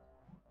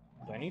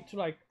 Do I need to,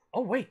 like...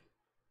 Oh, wait!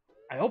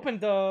 I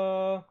opened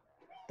the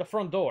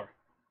front door.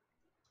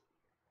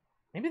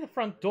 Maybe the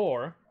front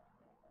door...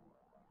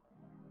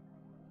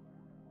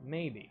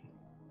 Maybe.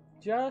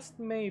 Just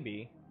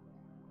maybe.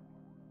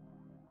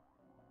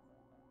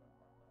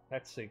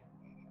 Let's see.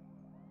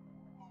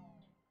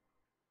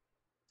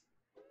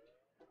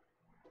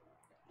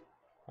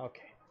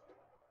 Okay.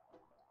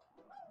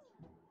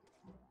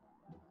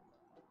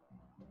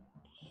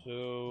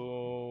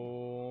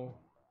 So...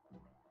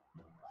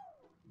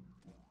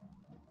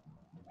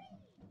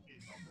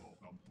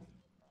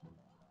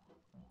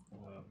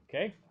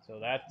 Okay, so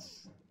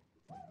that's...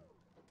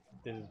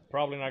 This is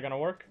probably not gonna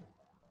work.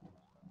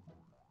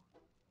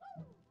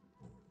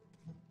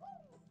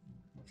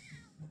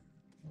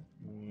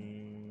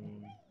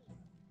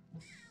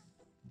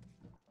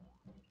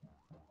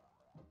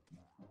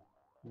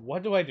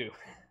 What do I do?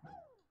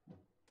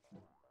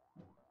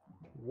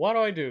 What do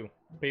I do,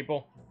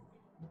 people?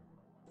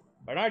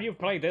 Bernard, you've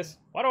played this.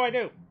 What do I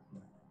do?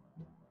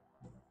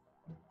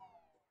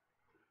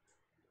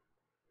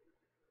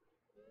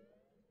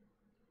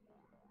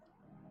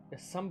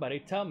 Somebody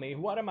tell me,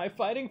 what am I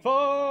fighting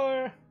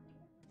for?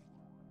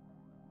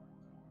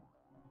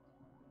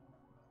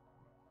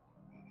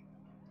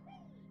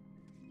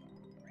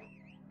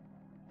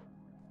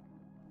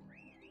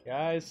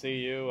 Yeah, I see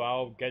you.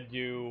 I'll get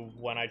you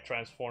when I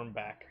transform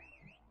back.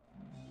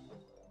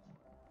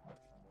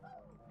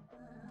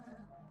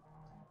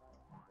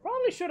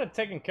 Probably should have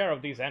taken care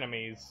of these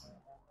enemies.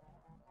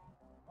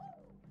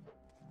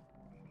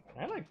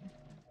 Can I, like...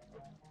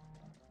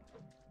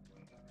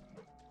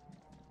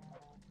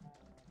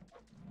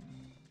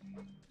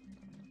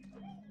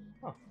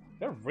 Huh.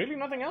 There's really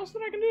nothing else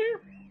that I can do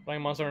here?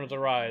 Playing Monster Hunter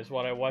Rise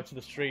while I watch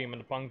the stream and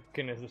the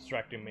pumpkin is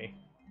distracting me.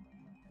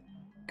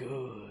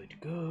 Good,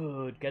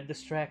 good. Get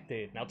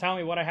distracted. Now tell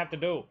me what I have to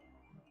do.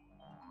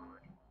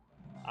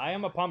 I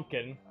am a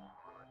pumpkin.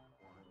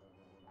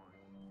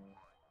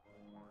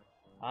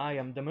 I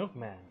am the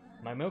milkman.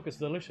 My milk is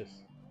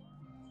delicious.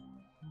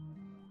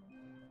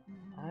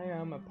 I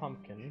am a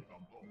pumpkin.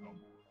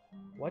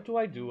 What do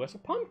I do as a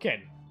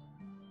pumpkin?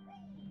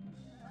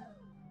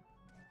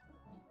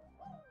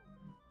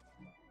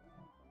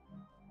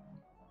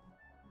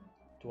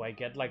 Do I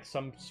get like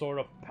some sort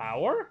of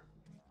power?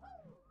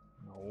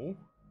 No.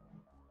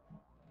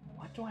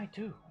 What do I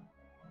do?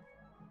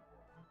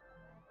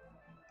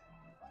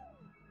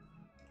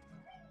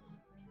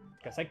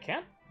 Guess I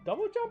can't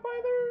double jump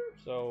either,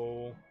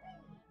 so...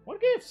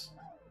 What gives?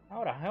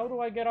 How the hell do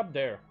I get up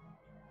there?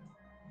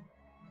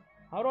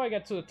 How do I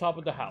get to the top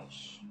of the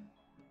house?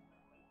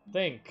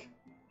 Think.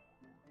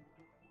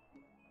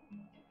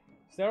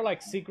 Is there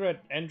like secret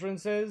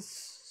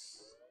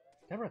entrances?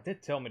 Deborah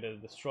did tell me to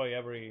destroy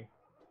every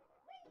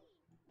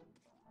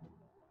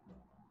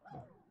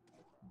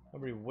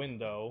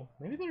window.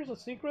 Maybe there's a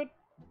secret?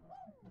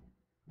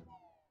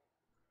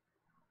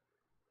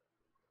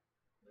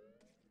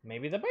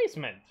 Maybe the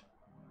basement.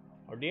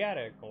 Or the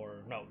attic,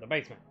 or no, the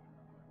basement.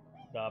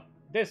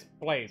 This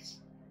place.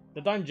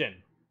 The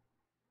dungeon.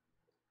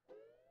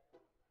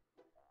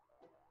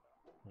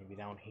 Maybe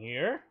down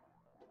here?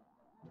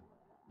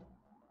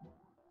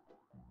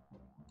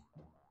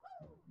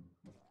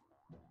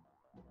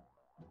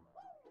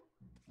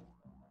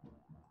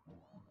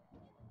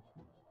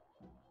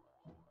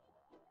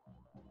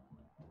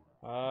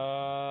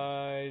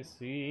 I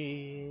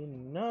see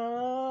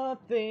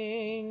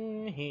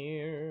nothing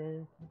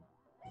here.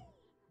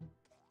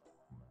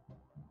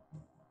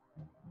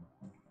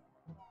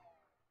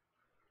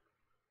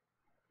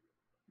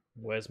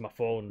 Where's my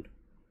phone?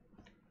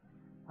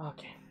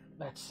 Okay,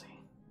 let's see.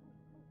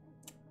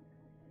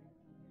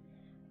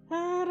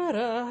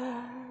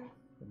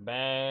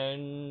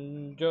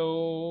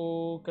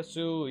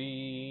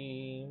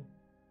 Banjo-Kazooie.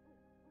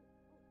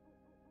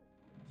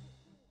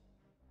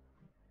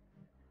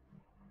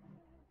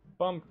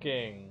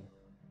 Pumpkin.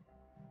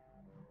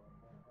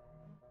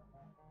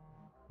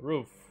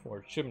 Roof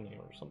or chimney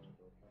or something.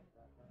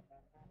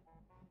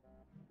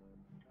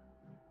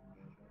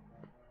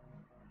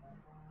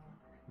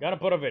 Gotta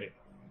put a video.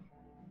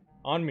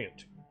 On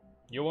mute.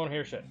 You won't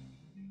hear shit.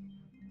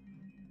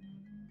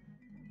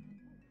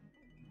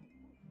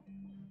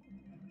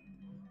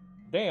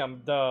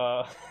 Damn,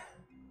 the...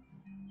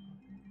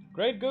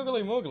 Great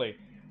googly moogly.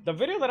 The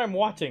video that I'm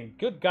watching,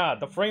 good god,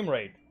 the frame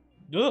rate.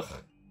 Ugh.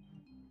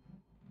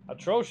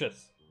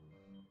 Atrocious.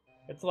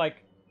 It's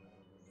like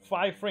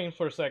 5 frames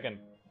per second,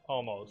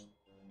 almost.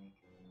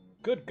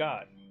 Good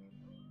god.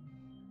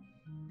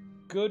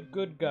 Good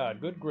god.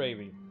 Good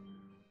gravy.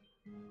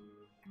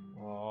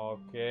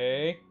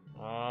 Okay.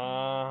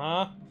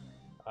 Uh-huh.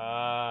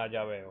 Ah,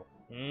 ya veo.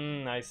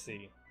 I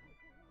see.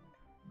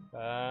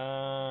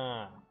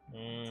 Ah.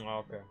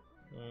 Okay.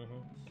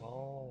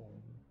 Oh.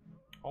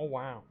 Oh,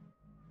 wow.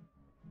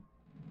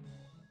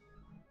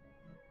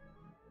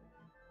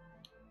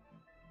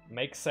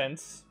 Makes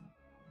sense.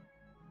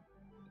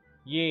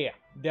 Yeah,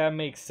 that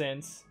makes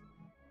sense.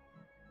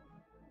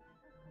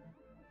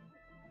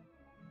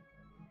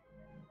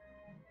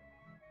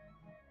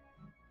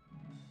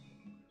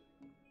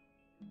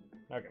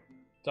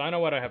 So I know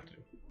what I have to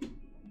do.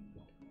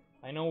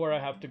 I know where I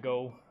have to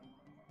go.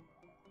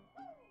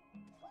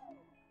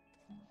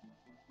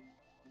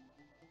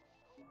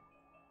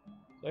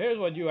 So here's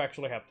what you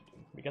actually have to do.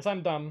 Because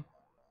I'm dumb.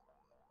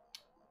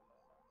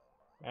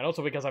 And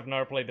also because I've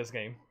never played this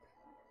game.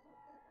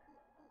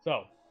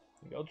 So,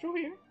 you go through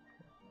here.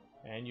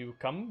 And you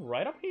come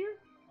right up here.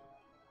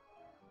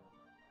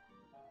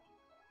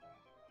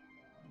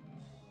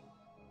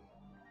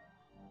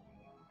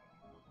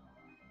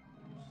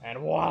 And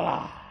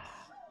voila!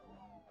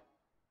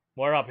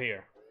 We're up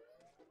here.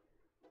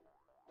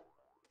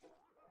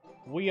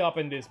 We up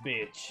in this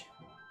bitch.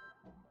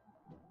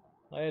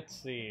 Let's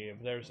see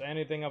if there's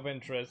anything of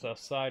interest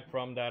aside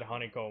from that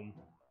honeycomb.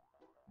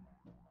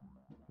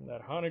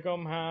 That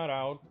honeycomb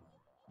hideout.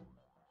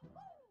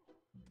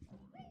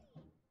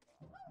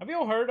 Have you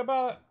all heard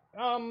about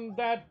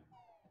that?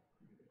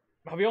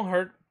 Have you all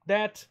heard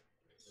that?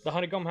 The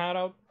honeycomb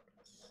hideout?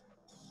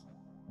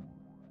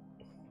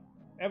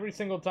 Every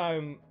single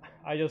time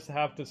I just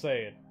have to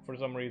say it for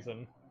some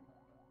reason.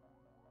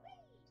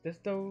 Is this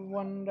the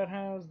one that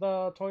has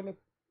the toilet?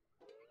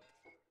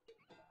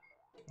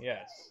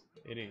 Yes,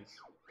 it is.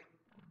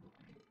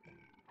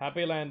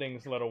 Happy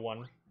landings, little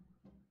one.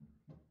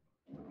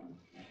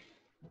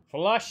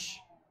 Flush!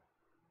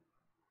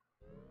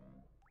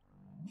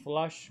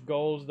 Flush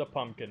goes the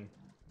pumpkin.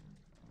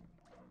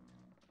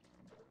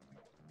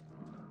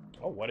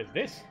 Oh, what is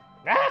this?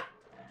 Ah!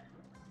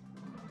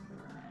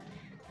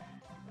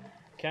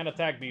 Can't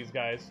attack these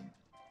guys.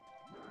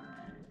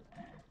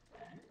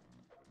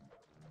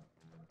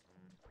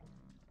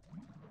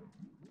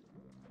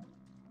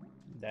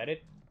 That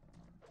it?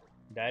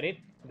 That it?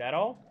 That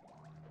all?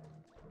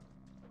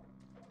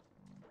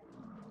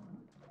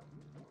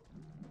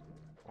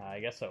 I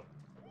guess so.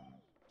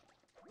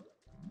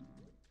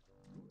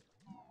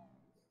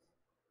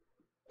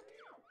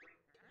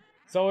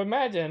 So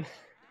imagine.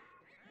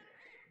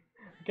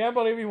 Can't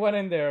believe you went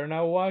in there.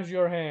 Now wash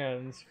your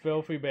hands,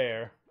 filthy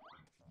bear.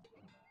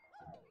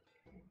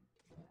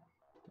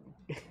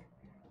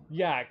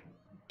 Yeah,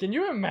 can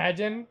you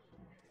imagine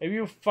if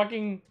you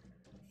fucking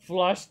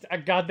flushed a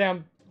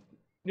goddamn...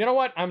 You know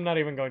what? I'm not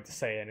even going to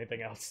say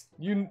anything else.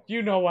 You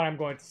know what I'm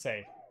going to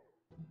say.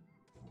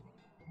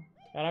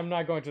 And I'm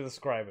not going to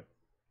describe it.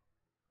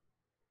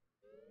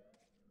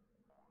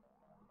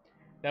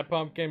 That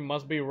pumpkin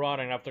must be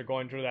rotting after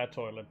going through that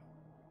toilet.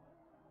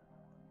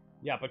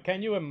 Yeah, but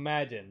can you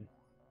imagine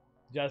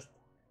just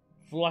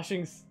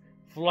flushing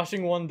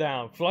one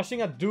down,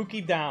 flushing a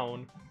dookie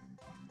down,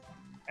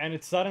 and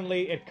it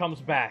suddenly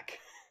comes back.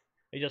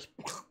 It just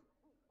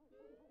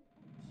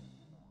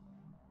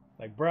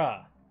like,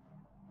 bruh.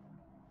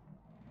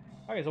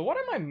 Okay, so what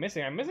am I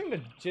missing? I'm missing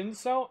the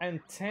Jinso and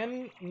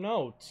 10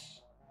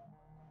 notes.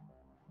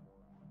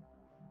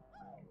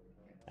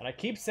 And I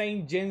keep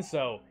saying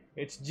Jinso.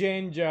 It's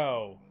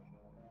Jinjo.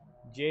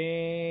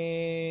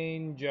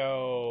 Jinjo.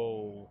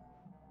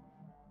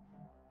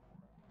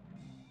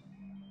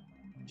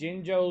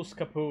 Jinjo's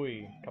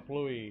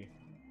Kaplooie.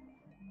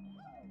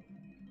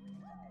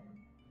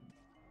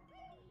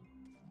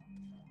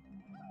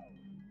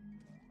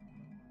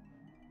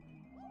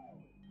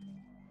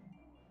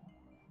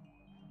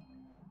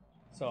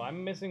 So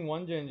I'm missing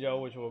one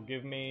Jinjo, which will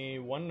give me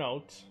one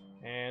note,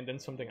 and then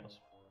something else.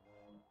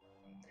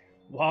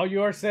 While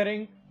you are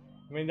sitting,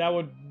 I mean, that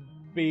would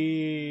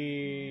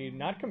be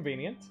not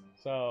convenient,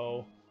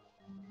 so...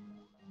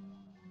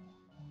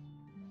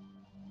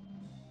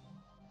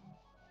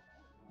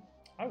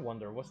 I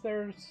wonder, was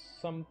there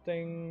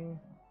something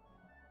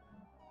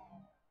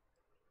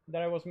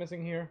that I was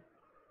missing here?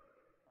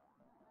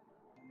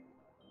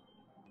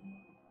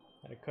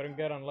 That I couldn't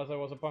get unless I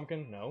was a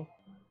pumpkin? No.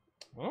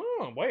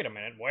 Oh, wait a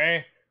minute.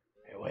 Wait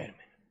a minute.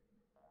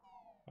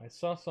 I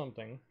saw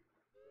something.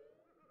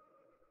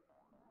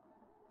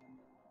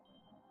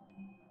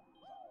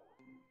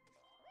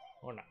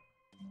 Or not.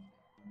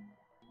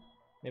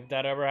 If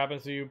that ever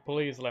happens to you,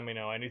 please let me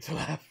know. I need to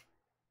laugh.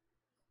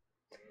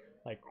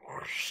 Like...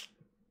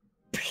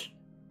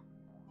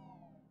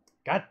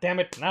 God damn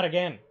it, not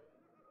again.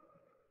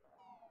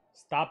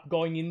 Stop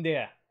going in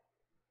there.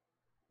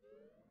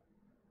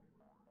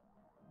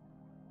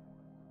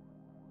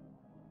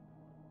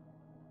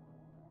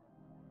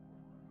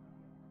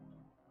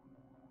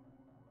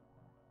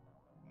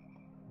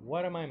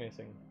 What am I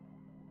missing?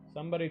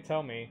 Somebody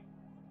tell me.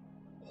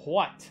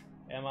 What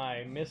am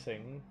I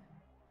missing?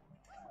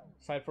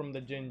 Aside from the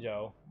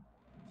Jinjo.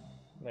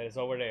 That is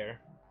over there.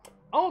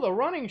 Oh, the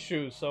running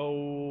shoes,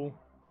 so...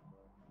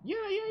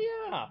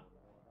 Yeah.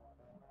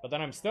 But then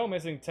I'm still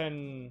missing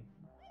 10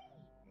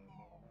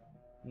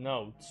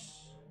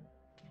 notes.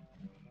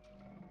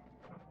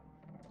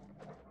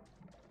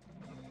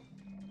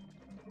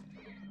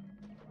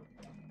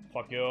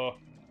 Fuck you.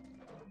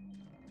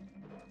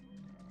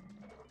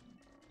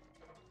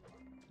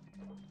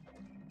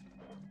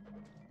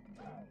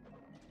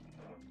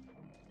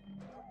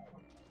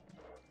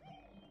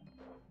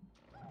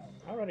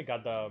 I already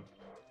got the...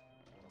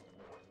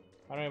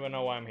 I don't even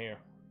know why I'm here.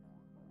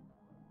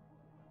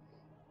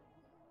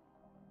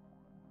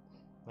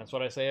 That's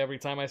what I say every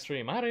time I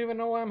stream. I don't even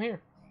know why I'm here.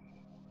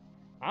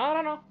 I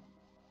don't know.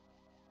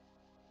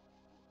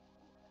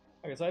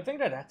 Okay, so I think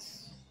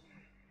that's...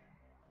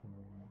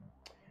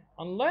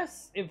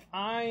 Unless if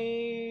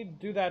I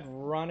do that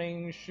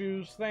running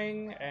shoes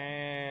thing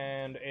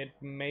and it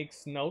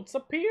makes notes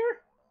appear?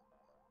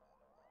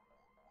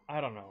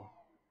 I don't know.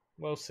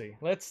 We'll see.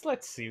 Let's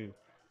see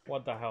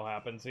what the hell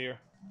happens here.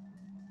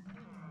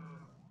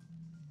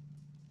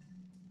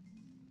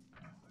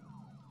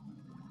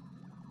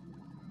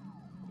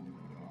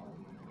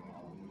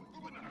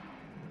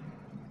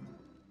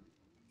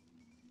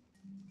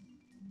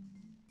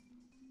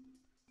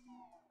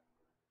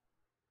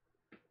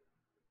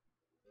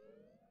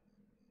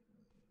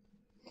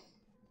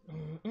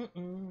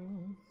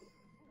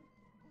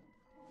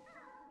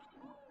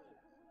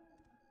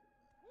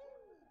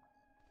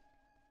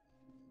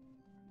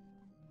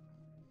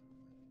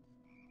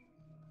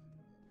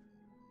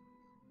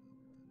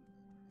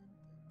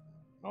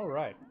 All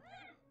right.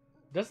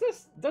 Does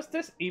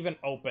this even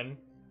open?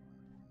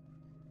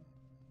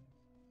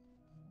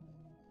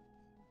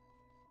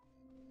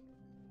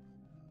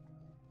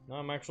 Now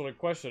I'm actually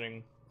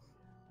questioning.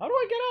 How do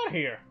I get out of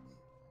here?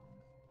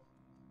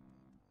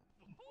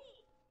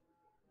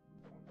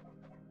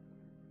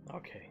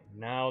 Okay,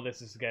 now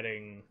this is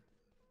getting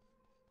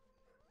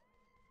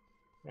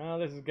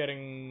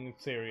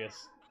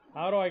serious.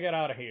 How do I get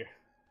out of here?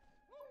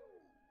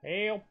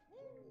 Help!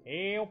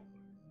 Help!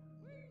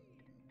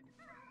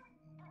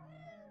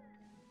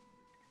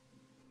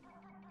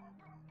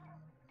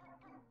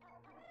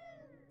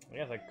 I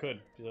guess I could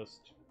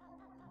just...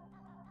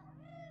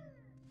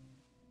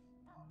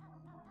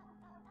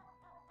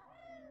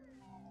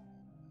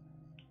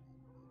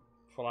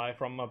 fly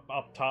from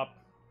up top.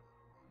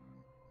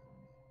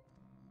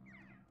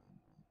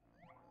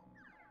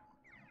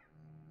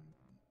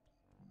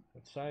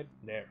 Which side?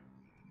 There.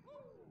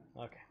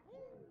 Okay.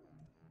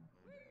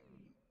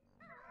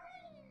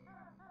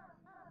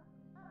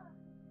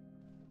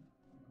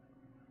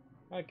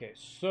 Okay,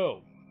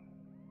 so...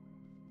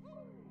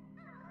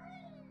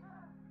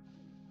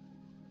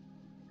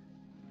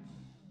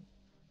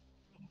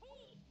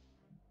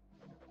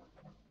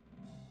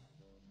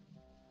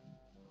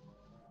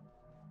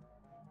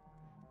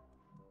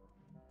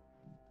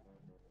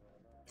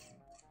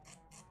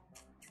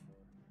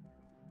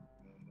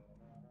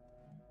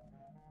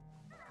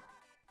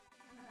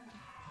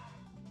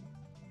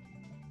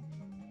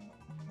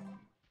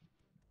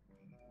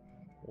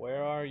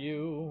 Where are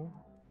you?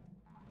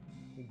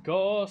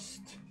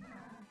 Ghost!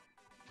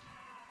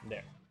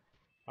 There.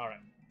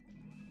 Alright.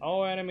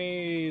 All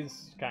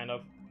enemies kind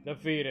of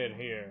defeated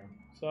here.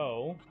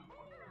 So...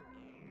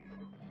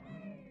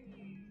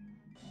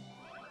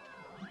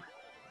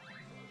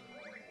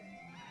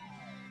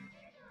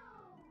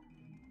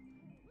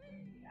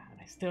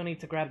 I still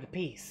need to grab the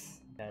piece.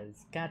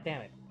 Because, god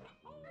damn it.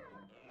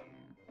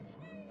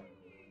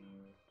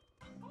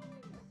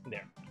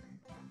 There.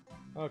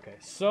 Okay,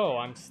 so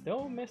I'm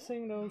still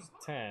missing those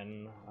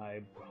 10.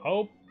 I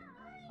hope...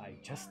 I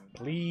just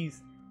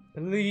please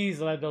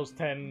let those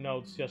 10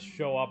 notes just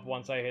show up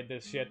once I hit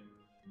this shit.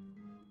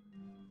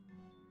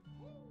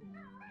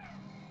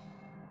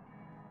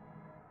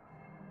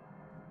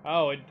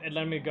 Oh, it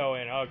let me go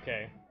in.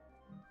 Okay.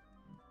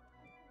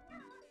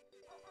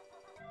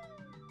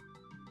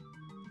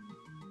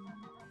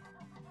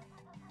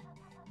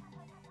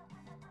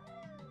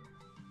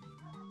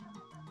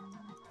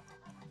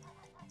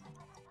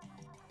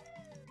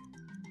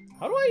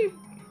 How do I...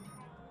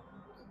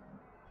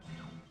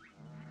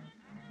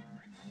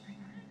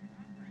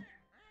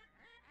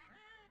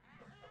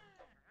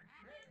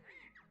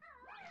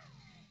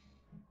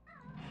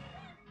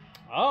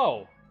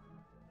 Oh.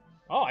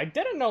 Oh, I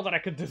didn't know that I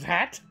could do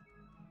that.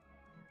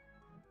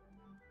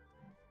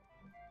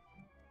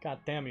 God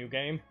damn you,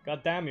 game.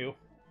 God damn you.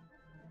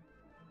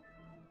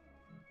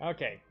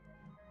 Okay.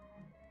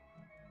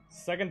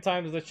 Second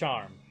time's the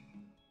charm.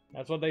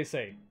 That's what they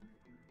say.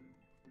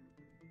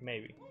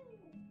 Maybe.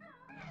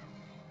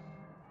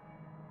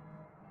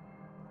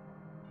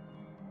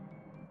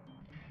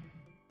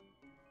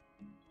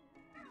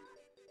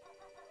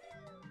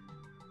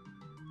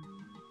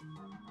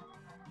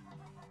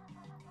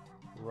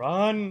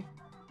 Run!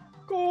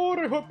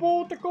 Corre,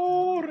 hipote,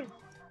 corre!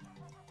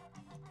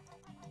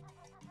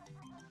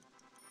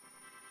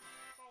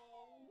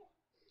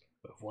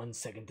 With 1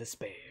 second to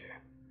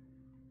spare.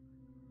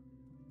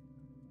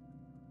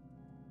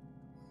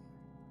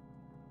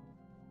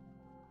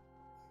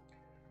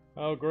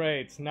 Oh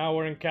great, now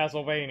we're in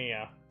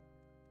Castlevania.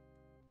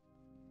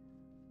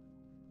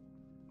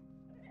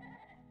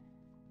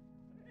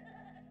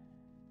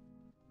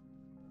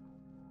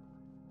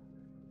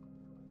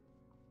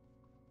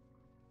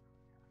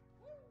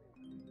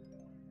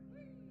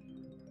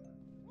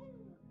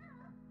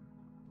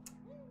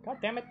 God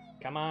damn it.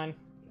 Come on.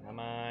 Come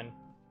on.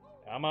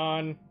 Come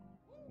on.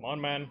 Come on,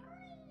 man.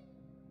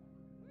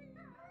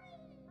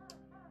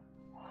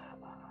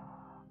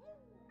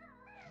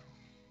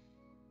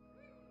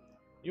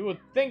 You would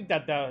think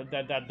that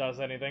that does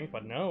anything,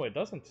 but no, it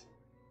doesn't.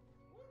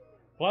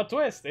 Plot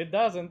twist, it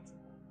doesn't.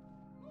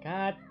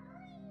 God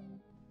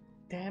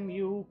damn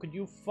you, could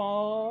you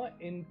fall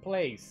in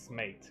place,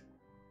 mate?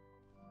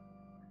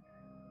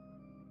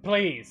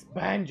 Please,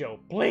 Banjo,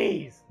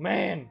 please,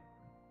 man.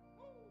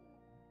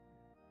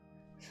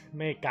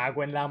 Me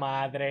cago en la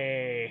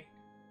madre.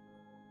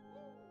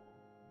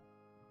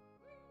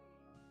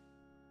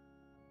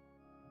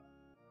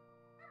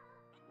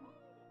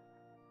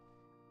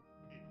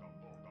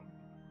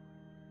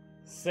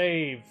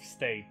 Save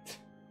state.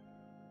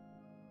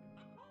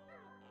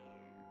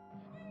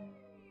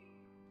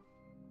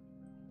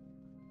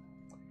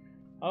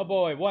 Oh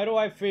boy, why do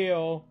I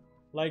feel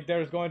like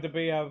there's going to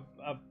be a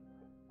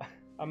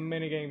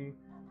minigame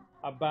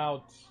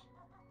about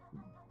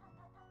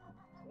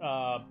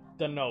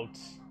the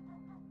notes?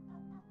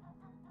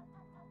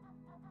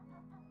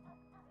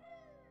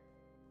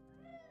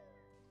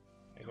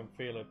 I can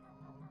feel it.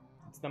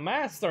 It's the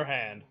master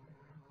hand.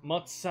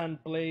 Mutsan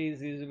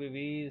plays easily with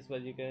ease,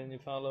 but you can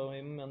follow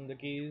him on the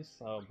keys.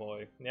 Oh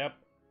boy. Yep.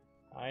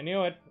 I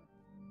knew it.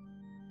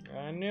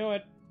 I knew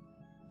it.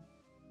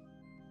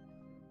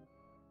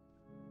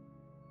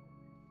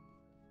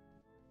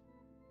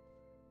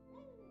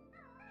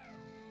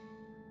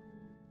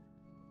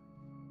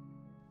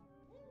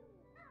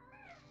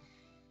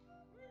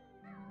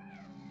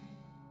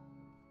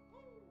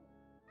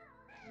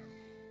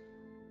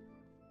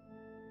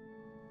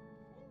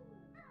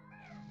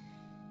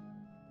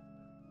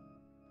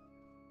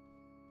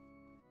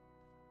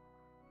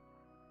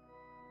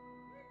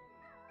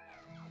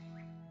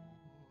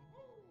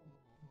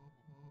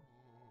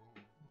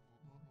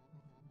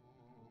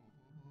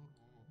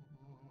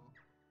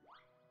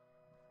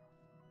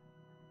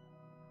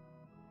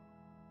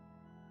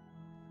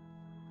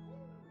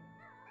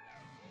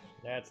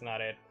 That's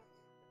not it.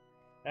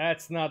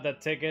 That's not the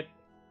ticket.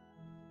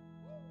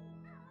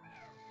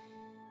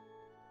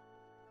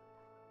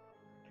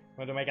 I'm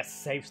going to make a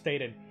save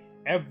state in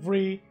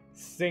every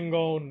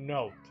single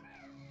note.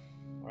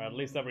 Or at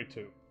least every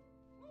two.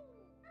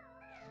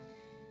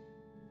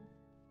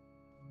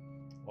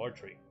 Or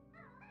three.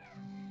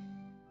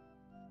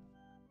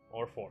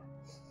 Or four.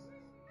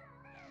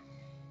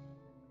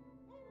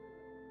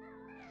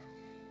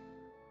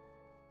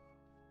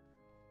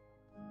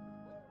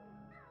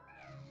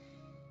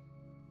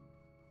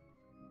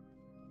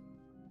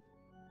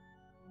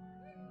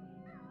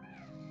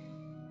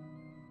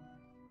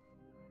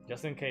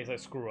 Just in case I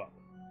screw up.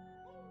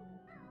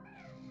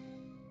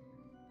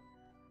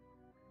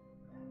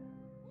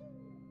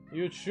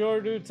 You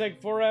sure do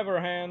take forever,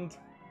 hand.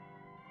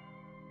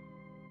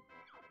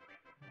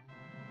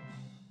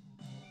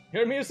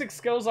 Your music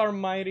skills are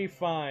mighty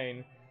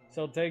fine,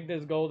 so take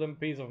this golden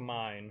piece of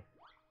mine.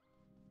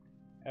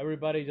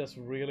 Everybody just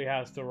really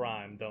has to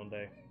rhyme, don't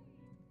they?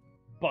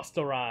 Bust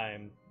a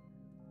rhyme.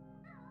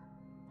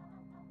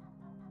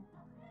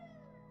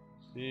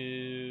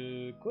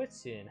 So,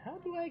 question, how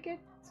do I get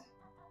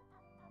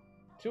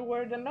to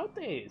where the note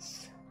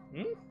is?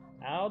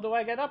 How do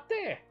I get up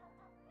there?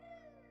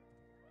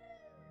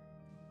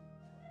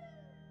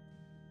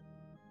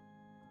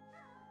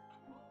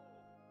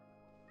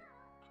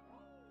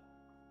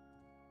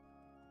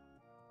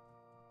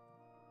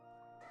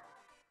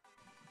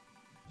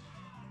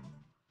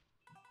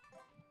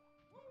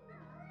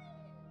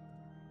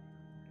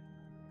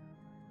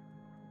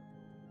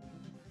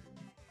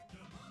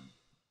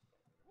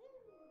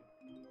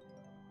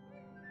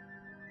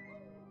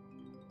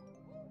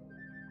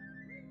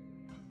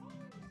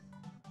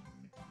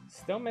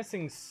 Still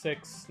missing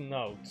 6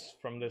 notes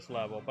from this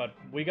level, but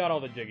we got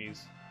all the jiggies.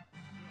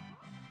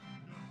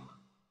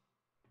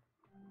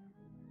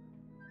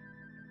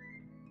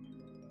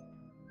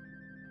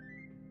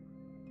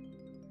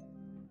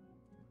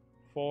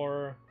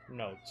 Four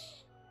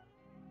notes.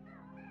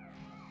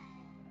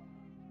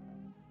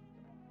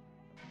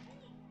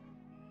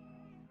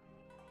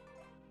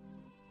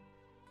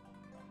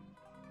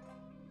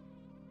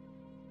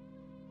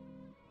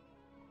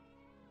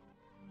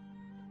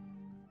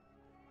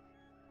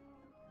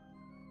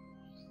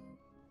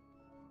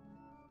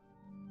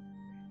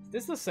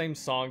 Is this the same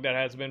song that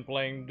has been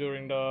playing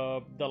during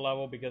the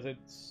level? Because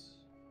it's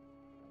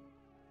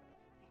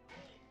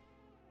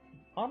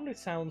oddly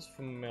sounds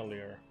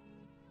familiar.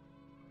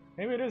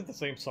 Maybe it is the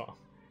same song.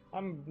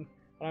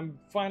 I'm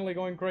finally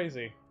going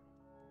crazy.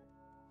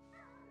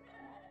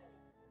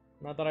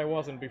 Not that I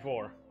wasn't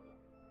before.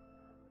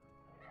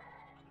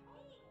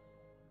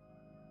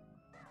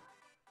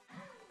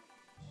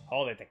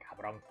 Jódete,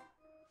 cabrón.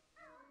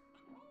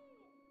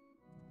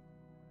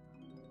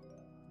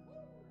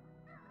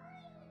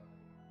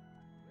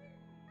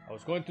 I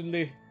was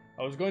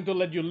going to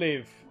let you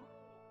live,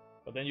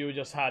 but then you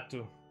just had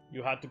to.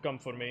 You had to come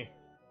for me.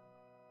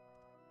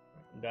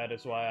 That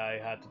is why I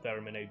had to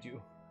terminate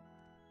you.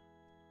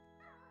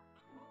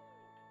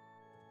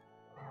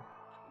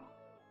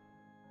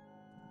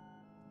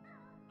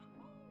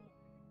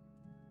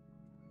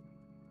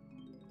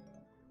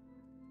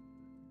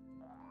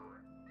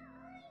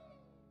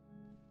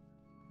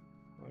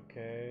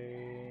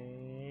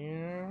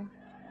 Okay.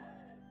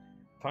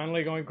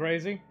 Finally going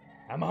crazy.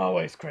 I'm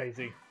always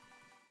crazy.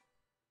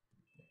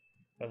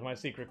 That's my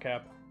secret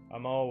cap.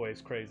 I'm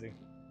always crazy.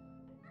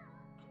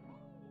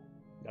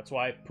 That's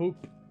why I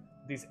poop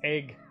this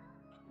egg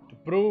to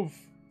prove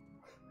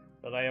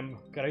that I am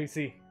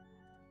crazy.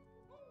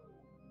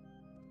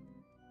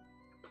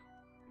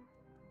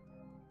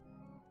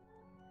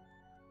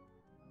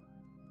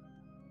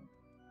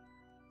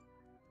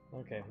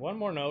 Okay, one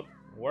more note.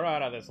 We're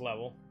out of this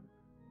level.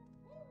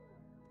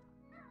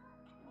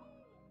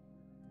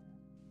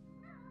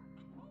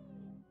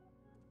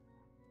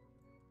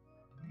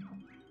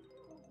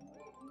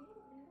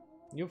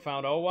 You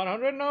found all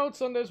 100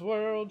 notes on this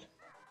world.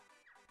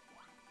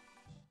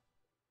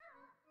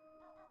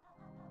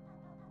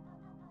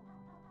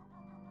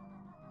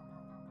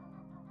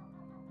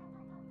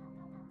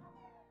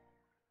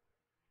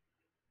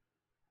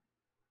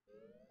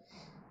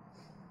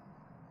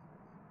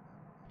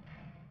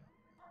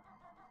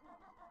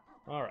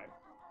 All right.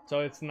 So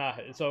it's not.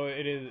 So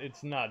it is.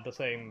 It's not the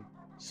same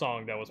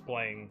song that was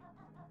playing.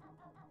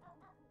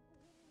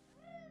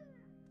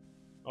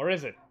 Or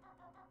is it?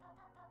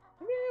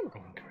 I'm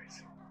going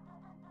crazy.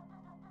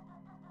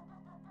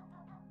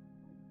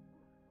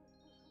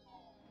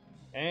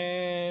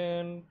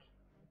 And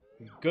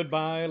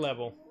goodbye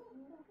level.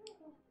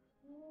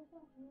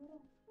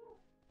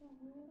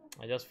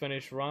 I just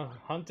finished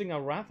hunting a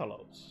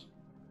Rathalos.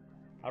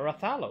 A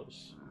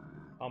Rathalos.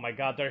 Oh my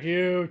god, they're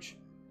huge!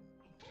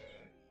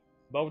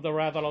 Both the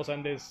Rathalos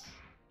and this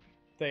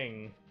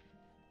thing.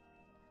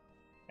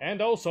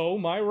 And also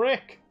my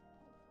Rick!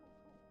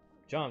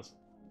 Johns.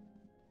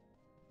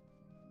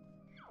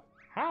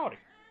 Howdy!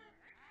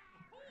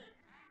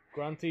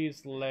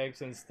 Grunty's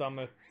legs and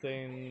stomach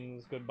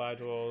things. Goodbye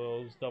to all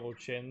those double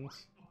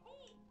chins.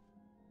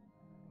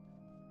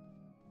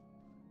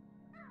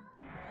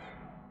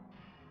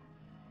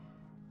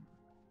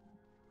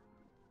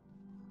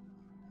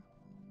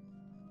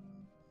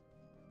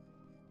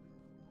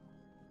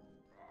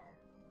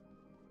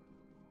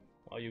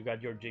 Oh, you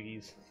got your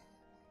jiggies.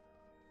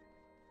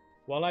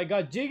 Well, I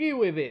got jiggy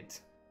with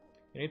it.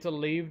 You need to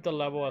leave the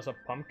level as a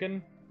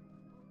pumpkin.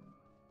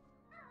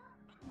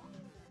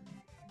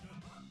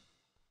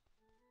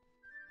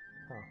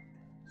 Huh.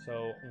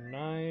 So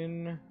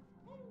 9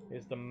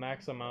 is the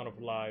max amount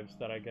of lives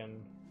that I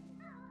can.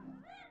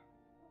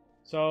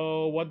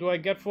 So what do I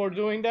get for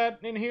doing that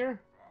in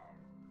here?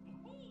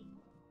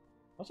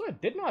 Also, I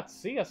did not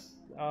see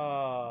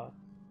a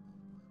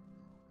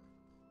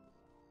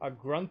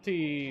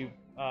grunty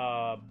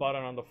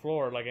button on the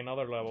floor like in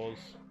other levels.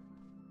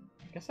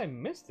 I guess I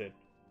missed it.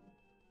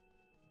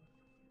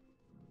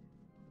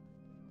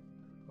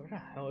 Where the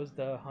hell is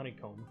the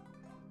honeycomb?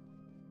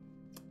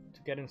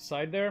 To get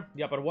inside there?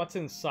 Yeah, but what's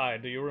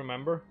inside? Do you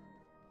remember?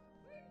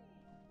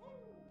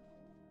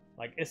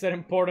 Like, is it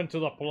important to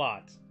the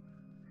plot?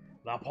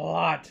 The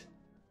plot!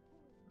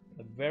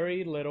 A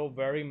very little,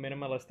 very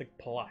minimalistic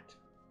plot.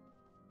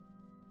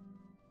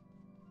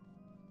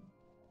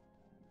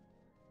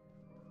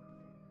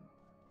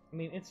 I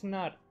mean, it's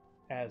not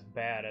as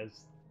bad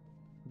as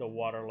the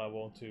water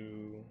level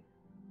to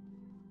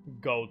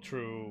go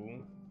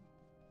through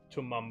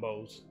to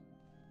Mumbo's.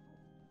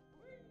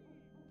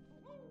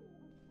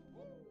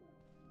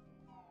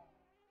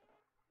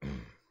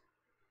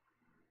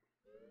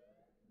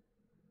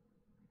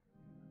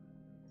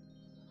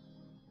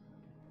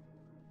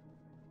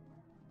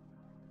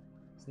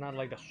 It's not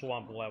like the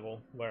swamp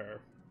level where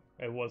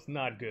it was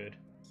not good.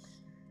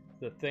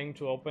 The thing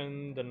to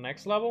open the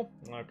next level?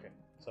 Okay,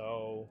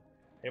 so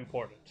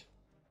important.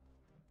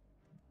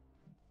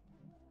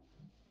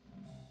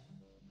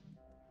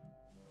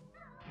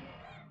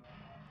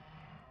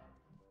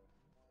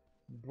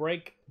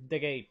 Break the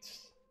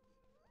gates.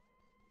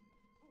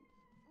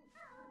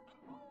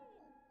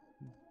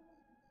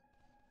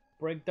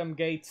 Break them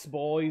gates,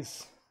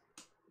 boys.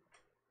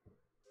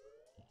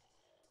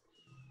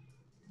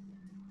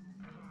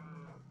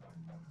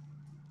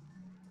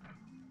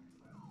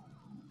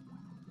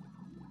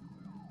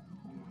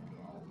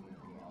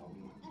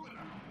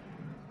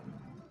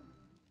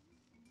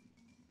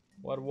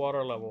 What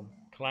water level?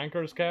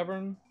 Clanker's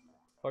Cavern?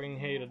 Fucking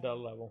hated that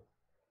level.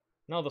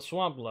 No, the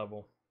swamp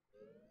level.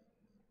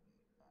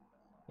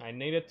 I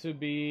needed to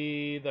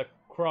be the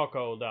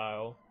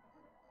crocodile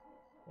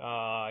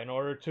in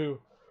order to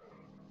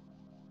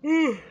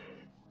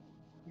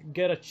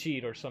get a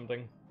cheat or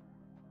something.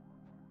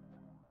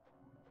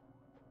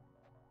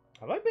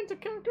 Have I been to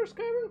Clanker's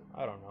Cavern?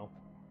 I don't know.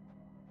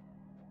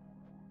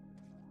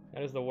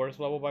 That is the worst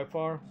level by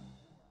far.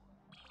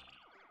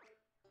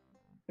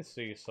 Let's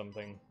see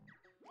something.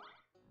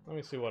 Let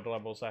me see what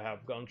levels I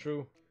have gone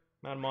through.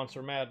 Mad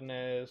Monster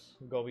Madness,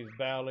 Gobi's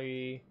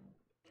Valley,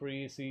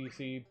 Free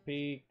CC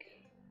Peak,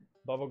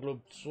 Bubble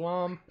Gloop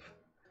Swamp,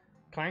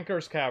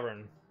 Clanker's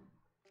Cavern,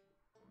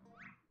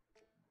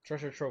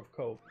 Treasure Trove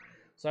Cove.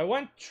 So I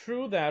went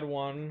through that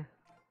one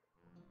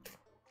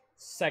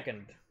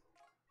second.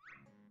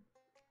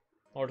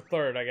 Or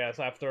third, I guess,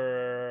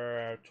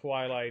 after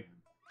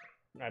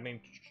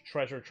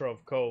Treasure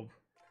Trove Cove.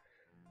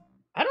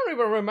 I don't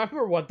even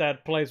remember what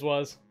that place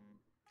was.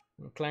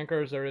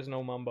 Clankers, there is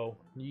no Mumbo.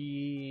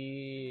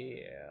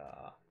 Yeah.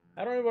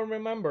 I don't even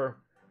remember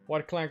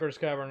what Clanker's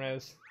Cavern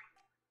is.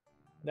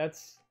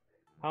 That's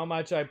how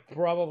much I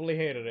probably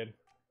hated it.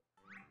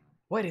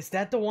 Wait, is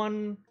that the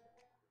one?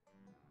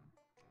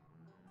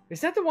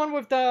 Is that the one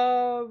with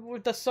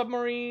the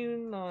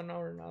submarine? No,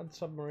 no, not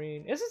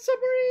submarine. Is it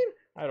submarine?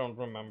 I don't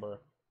remember.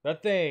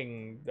 That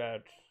thing,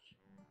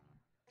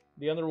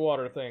 the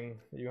underwater thing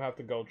you have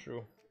to go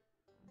through.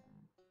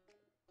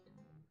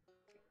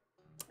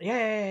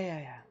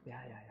 Yeah.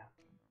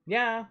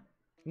 Yeah,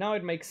 now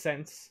it makes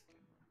sense.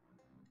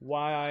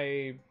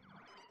 Why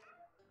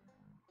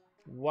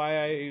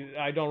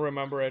I don't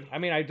remember it. I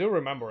mean, I do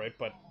remember it,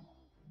 but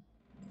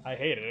I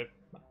hated it.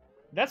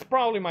 That's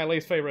probably my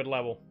least favorite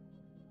level.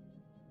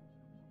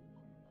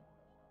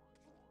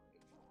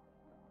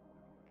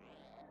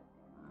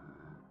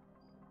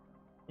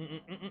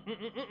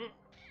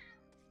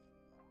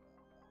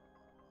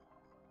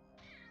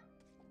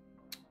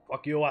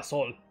 Fuck you,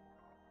 asshole.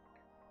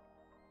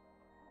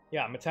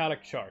 Yeah,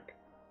 metallic shark.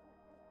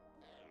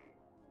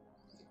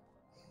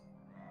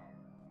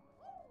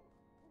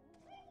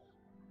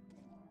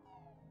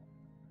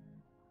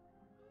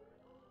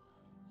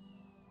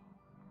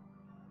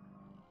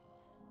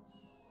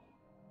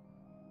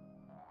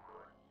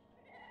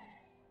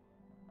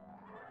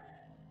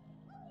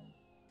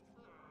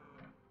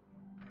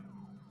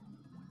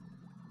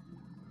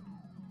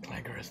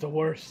 Clanker is the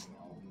worst.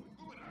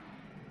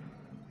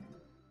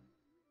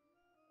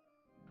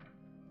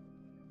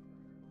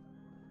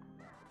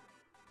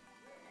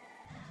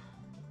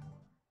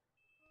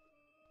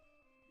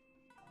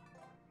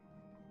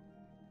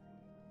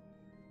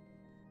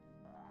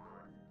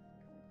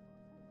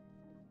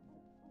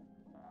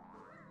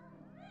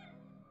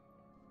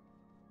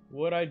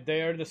 Would I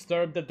dare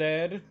disturb the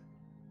dead?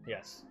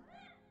 Yes.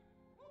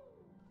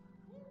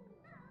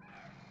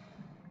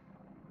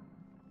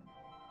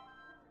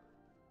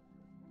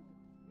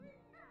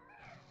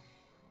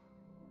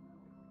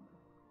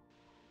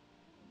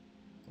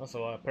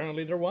 Also,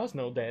 apparently there was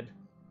no dead.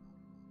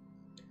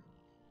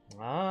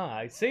 Ah,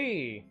 I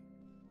see.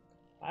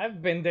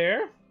 I've been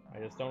there. I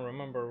just don't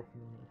remember.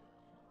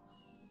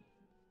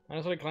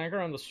 Honestly,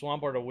 Clanker and the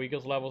swamp are the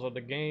weakest levels of the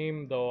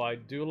game, though I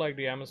do like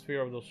the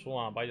atmosphere of the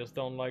swamp. I just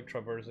don't like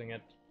traversing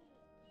it.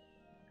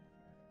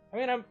 I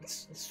mean,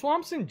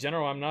 swamps in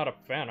general I'm not a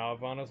fan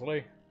of,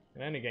 honestly,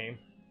 in any game.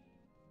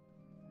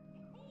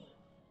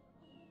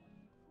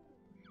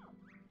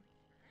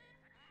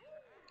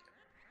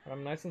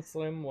 I'm nice and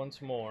slim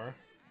once more.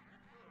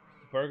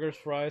 Burgers,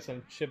 fries,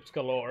 and chips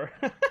galore.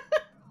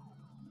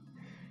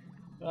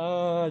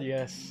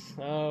 Yes.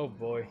 Oh,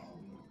 boy.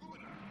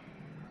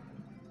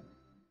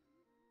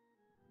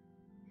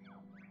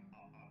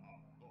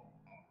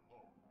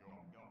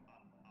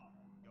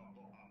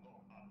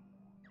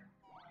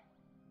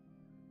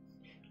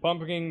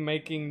 Pumpkin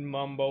making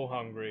Mumbo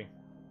hungry.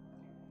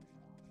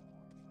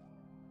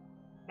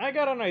 I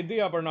got an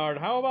idea, Bernard.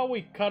 How about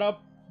we cut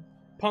up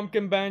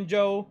Pumpkin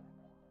Banjo?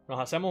 Nos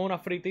hacemos una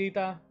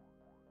fritita.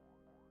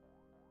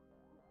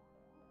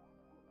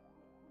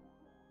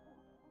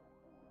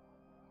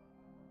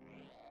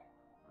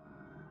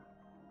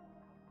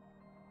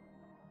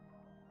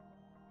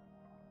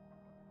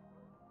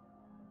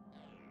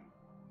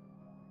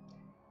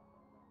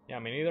 Yeah,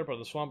 me neither, but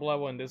the swamp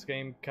level in this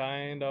game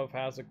kind of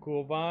has a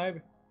cool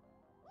vibe.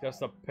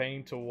 Just a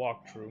pain to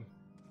walk through.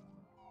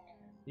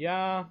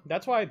 Yeah,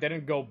 that's why I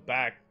didn't go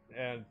back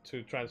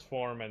to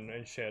transform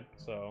and shit,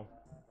 so...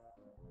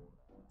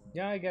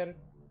 Yeah, I get it.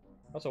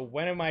 Also,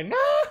 when am I... Nah!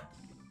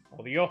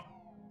 Odio.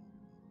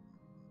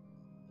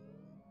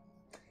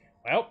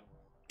 Well,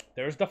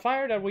 there's the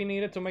fire that we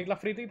needed to make la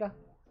fritita.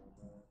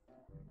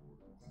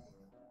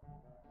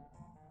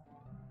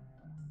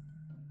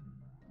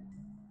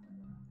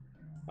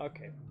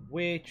 Okay,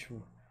 which...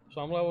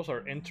 Some levels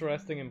are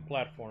interesting in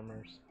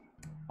platformers.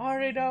 Are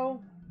they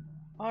though?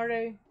 Are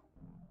they?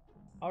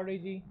 Are they,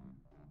 G?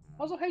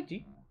 Also, hey,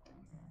 G.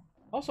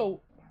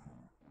 Also,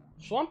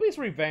 Swampy's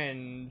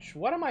Revenge.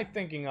 What am I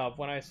thinking of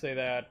when I say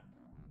that?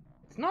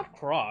 It's not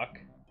Croc.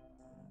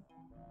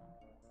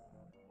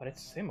 But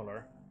it's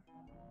similar.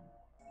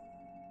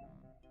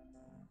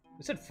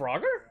 Is it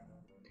Frogger?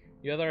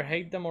 You either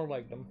hate them or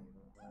like them.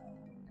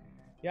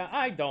 Yeah,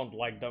 I don't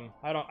like them.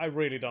 I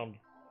really don't.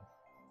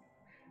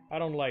 I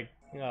don't like,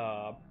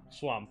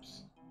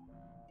 swamps.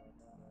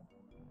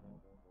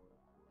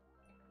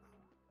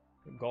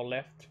 Go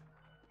left.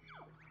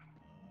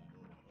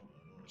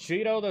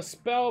 Cheeto the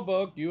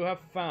spellbook, you have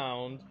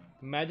found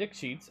magic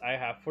sheets I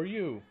have for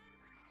you.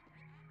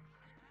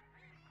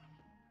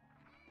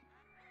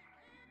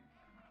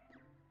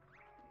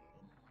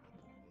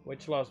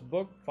 Witch Lost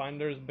Book,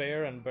 Finder's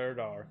Bear, and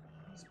Berdar.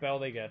 Spell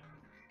they get.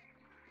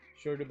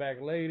 Shirty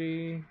Bag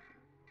Lady.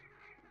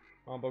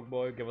 Humbug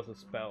Boy, give us the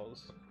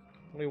spells.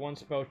 Only one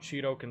spell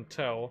Cheeto can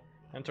tell.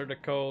 Enter the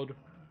code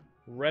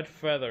Red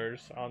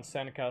Feathers on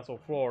Sandcastle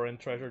floor in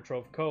Treasure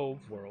Trove Cove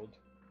world.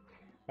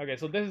 Okay,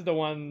 so this is the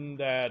one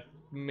that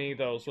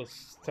Midos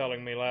was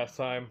telling me last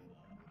time.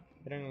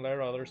 I didn't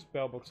learn other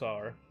spellbooks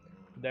are.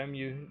 Then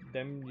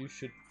you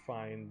should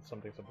find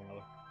something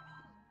other.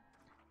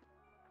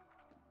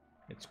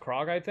 It's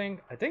Krog, I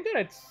think. I think that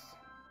it's.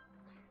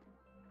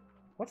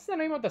 What's the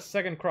name of the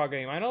second Krog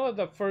game? I know that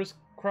the first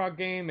Krog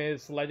game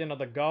is Legend of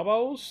the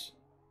Gobos.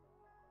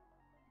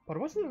 But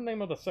what's the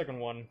name of the second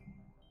one?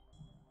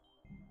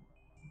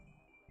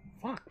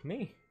 Fuck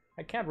me.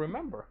 I can't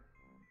remember.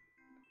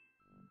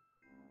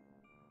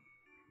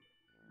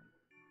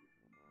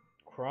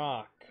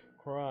 Krog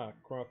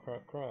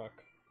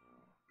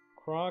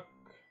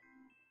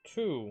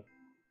 2.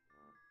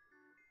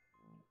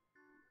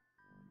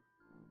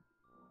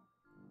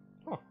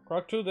 Oh,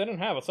 Krog 2 didn't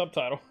have a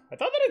subtitle. I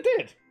thought that it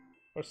did,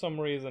 for some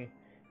reason.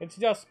 It's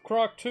just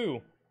Krog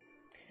 2.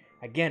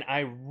 Again, I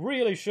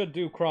really should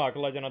do Krog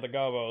Legend of the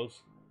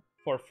Gobos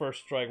for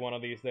First Strike one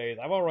of these days.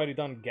 I've already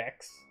done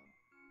Gex,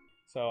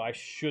 so I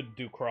should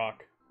do Krog.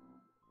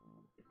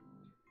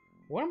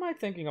 What am I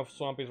thinking of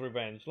Swampy's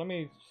Revenge? Let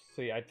me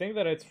see. I think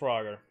that it's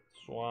Frogger.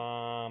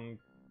 Swampy's...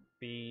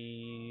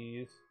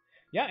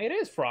 Yeah, it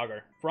is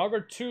Frogger.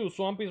 Frogger 2,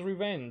 Swampy's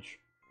Revenge.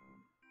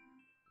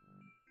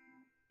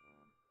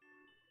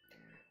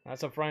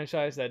 That's a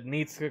franchise that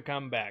needs to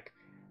come back.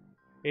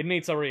 It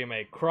needs a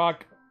remake.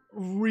 Krog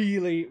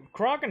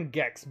and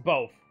Gex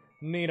both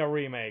need a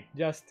remake.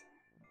 Just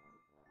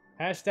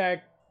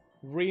hashtag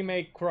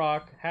remake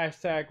Krog,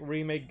 hashtag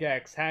remake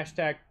Gex,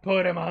 hashtag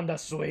put him on the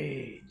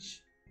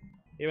Switch.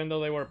 Even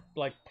though they were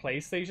like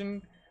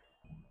PlayStation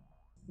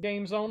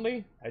games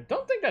only, I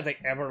don't think that they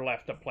ever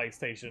left the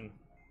PlayStation,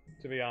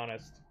 to be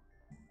honest.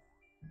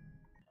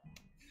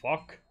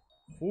 Fuck.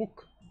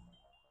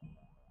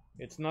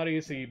 It's not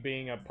easy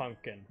being a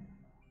pumpkin.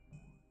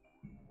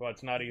 Well,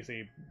 it's not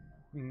easy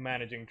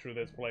managing through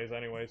this place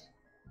anyways.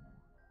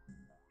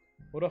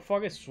 Who the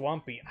fuck is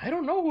Swampy? I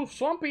don't know who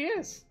Swampy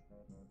is!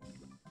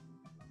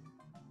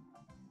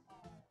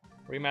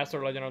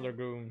 Remaster Legend of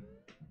Dragoon.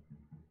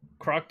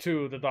 Krog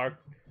 2, the Dark...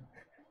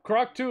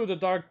 Krog 2, the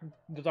Dark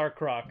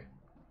Krog.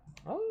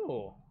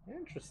 Oh,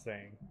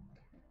 interesting.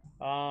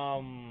 I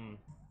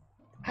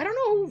don't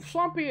know who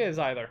Swampy is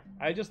either.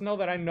 I just know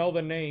that I know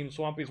the name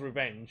Swampy's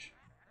Revenge.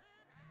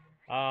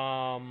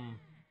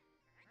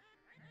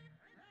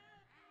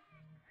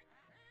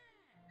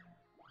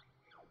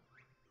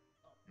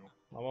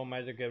 Level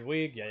Magic get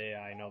weak.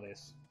 Yeah, I know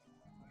this.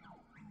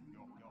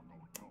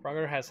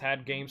 Frogger has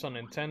had games on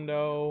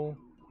Nintendo.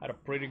 Had a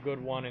pretty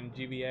good one in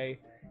GBA.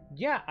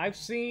 Yeah, I've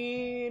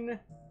seen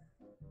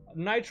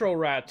Nitro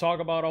Rat talk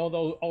about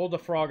all the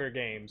Frogger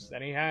games,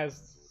 and he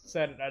has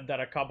said that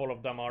a couple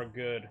of them are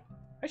good.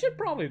 I should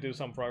probably do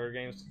some Frogger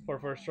games for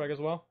First Strike as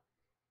well.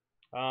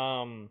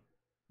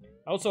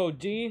 Also,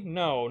 G,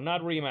 no,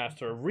 not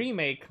remaster.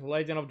 Remake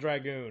Legend of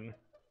Dragoon.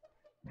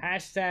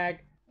 Hashtag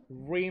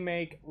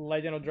remake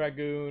Legend of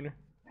Dragoon.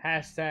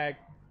 Hashtag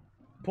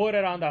put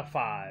it on the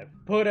 5.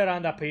 Put it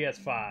on the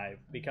PS5.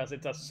 Because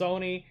it's a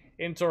Sony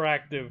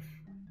interactive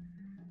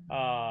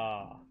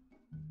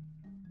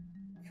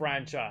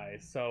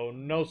franchise. So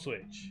no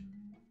Switch.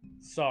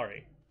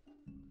 Sorry.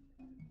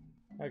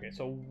 Okay,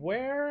 so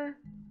where's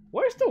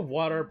the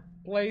water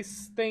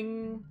place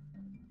thing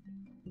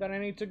that I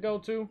need to go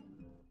to?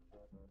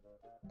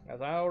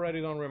 As I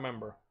already don't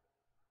remember.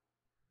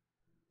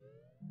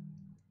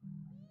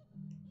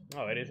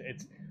 Oh,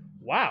 it's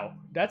wow,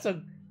 that's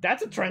a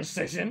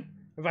transition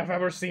if I've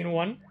ever seen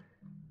one.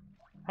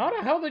 How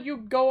the hell did you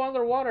go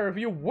underwater if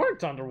you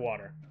weren't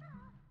underwater?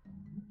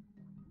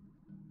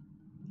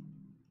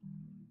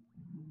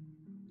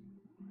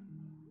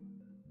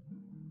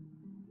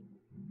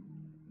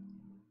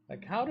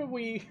 Like, how did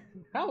we...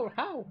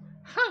 How?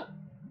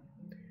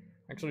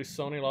 Actually,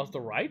 Sony lost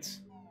the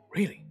rights?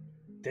 Really?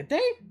 Did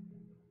they?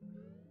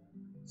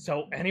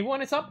 So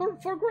anyone is up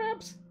for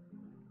grabs?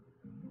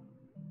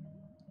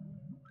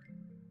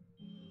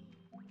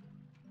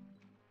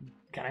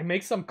 Can I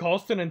make some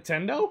calls to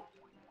Nintendo?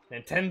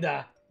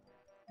 Nintendo,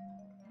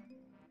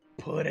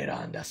 put it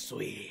on the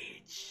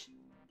Switch.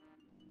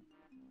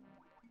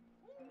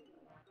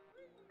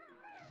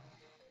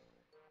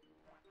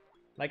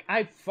 Like,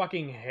 I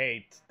fucking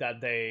hate that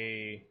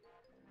they...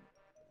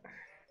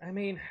 I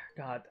mean,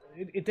 God,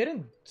 it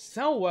didn't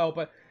sell well,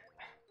 but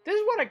this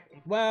is what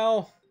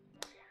well,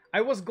 I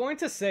was going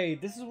to say,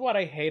 this is what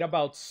I hate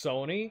about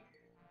Sony,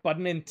 but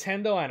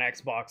Nintendo and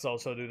Xbox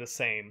also do the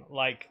same.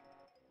 Like,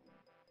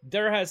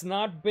 there has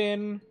not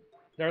been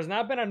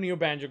a new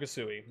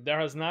Banjo-Kazooie. There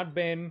has not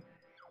been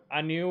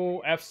a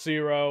new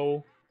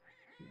F-Zero.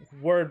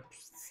 We're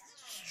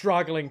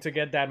struggling to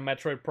get that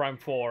Metroid Prime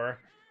 4.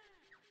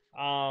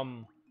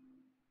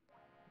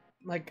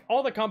 Like,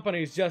 all the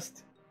companies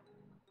just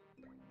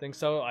think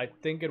so. I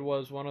think it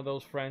was one of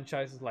those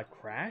franchises like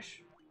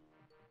Crash.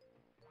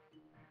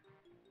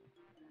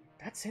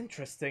 That's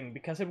interesting,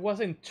 because it was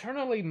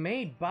internally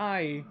made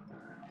by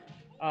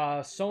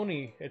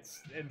Sony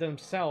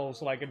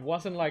themselves. Like, it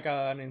wasn't like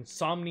an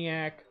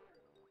Insomniac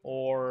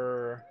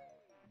or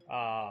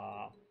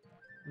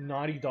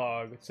Naughty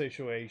Dog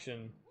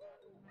situation.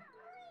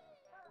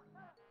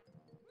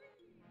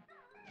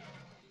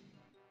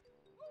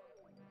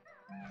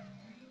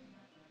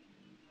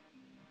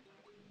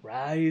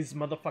 Rise,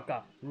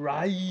 motherfucker.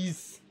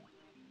 Rise.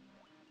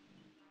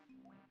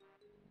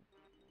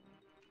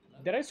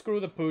 Did I screw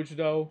the pooch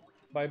though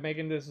by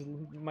making this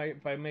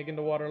by making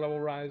the water level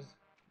rise?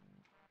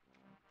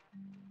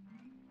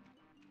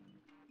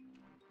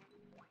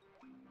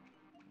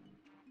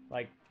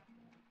 Like,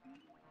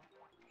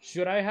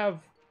 should I have?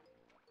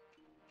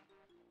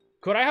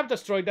 Could I have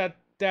destroyed that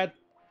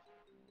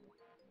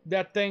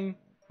thing,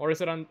 or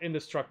is it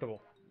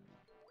indestructible?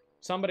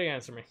 Somebody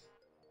answer me.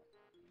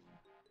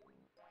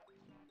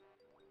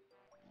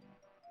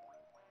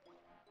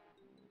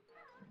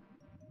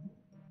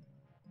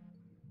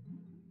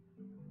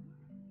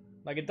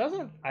 Like, it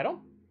doesn't. I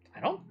don't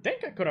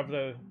think I could have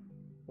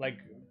like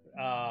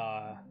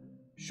uh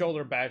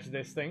shoulder badge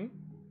this thing,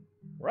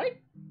 right?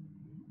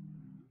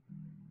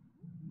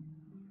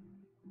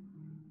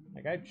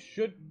 Like, I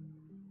should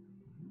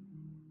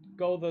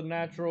go the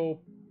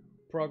natural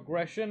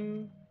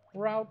progression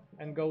route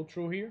and go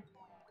through here.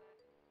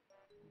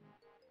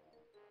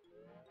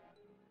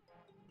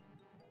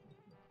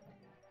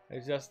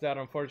 It's just that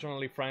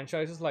unfortunately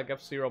franchises like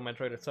F-Zero,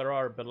 Metroid, etc.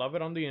 are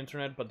beloved on the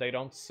internet, but they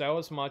don't sell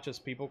as much as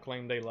people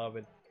claim they love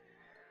it.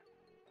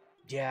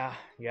 Yeah,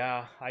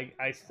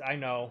 I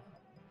know.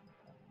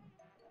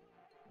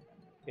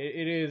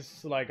 It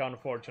is, like,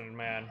 unfortunate,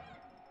 man.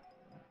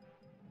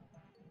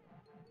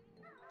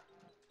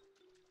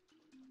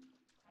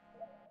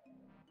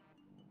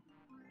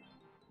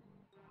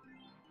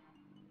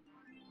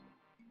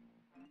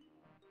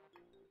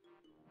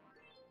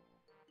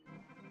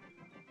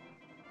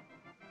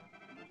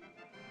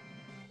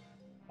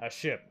 A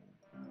ship.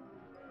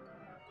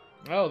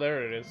 Oh,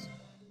 there it is.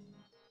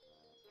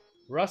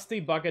 Rusty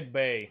Bucket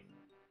Bay.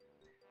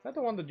 Is that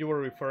the one that you were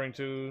referring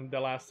to the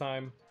last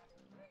time?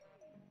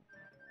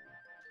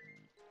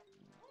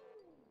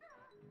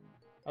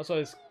 Also,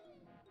 is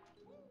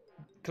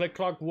Click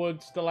Clock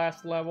Woods the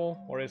last level,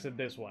 or is it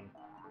this one?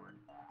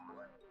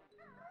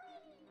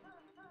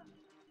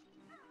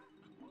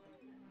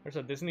 There's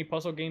a Disney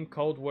puzzle game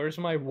called Where's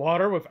My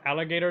Water with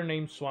alligator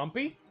named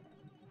Swampy?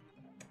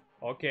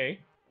 Okay.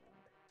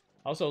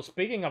 Also,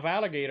 speaking of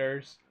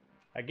alligators,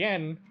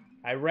 again,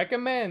 I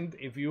recommend,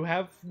 if you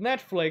have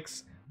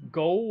Netflix,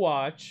 go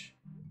watch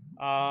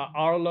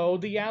Arlo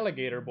the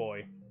Alligator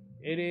Boy.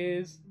 It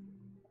is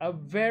a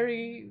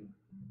very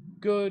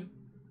good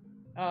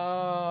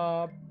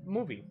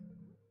movie.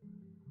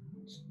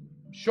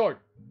 Short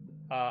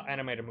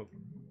animated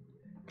movie.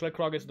 Click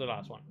Clock is the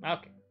last one.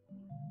 Okay.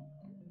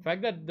 The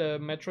fact that the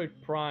Metroid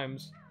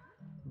Primes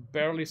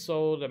barely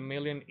sold 1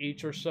 million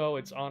each or so,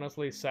 it's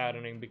honestly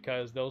saddening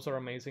because those are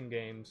amazing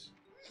games.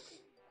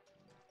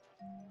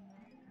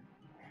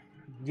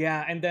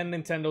 Yeah, and then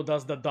Nintendo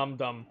does the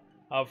dum-dum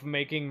of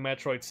making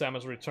Metroid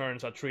Samus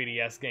Returns a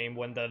 3DS game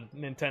when the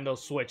Nintendo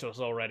Switch was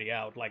already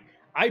out. Like,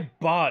 I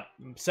bought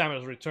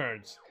Samus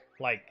Returns.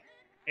 Like,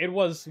 it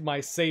was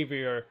my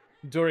savior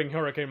during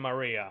Hurricane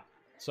Maria.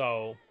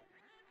 So,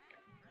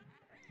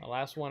 the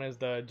last one is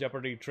the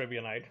Jeopardy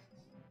Trivia Night.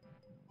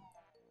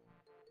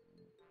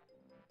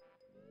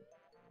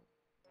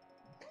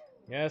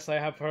 Yes, I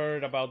have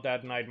heard about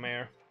that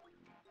nightmare.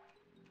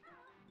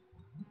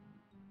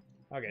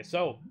 Okay,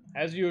 so,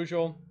 as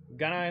usual,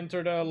 gonna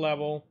enter the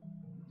level,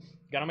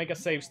 gonna make a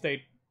save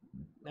state,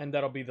 and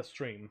that'll be the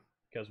stream.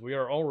 Because we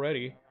are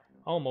already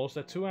almost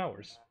at 2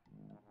 hours.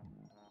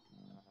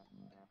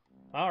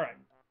 Alright.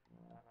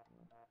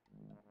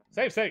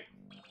 Save state!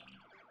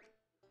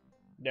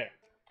 There.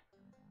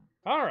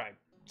 Alright,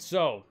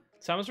 so,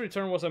 Samus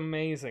Return was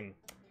amazing.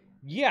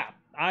 Yeah,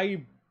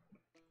 I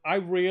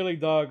really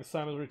dug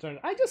Samus Return.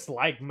 I just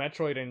like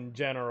Metroid in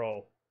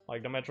general.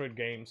 Like the Metroid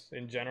games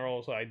in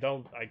general, so I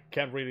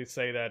can't really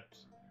say that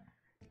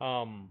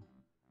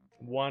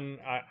one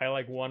I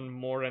like one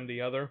more than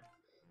the other.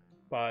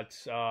 But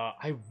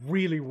I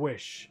really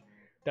wish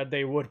that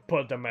they would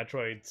put the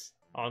Metroids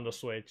on the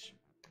Switch.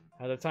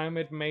 At the time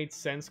it made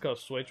sense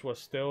because Switch was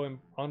still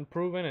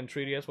unproven and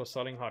 3DS was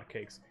selling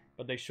hotcakes.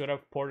 But they should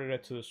have ported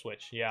it to the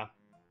Switch, yeah.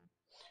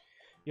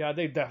 Yeah,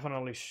 they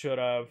definitely should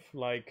have.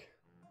 Like,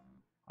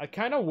 I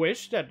kind of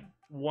wish that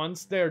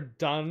once they're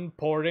done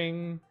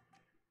porting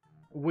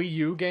Wii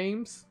U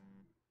games,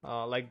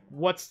 like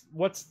what's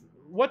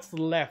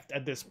left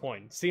at this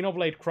point?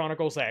 Xenoblade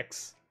Chronicles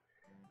X,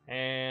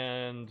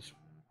 and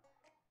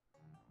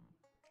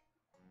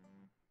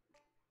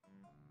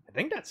I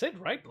think that's it,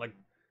 right? Like,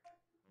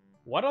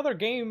 what other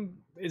game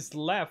is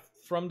left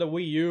from the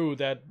Wii U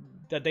that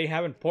they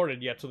haven't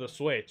ported yet to the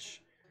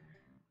Switch?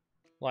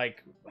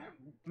 Like,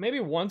 maybe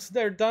once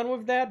they're done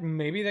with that,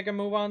 maybe they can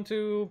move on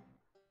to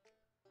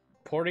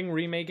porting,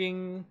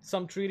 remaking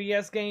some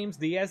 3DS games,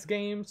 DS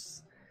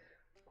games.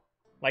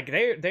 Like,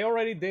 they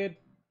already did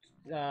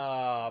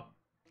The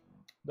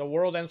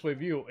World Ends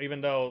With You,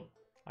 even though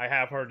I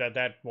have heard that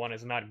that one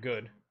is not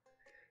good,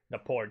 the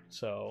port,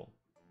 so...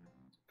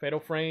 Fatal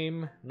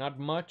Frame, not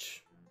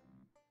much.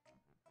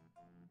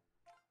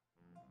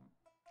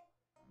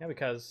 Yeah,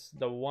 because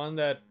the one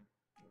that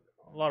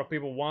a lot of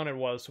people wanted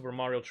was Super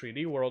Mario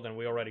 3D World, and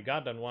we already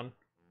got that one.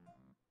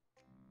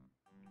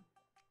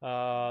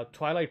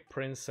 Twilight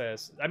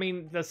Princess. I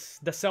mean,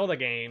 the Zelda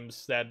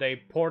games that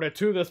they ported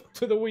to the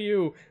Wii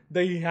U,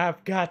 they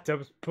have got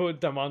to put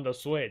them on the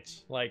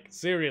Switch. Like,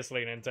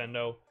 seriously,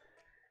 Nintendo.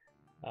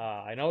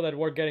 I know that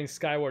we're getting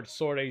Skyward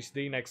Sword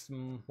HD next,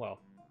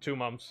 well, 2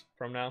 months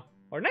from now.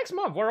 Or next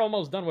month, we're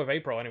almost done with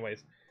April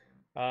anyways.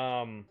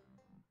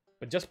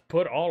 But just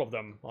put all of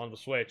them on the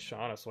Switch,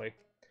 honestly.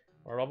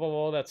 Or above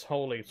all, that's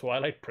holy,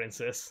 Twilight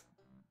Princess.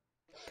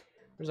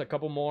 There's a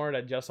couple more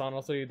that just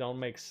honestly don't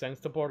make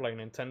sense to port, like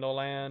Nintendo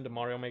Land,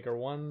 Mario Maker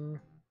 1.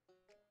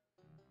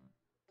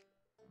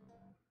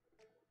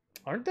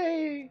 Aren't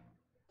they...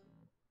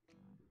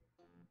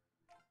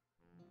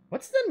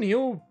 What's the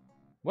new...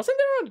 Wasn't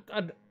there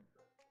a...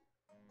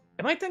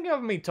 Am I thinking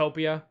of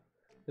Miitopia?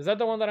 Is that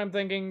the one that I'm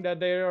thinking that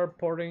they are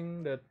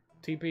porting? The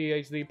TP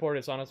HD port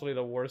is honestly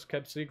the worst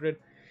kept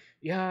secret.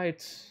 Yeah,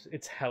 it's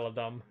hella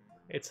dumb.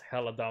 It's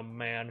hella dumb,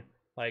 man.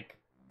 Like,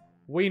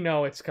 we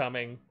know it's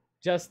coming.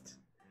 Just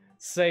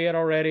say it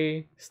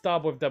already.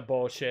 Stop with the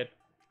bullshit.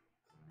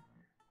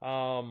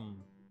 I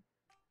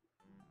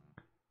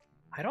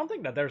don't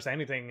think that there's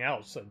anything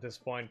else at this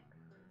point.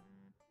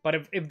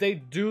 But if they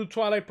do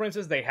Twilight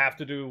Princess, they have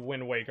to do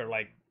Wind Waker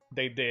like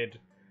they did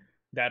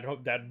that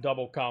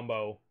double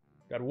combo.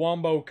 That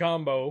wombo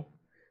combo.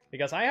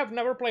 Because I have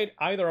never played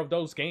either of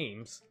those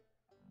games.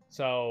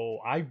 So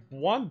I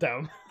want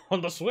them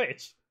on the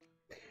Switch.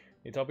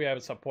 Utopia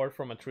has support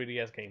from a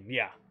 3DS game.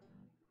 Yeah.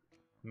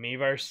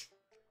 Miiverse.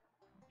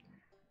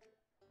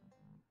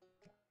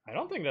 I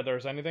don't think that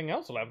there's anything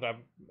else left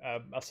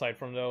aside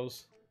from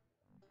those.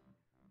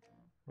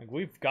 Like,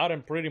 we've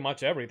gotten pretty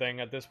much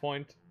everything at this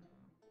point.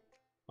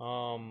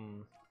 I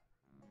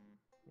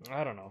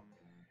don't know.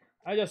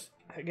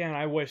 Again,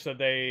 I wish that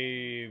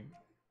they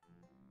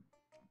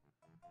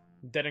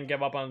didn't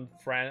give up on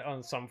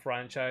some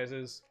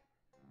franchises.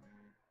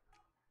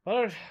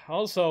 But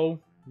also,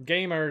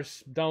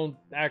 gamers don't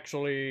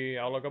actually...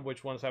 I'll look up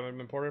which ones haven't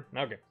been ported.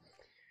 Okay.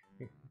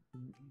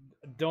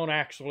 Don't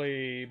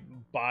actually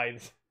buy...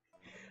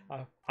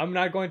 I'm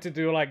not going to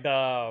do like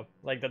the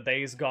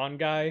Days Gone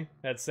guy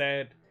that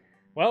said,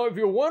 well, if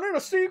you wanted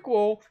a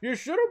sequel, you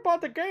should have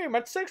bought the game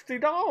at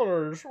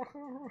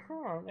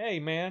 $60. Hey,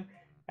 man.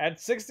 At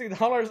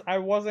 $60,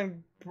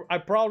 I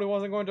probably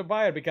wasn't going to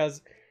buy it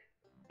because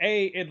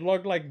A, it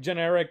looked like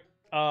generic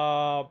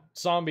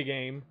zombie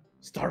game.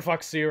 Star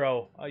Fox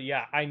Zero.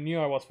 Yeah, I knew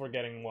I was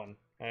forgetting one.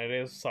 And it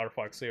is Star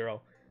Fox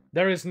Zero.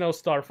 There is no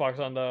Star Fox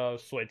on the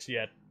Switch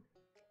yet.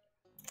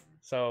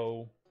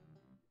 So...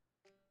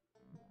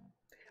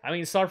 I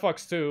mean, Star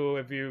Fox 2,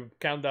 if you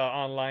count the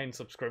online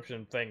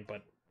subscription thing,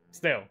 but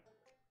still.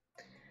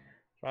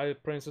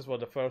 Twilight Princess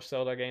was the first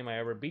Zelda game I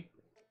ever beat.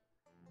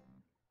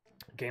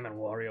 Game &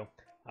 Wario.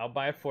 I'll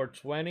buy it for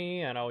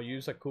 $20 and I'll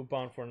use a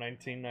coupon for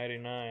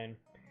 $19.99.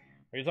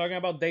 Are you talking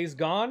about Days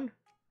Gone?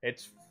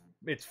 It's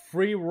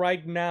free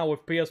right now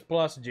with PS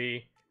Plus,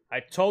 G.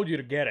 I told you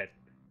to get it.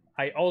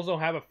 I also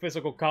have a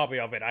physical copy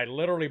of it. I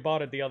literally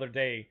bought it the other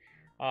day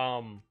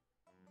from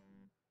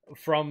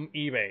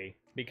eBay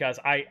because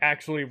I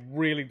actually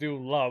really do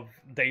love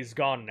Days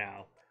Gone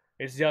now.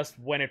 It's just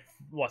when it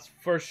was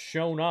first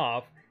shown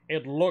off,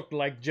 it looked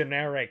like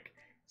generic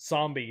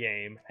zombie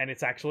game, and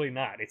it's actually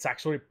not. It's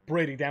actually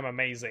pretty damn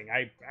amazing.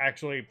 I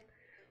actually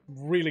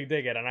really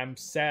dig it, and I'm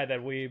sad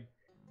that we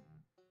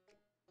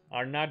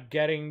are not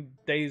getting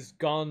Days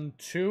Gone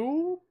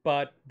 2,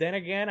 but then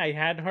again, I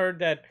had heard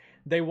that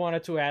they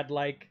wanted to add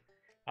like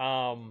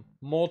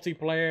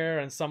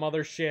multiplayer and some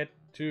other shit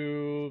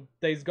to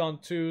Days Gone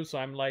 2, so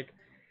I'm like,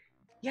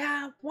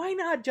 yeah, why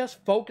not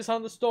just focus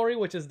on the story,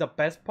 which is the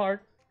best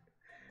part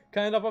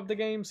kind of the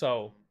game.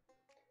 So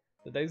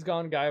the Days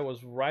Gone guy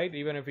was right,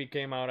 even if he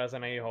came out as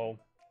an a-hole.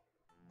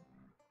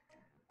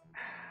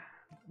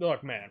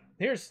 Look, man,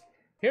 here's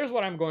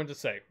what I'm going to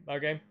say,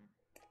 okay?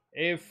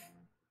 If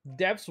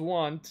devs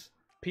want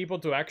people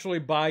to actually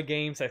buy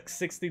games at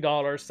 $60,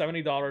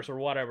 $70, or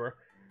whatever,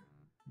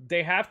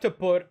 they have to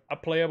put a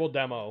playable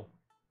demo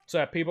so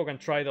that people can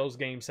try those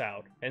games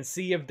out and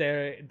see if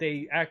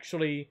they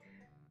actually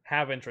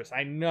have interest.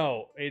 I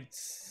know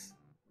it's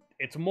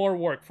more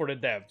work for the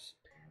devs,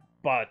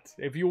 but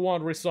if you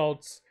want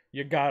results,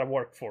 you gotta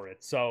work for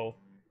it. So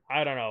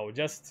I don't know,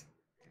 just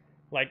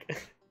like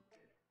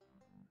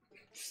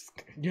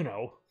you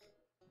know,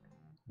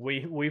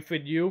 we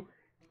fit you.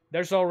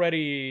 There's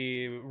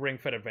already Ring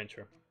Fit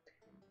Adventure.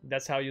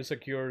 That's how you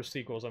secure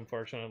sequels,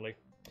 unfortunately.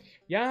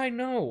 Yeah, I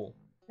know,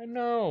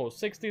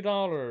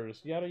 $60,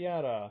 yada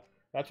yada.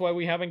 That's why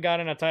we haven't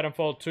gotten a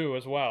Titanfall 2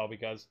 as well,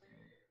 because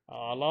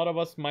a lot of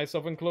us,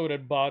 myself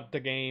included, bought the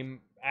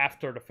game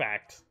after the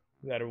fact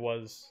that it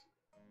was,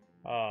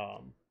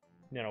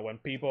 you know, when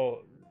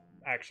people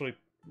actually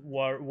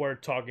were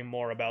talking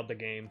more about the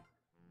game.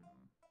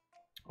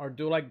 Or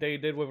do like they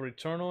did with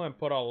Returnal and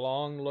put a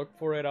long look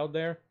for it out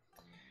there.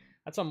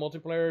 That's some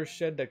multiplayer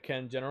shit that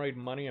can generate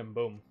money and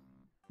boom.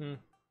 I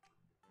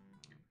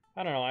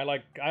don't know. I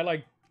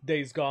like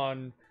Days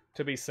Gone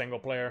to be single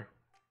player,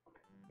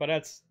 but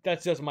that's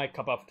just my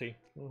cup of tea.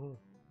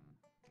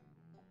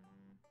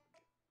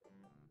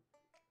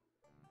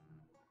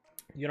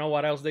 You know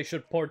what else they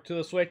should port to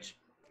the Switch?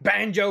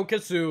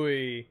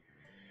 Banjo-Kazooie!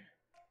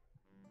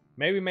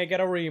 Maybe make it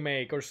a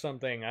remake or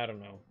something, I don't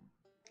know.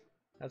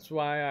 That's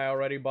why I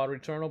already bought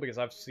Returnal, because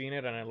I've seen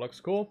it and it looks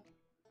cool.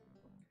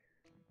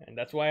 And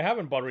that's why I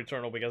haven't bought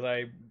Returnal, because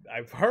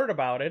I've heard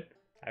about it.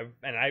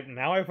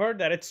 Now I've heard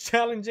that it's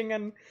challenging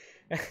and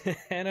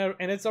and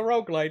it's a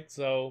roguelite,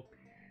 so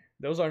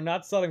those are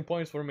not selling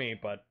points for me,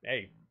 but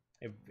hey,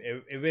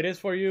 if it is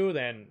for you,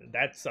 then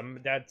that's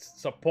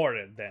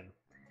supported then.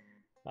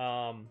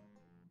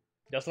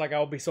 Just like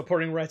I'll be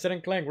supporting Ratchet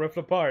and Clank Rift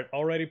Apart,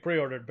 already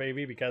pre-ordered,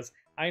 baby, because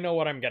I know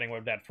what I'm getting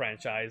with that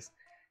franchise.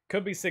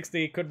 Could be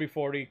 60, could be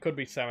 40, could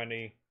be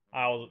 70.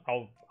 I'll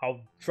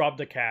drop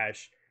the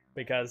cash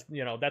because,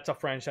 you know, that's a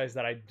franchise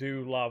that I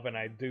do love and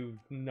I do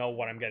know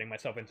what I'm getting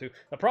myself into.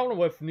 The problem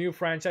with new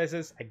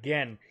franchises,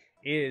 again,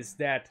 is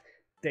that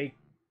they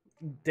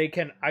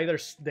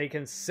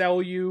can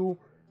sell you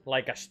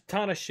like a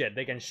ton of shit.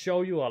 They can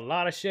show you a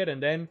lot of shit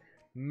and then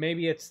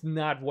maybe it's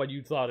not what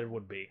you thought it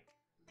would be.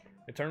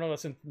 Eternal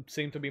doesn't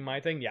seem to be my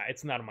thing. Yeah,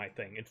 it's not my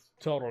thing. It's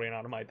totally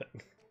not my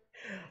thing.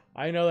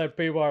 I know that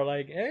people are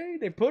like, hey,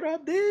 they put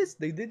up this,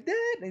 they did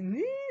that,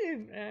 and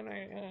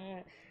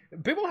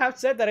people have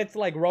said that it's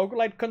like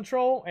roguelite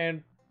control,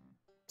 and,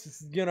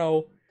 you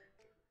know,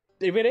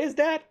 if it is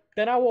that,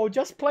 then I will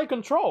just play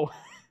Control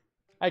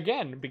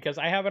again, because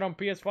I have it on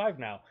PS5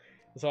 now.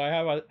 So I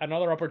have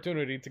another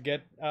opportunity to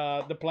get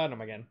the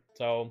Platinum again.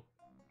 So,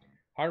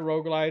 hard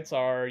roguelites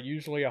are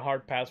usually a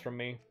hard pass from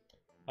me.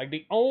 Like,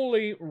 the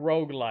only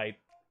roguelite,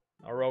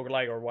 or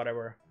roguelike or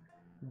whatever,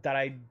 that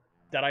I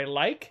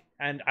like,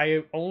 and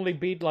I only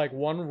beat like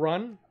one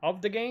run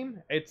of the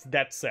game, it's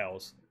Dead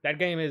Cells. That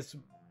game is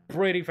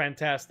pretty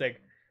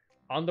fantastic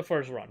on the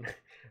first run.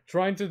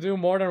 Trying to do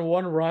more than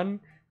one run,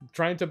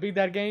 trying to beat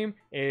that game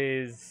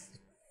is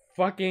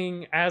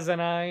fucking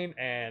asinine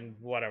and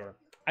whatever.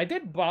 I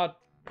did bought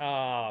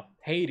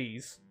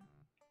Hades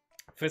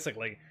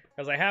physically,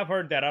 because I have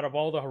heard that out of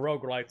all the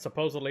roguelites,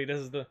 supposedly it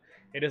is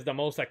the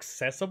most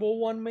accessible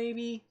one,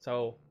 maybe?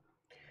 So,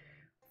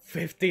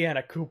 50 and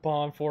a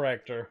coupon for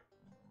Hector.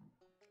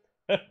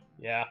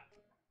 Yeah.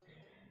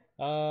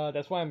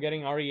 That's why I'm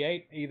getting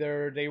RE8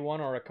 either day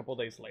one or a couple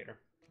days later.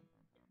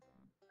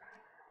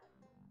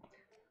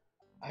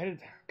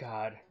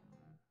 God.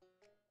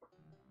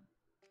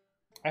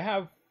 I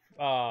have,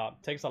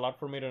 takes a lot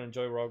for me to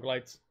enjoy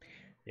roguelites.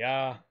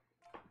 Yeah.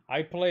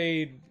 I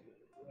played,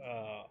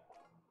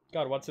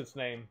 God, what's its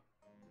name?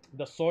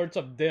 The Swords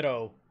of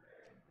Ditto.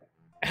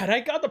 And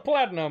I got the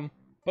Platinum,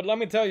 but let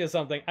me tell you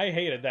something, I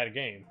hated that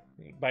game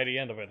by the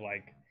end of it.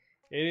 Like,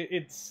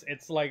 it's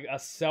like a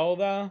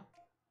Zelda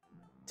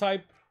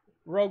type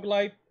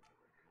roguelite.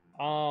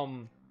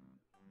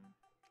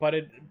 But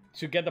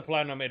to get the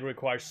Platinum, it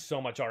requires so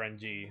much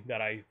RNG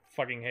that I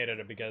fucking hated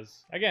it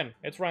because, again,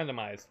 it's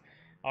randomized.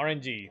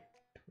 RNG.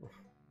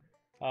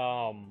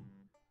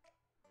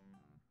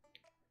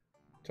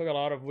 Took a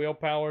lot of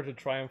willpower to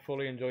try and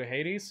fully enjoy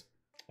Hades,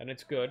 and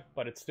it's good,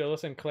 but it still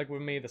doesn't click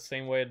with me the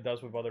same way it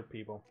does with other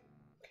people.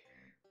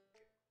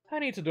 I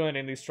need to do an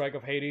indie strike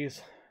of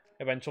Hades,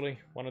 eventually,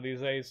 one of these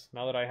days,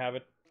 now that I have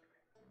it.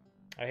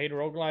 I hate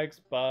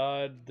roguelikes,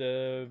 but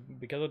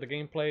because of the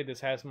gameplay, this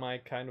has my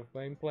kind of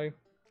gameplay.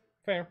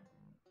 Fair.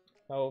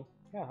 So,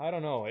 yeah, I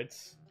don't know,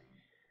 it's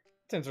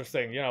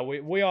interesting, you know,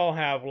 we all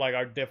have, like,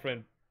 our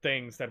different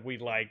things that we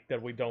like,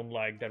 that we don't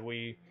like, that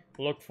we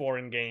look for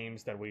in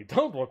games, that we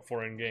don't look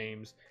for in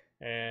games,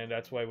 and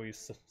that's why we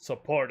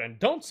support and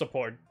don't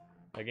support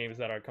the games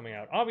that are coming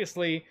out.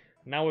 Obviously,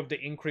 now with the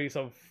increase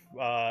of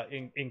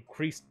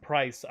increased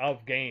price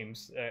of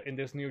games in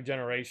this new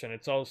generation,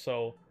 it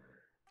also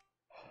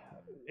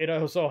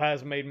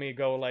has made me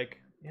go like,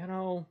 you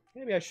know,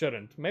 maybe I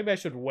shouldn't. Maybe I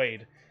should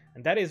wait.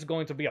 And that is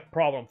going to be a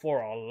problem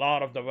for a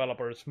lot of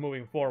developers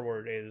moving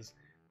forward, is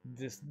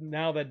this,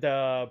 now that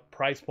the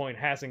price point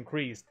has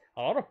increased,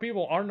 a lot of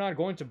people are not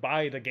going to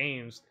buy the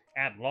games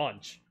at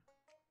launch.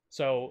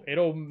 So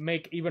it'll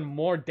make even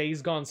more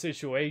Days Gone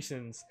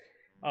situations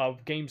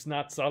of games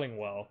not selling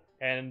well,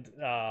 and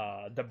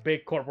the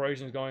big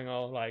corporations going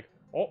on like,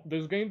 oh,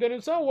 this game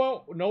didn't sell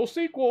well, no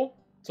sequel.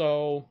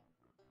 So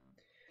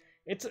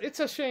it's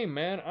a shame,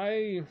 man.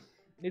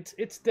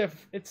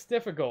 It's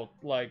difficult.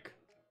 Like,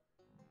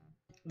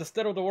 the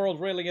state of the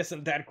world really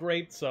isn't that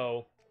great.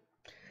 So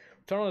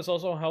Eternal is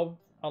also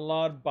helped a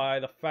lot by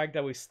the fact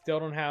that we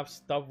still don't have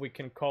stuff we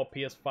can call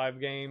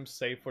PS5 games,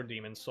 save for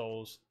Demon's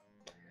Souls.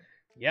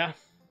 Yeah.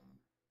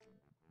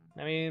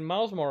 I mean,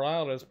 Miles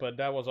Morales, but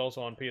that was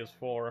also on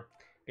PS4.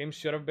 Games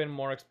should have been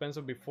more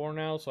expensive before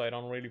now, so I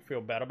don't really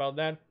feel bad about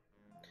that.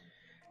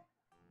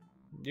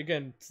 You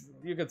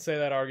could say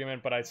that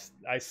argument, but I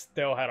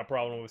still had a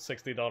problem with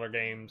 $60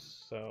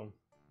 games, so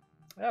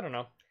I don't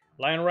know.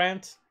 Lion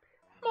rant?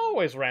 I'm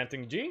always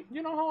ranting, G.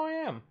 You know how I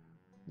am.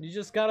 You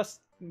just gotta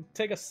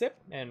take a sip,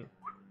 and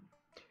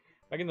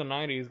back in the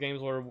 90s,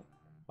 games were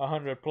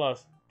 100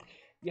 plus.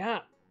 Yeah,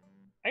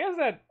 I guess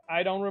that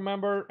I don't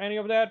remember any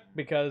of that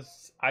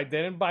because I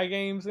didn't buy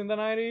games in the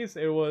 90s.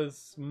 It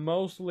was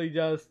mostly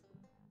just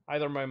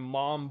either my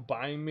mom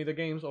buying me the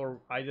games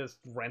or I just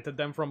rented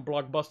them from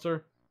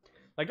Blockbuster.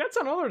 Like, that's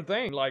another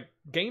thing. Like,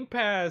 Game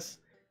Pass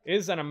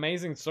is an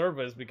amazing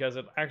service because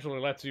it actually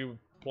lets you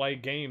play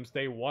games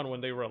day one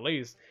when they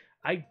release.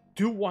 I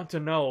do want to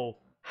know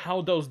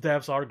how those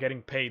devs are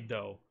getting paid,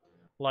 though.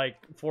 Like,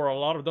 for a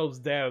lot of those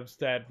devs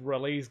that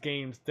release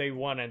games day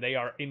one and they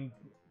are in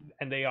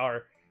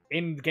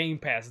Game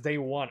Pass day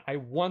one, I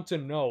want to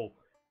know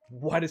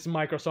what is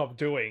Microsoft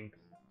doing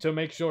to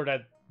make sure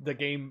that the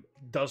game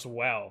does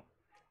well.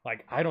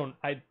 Like, I don't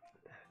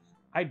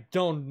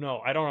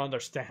know. I don't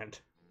understand.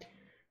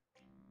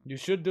 You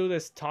should do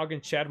this talk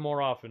and chat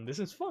more often. This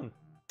is fun.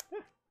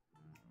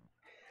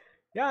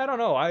 Yeah, I don't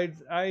know. I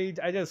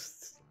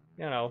just,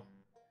 you know,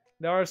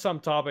 there are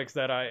some topics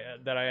that I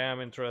am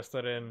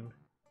interested in,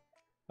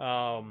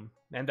 and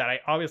that I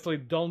obviously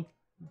don't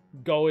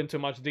go into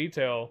much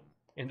detail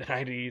in the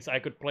 90s. I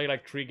could play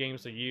like 3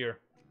 games a year.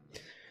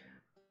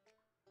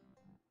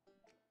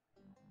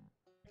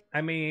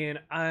 I mean,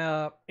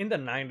 in the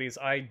 90s,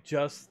 I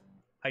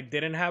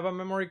didn't have a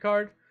memory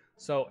card,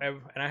 so and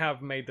I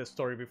have made this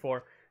story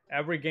before.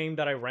 Every game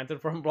that I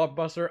rented from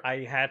Blockbuster, I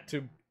had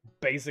to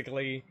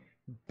basically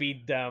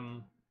beat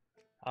them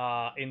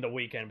in the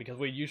weekend because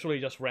we usually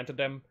just rented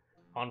them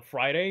on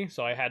Friday,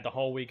 so I had the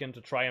whole weekend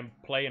to try and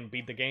play and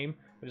beat the game,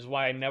 which is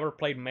why I never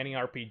played many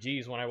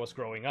RPGs when I was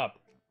growing up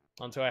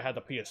until I had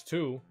the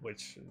PS2,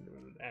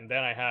 and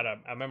then I had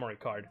a memory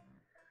card.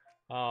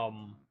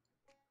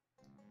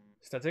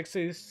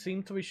 Statistics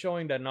seem to be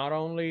showing that not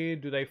only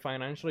do they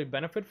financially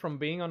benefit from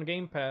being on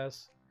Game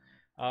Pass,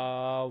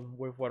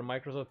 with what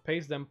Microsoft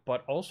pays them,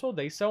 but also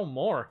they sell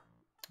more.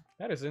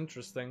 That is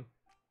interesting.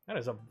 That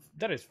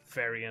is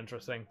very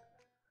interesting.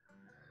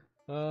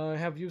 I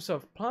have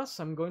Ubisoft Plus.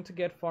 I'm going to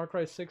get Far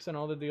Cry 6 and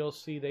all the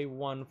DLC day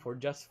one for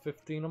just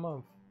 $15 a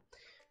month.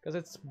 Because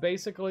it's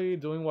basically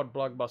doing what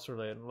Blockbuster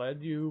did.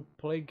 Let you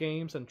play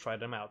games and try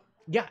them out.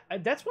 Yeah,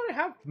 that's what I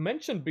have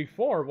mentioned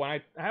before when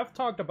I have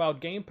talked about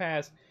Game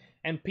Pass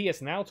and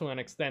PS Now to an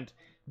extent.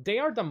 They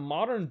are the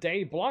modern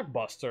day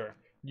Blockbuster.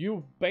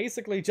 You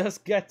basically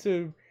just get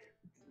to...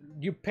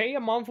 You pay a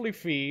monthly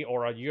fee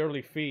or a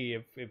yearly fee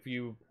if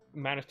you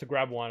manage to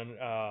grab one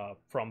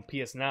from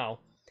PS Now.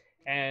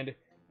 And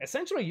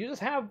essentially you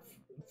just have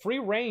free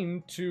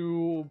reign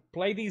to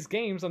play these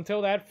games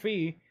until that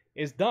fee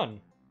is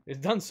done. It's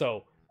done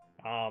so.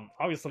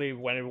 Obviously,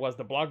 when it was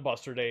the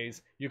Blockbuster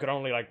days, you could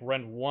only like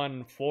rent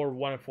one for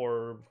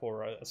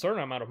a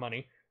certain amount of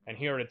money. And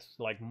here it's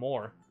like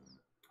more.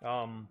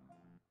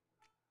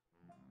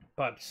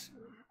 But...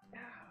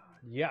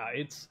 yeah,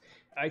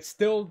 I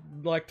still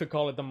like to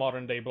call it the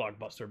modern day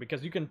Blockbuster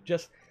because you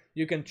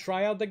can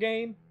try out the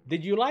game.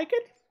 Did you like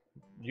it?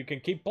 You can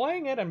keep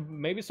playing it and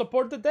maybe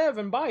support the dev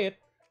and buy it,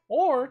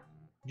 or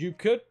you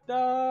could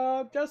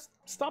just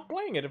stop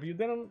playing it if you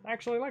didn't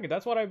actually like it.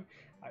 That's why I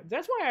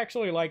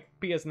actually like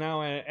PS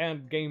Now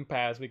and Game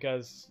Pass,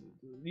 because,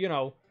 you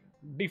know,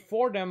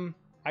 before them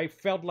I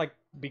felt like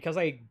because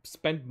I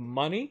spent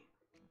money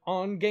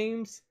on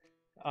games,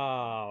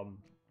 I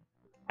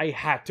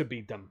had to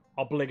beat them.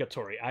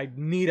 Obligatory. I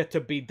needed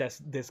to beat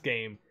this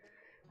game.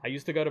 I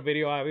used to go to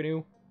Video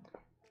Avenue.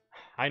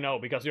 I know,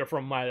 because you're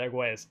from Mayagüez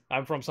West.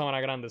 I'm from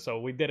Sabana Grande, so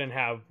we didn't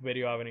have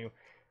Video Avenue.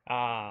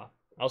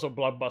 Also,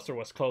 Blockbuster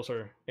was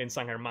closer in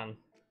San Germán.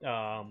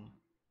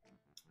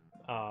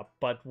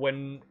 But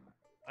when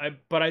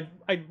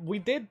we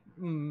did,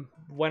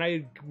 when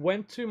I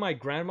went to my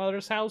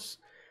grandmother's house,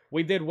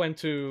 we did go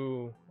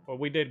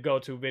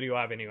to Video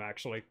Avenue,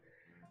 actually,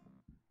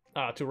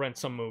 to rent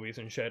some movies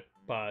and shit.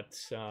 But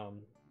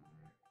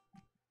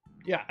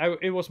yeah,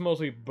 it was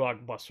mostly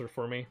Blockbuster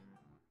for me.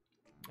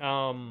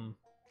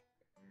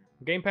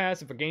 Game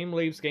Pass, if a game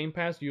leaves Game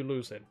Pass, you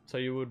lose it. So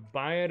you would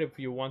buy it if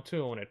you want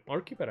to own it. Or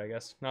keep it, I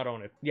guess. Not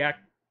own it. Yeah,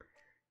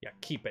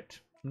 keep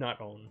it.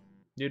 Not own.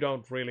 You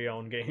don't really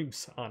own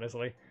games,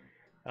 honestly.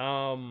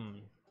 Yeah,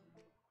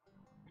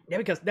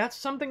 because that's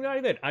something that I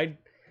did.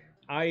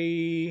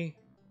 I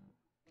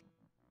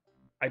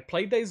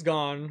played Days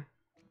Gone.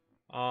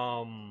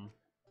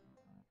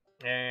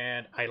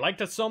 And I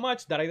liked it so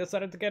much that I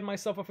decided to get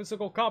myself a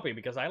physical copy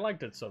because I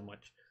liked it so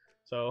much.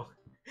 So,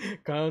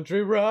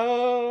 country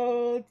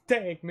roads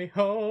take me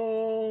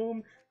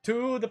home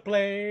to the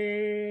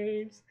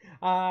place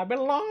I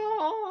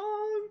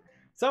belong,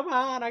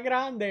 Sabana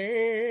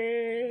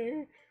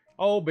Grande.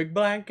 Oh, big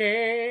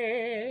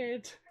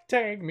blanket,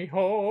 take me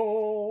home.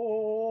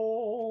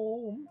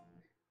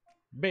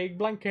 Big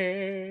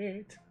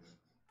blanket,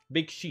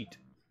 big sheet,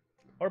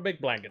 or big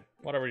blanket,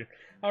 however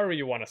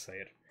you want to say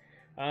it.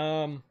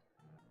 Yeah,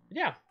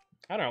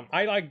 I don't know.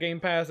 I like Game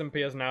Pass and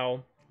PS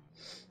Now,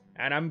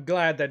 and I'm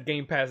glad that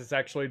Game Pass is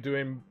actually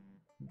doing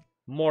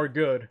more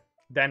good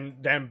than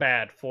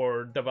bad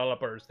for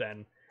developers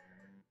then.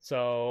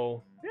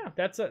 So, yeah,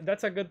 that's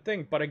a good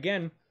thing. But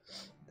again,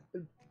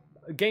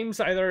 games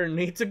either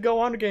need to go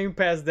on Game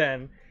Pass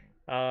then,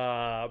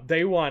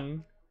 day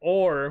one,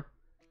 or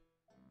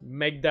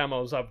make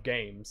demos of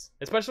games.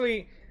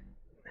 Especially,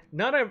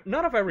 not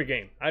of every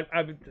game.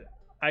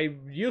 I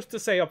used to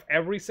say of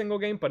every single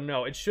game, but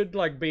no, it should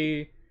like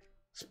be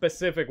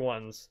specific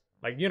ones.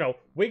 Like, you know,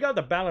 we got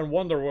the Balan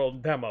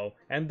Wonderworld demo,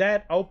 and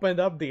that opened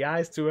up the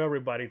eyes to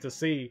everybody to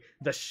see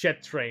the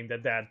shit train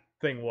that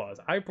thing was.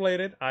 I played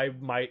it.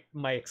 My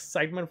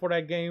excitement for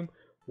that game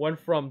went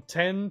from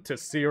 10 to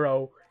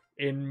 0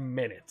 in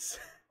minutes.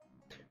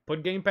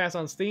 Put Game Pass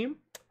on Steam?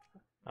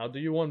 I'll do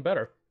you one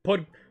better.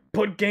 Put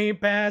Game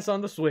Pass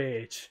on the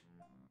Switch.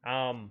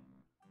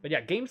 But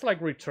yeah, games like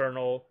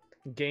Returnal,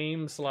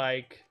 games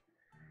like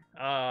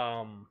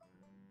God,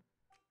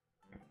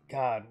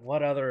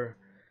 what other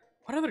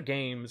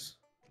games?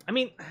 I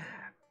mean,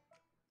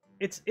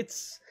 it's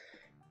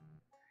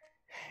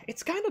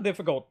kind of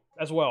difficult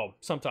as well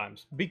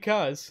sometimes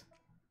because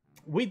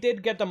we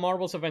did get the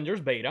Marvel's Avengers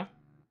beta,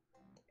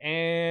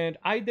 and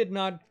I did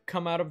not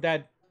come out of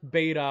that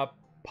beta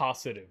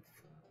positive.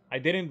 I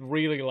didn't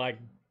really like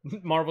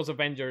Marvel's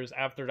Avengers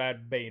after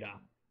that beta,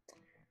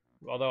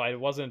 although I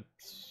wasn't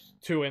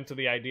too into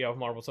the idea of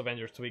Marvel's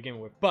Avengers to begin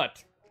with.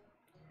 But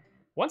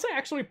once I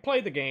actually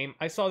played the game,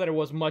 I saw that it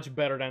was much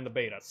better than the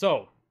beta.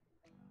 So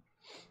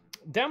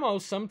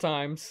demos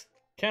sometimes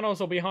can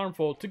also be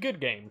harmful to good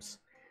games,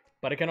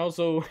 but it can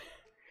also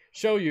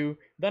show you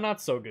the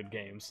not so good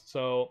games.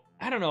 So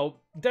I don't know,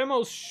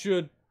 demos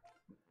should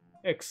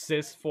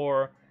exist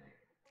for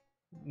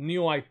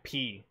new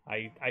IP.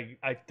 I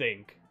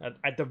think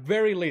at the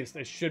very least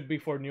it should be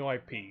for new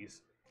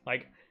IPs.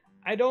 Like,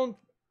 I don't,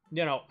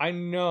 you know, I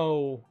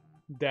know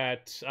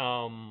that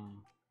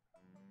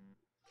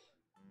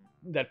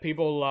that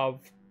people love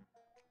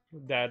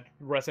that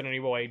Resident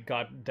Evil 8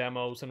 got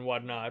demos and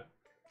whatnot,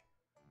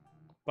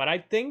 but I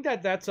think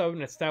that that's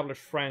an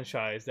established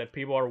franchise that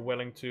people are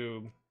willing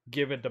to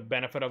give it the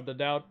benefit of the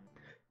doubt.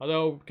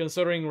 Although,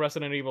 considering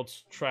Resident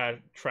Evil's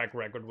track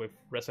record with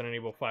Resident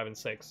Evil 5 and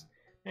 6,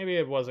 maybe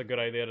it was a good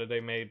idea that they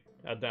made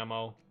a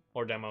demo,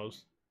 or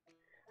demos.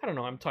 I don't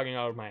know, I'm talking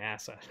out of my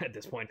ass at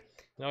this point.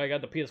 Now I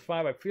got the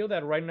PS5, I feel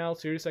that right now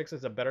Series X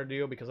is a better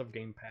deal because of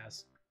Game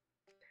Pass.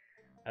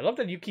 I love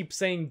that you keep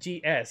saying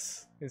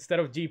GS instead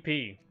of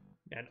GP.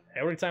 And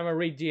every time I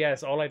read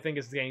GS, all I think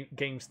is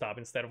GameStop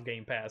instead of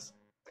Game Pass.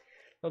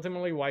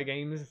 Ultimately, why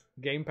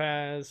Game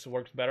Pass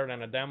works better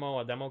than a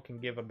demo can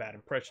give a bad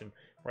impression,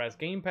 whereas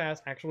Game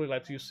Pass actually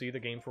lets you see the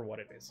game for what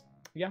it is.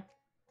 Yeah,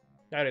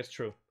 that is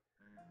true.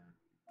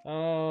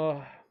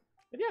 But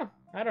yeah,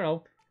 I don't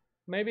know.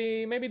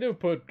 Maybe do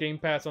put Game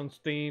Pass on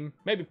Steam.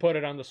 Maybe put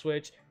it on the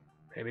Switch.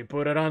 Maybe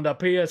put it on the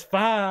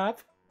PS5.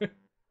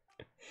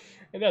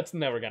 And that's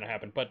never gonna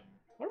happen, but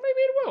or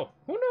maybe it will.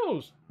 Who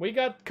knows? We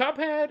got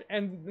Cuphead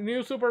and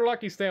new Super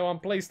Lucky Stale on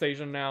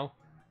PlayStation now.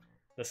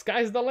 The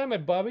sky's the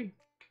limit, Bobby.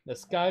 The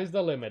sky's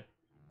the limit.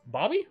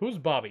 Bobby? Who's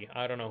Bobby?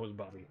 I don't know who's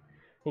Bobby.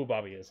 Who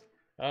Bobby is.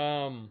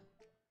 Why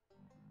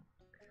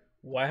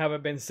have I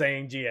been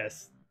saying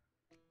GS?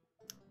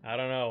 I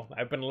don't know.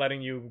 I've been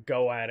letting you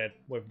go at it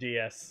with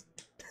GS.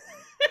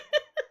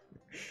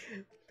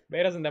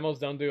 Betas and demos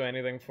don't do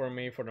anything for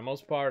me for the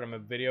most part. I'm a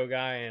video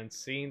guy, and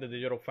seeing the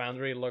Digital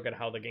Foundry look at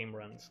how the game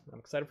runs. I'm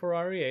excited for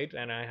RE8,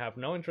 and I have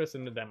no interest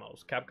in the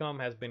demos.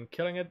 Capcom has been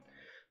killing it,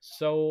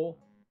 so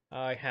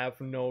I have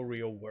no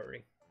real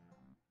worry.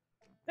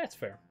 That's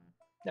fair.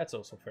 That's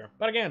also fair.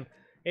 But again,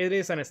 it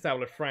is an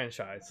established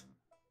franchise.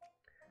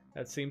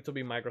 That seemed to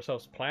be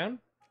Microsoft's plan.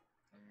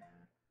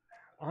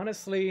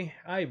 Honestly,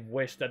 I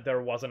wish that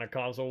there wasn't a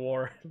console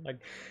war. Like,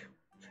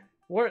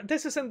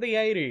 this isn't the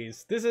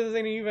 80s. This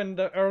isn't even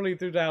the early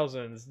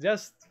 2000s.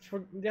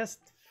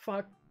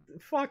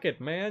 Fuck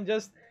it, man.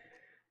 Just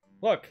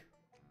look.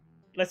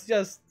 Let's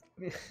just.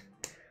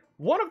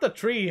 One of the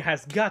three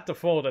has got to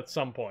fold at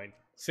some point.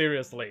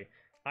 Seriously,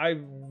 I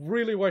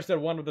really wish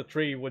that one of the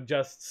three would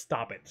just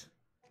stop it.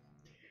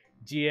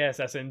 GS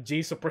as in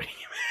G Supreme.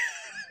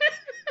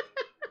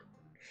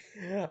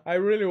 I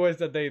really wish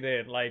that they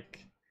did.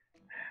 Like,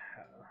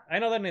 I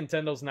know that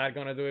Nintendo's not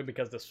gonna do it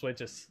because the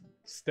Switch is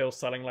still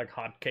selling like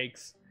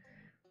hotcakes.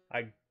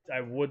 I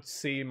would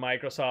see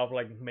Microsoft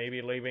like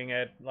maybe leaving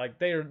it. Like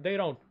they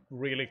don't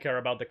really care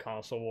about the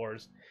console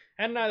wars,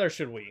 and neither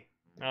should we.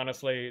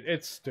 Honestly,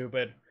 it's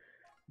stupid.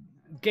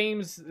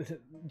 Games,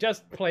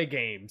 just play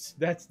games.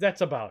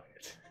 That's about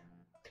it.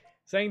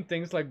 Saying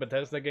things like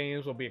Bethesda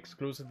games will be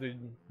exclusive to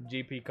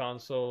GP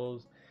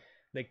consoles,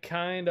 they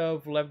kind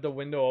of left the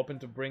window open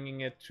to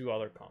bringing it to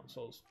other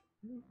consoles.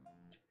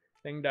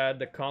 I think that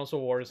the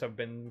console wars have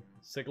been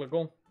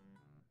cyclical.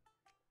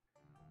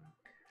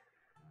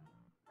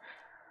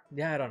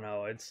 Yeah, I don't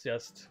know. It's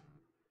just,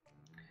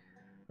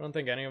 I don't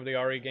think any of the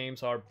RE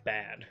games are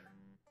bad.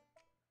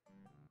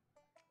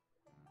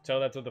 Tell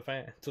that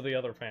to the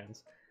other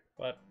fans.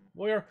 But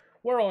we're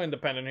all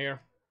independent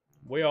here.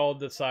 We all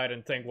decide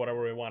and think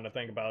whatever we want to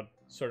think about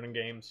certain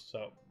games.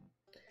 So,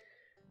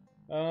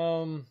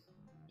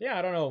 yeah,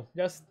 I don't know.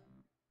 Just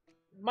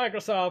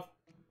Microsoft,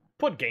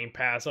 put Game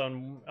Pass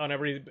on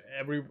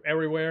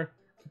everywhere.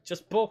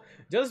 Just pull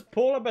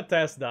a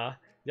Bethesda.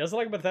 Just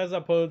like Bethesda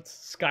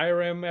puts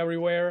Skyrim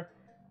everywhere.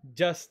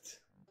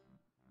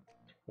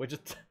 We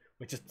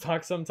just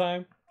talk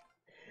sometime.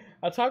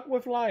 A talk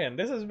with Lion.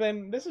 This has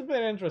been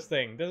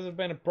interesting. This has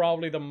been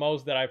probably the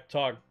most that I've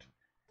talked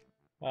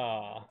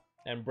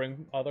and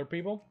bring other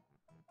people.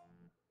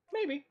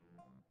 Maybe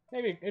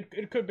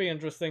it could be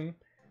interesting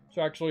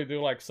to actually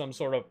do like some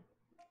sort of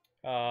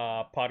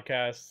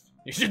podcast.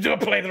 You should do a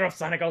playthrough of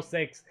Sonic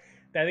 06.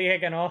 Te dije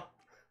que no.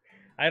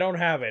 I don't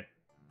have it.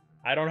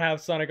 I don't have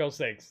Sonic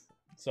 06.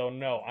 So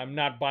no, I'm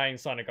not buying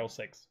Sonic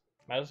 06.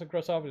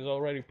 Microsoft is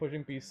already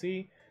pushing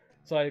PC,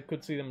 so I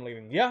could see them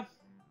leaving. Yeah.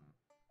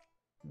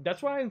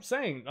 That's what I'm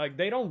saying. Like,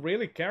 they don't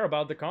really care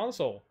about the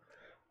console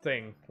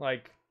thing.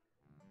 Like,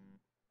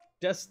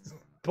 just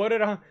put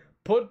it on,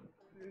 put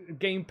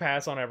Game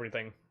Pass on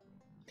everything.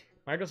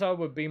 Microsoft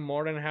would be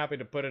more than happy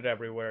to put it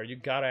everywhere. You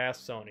gotta ask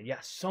Sony. Yeah,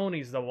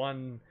 Sony's the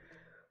one.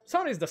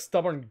 Sony's the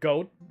stubborn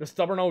goat. The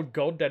stubborn old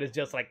goat that is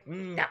just like,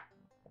 no.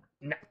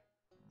 No.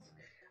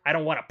 I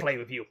don't want to play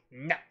with you.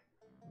 No.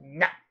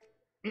 No.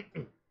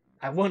 Mm-mm.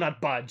 I will not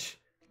budge.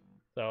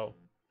 So,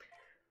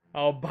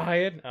 I'll buy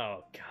it. Oh,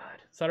 God.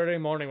 Saturday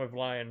morning with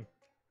Lion.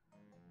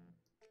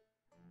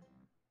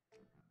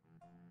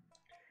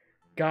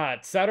 God,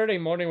 Saturday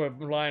morning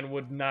with Lion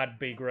would not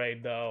be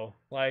great, though.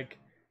 Like,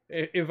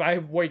 if I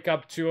wake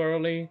up too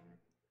early,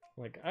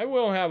 like, I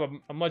will have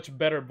a much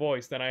better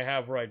voice than I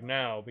have right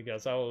now,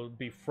 because I will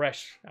be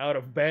fresh out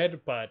of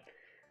bed, but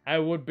I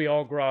would be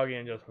all groggy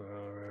and just...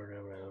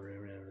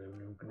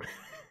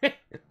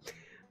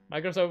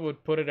 Microsoft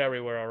would put it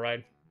everywhere,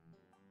 alright?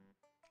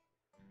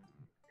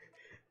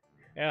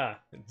 Yeah,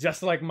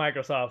 just like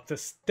Microsoft, to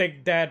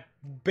stick that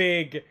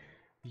big,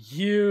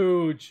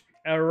 huge,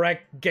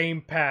 erect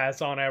Game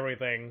Pass on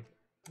everything.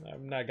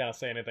 I'm not gonna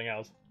say anything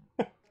else.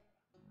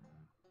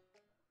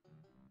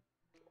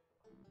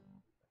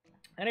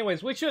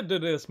 Anyways, we should do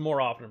this more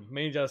often.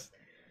 Me just,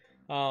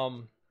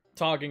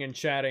 talking and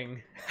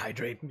chatting.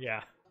 Hydrate,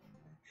 yeah.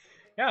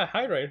 Yeah,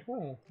 hydrate.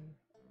 Ooh.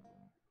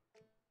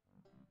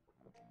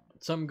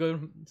 Some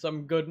good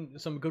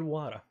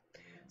water.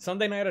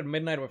 Sunday night at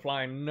midnight with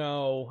Lion.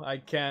 No, I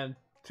can't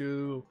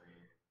do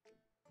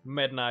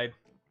midnight.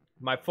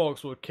 My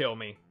folks would kill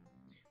me.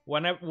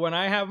 When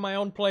I have my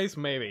own place,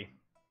 maybe.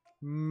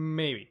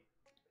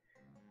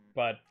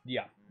 But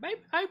yeah,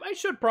 I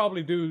should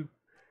probably do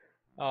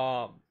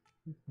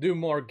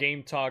more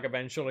game talk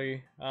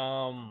eventually.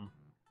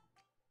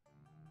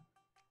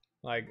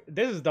 Like,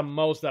 this is the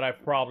most that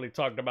I've probably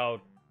talked about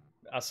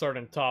a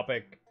certain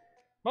topic.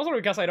 Mostly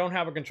because I don't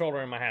have a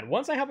controller in my hand.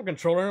 Once I have a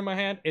controller in my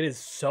hand, it is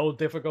so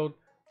difficult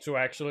to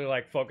actually,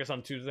 like, focus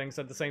on two things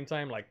at the same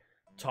time. Like,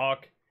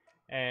 talk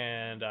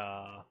and,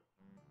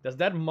 does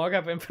that mug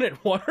have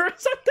infinite water or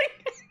something?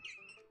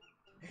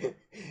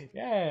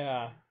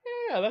 Yeah,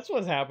 that's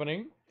what's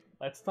happening.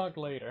 Let's talk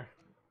later.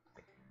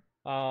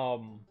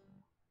 So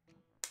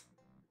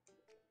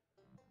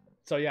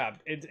yeah,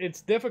 it's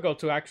difficult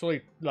to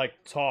actually,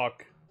 like,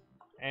 talk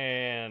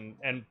and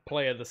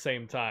play at the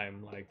same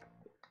time. Like,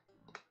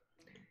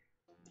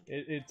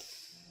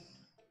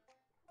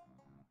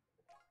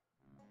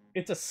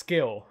 it's a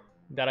skill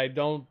that I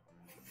don't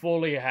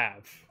fully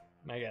have,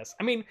 I guess.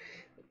 I mean,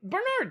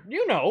 Bernard,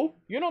 you know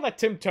that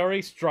Tim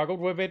Turry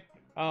struggled with it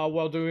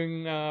while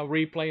doing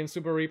replay and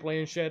super replay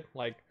and shit,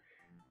 like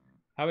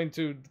having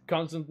to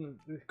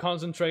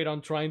concentrate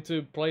on trying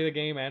to play the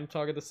game and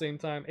talk at the same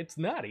time. It's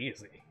not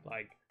easy.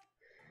 Like,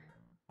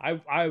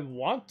 I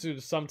want to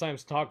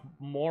sometimes talk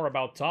more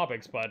about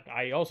topics, but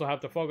I also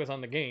have to focus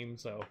on the game,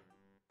 so.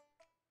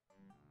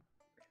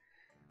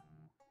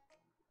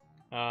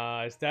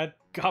 Is that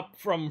Cup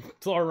from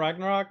Thor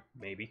Ragnarok?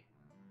 Maybe.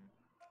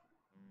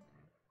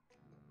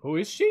 Who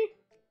is she?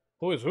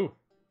 Who is who?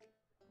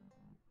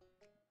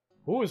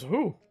 Who is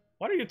who?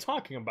 What are you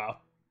talking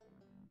about?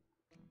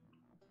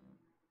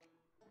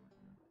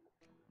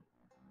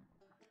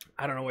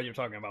 I don't know what you're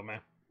talking about,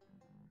 man.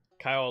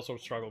 Kyle also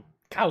struggled.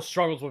 Kyle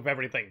struggles with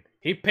everything.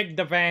 He picked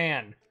the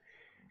van.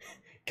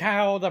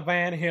 Kyle the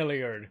Van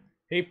Hilliard.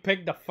 He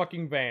picked the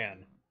fucking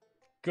van.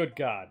 Good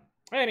God.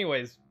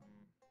 Anyways,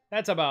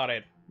 that's about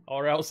it.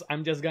 Or else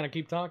I'm just gonna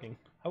keep talking.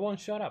 I won't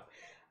shut up.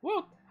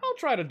 Well, I'll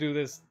try to do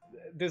this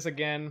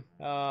again.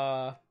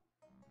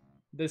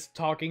 This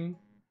talking,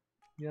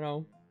 you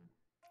know.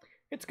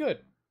 It's good.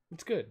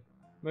 It's good.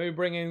 Maybe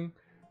bring in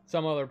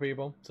some other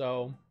people.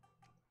 So,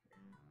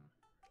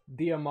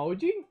 the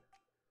emoji?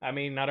 I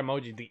mean, not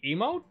emoji, the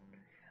emote?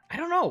 I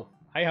don't know.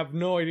 I have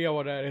no idea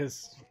what that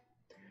is.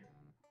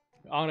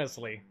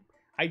 Honestly.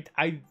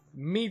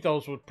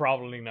 Mythos would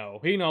probably know.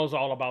 He knows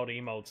all about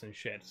emotes and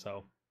shit,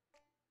 so.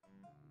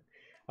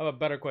 I have a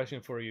better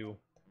question for you.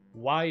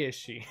 Why is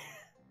she?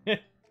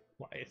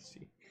 Why is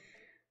she?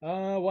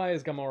 Why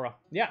is Gamora?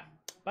 Yeah.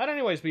 But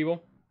anyways,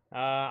 people.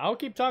 I'll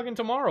keep talking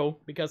tomorrow,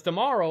 because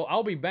tomorrow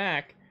I'll be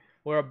back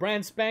with a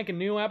brand spanking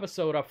new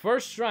episode of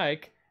First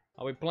Strike.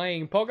 I'll be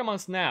playing Pokemon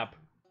Snap.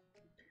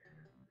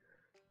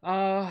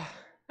 I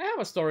have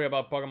a story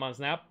about Pokemon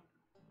Snap.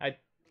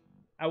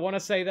 I want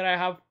to say that I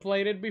have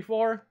played it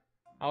before.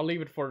 I'll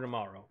leave it for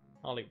tomorrow.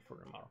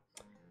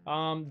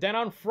 Then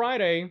on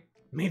Friday,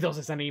 Mythos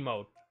is an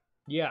emote.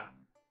 Yeah,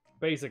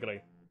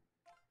 basically.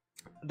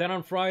 Then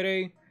on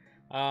Friday,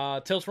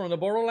 Tales from the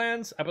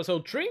Borderlands,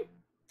 episode 3.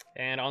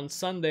 And on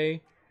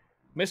Sunday,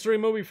 Mystery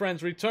Movie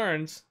Friends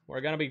returns.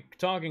 We're gonna be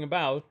talking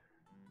about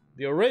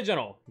the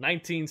original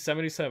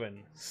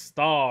 1977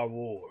 Star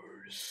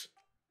Wars.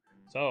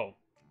 So,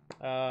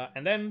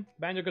 and then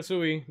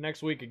Banjo-Kazooie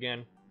next week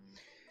again.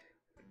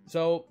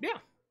 So, yeah.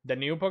 The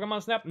new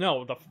Pokemon Snap?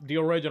 No, the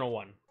original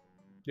one.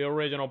 The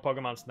original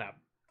Pokemon Snap.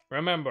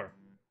 Remember,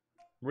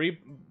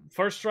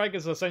 First Strike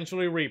is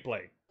essentially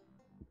replay.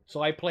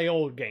 So I play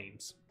old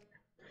games.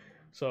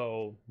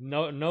 So,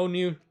 no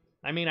new...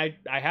 I mean,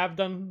 I have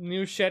done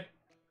new shit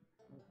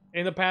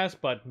in the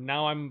past, but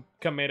now I'm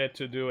committed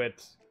to do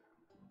it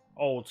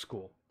old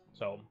school.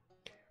 So,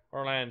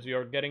 Orlands,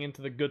 you're getting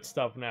into the good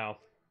stuff now.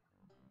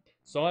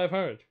 So I've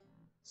heard.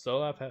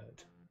 So I've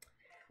heard.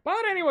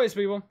 But anyways,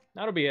 people,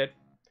 that'll be it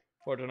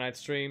for tonight's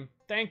stream.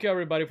 Thank you,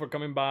 everybody, for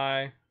coming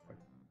by. For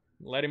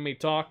letting me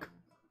talk.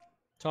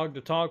 Talk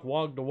the talk,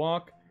 walk the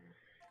walk.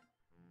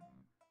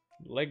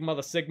 Ligma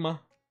the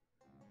Sigma.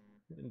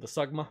 The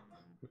Sugma.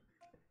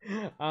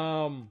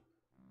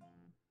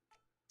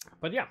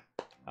 But yeah.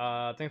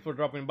 Thanks for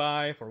dropping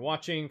by, for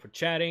watching, for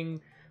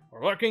chatting,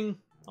 for lurking,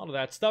 all of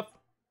that stuff.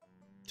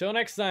 Till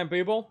next time,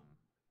 people.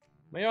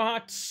 May your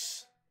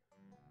hearts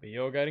be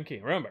your guiding key.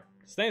 Remember,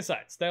 stay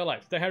inside, stay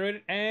alive, stay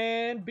hydrated,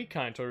 and be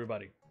kind to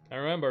everybody.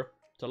 And remember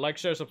to like,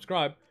 share,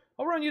 subscribe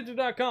over on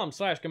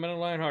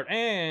youtube.com/CommanderLionheart,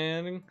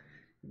 and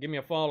give me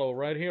a follow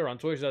right here on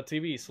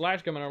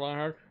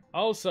twitch.tv/CommanderLionheart.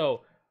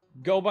 Also,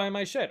 go buy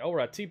my shit over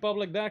at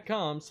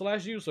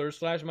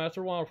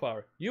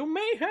tpublic.com/user/MasterWildflower. You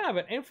may have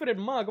an infinite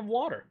mug of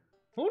water.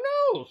 Who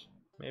knows?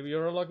 Maybe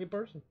you're a lucky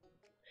person.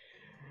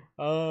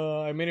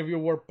 I mean, if you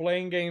were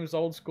playing games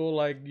old school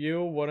like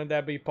you, wouldn't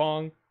that be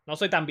Pong? No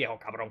soy tan viejo,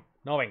 cabrón.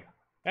 No venga.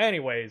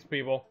 Anyways,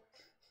 people.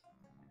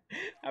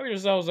 Have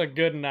yourselves a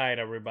good night,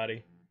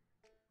 everybody.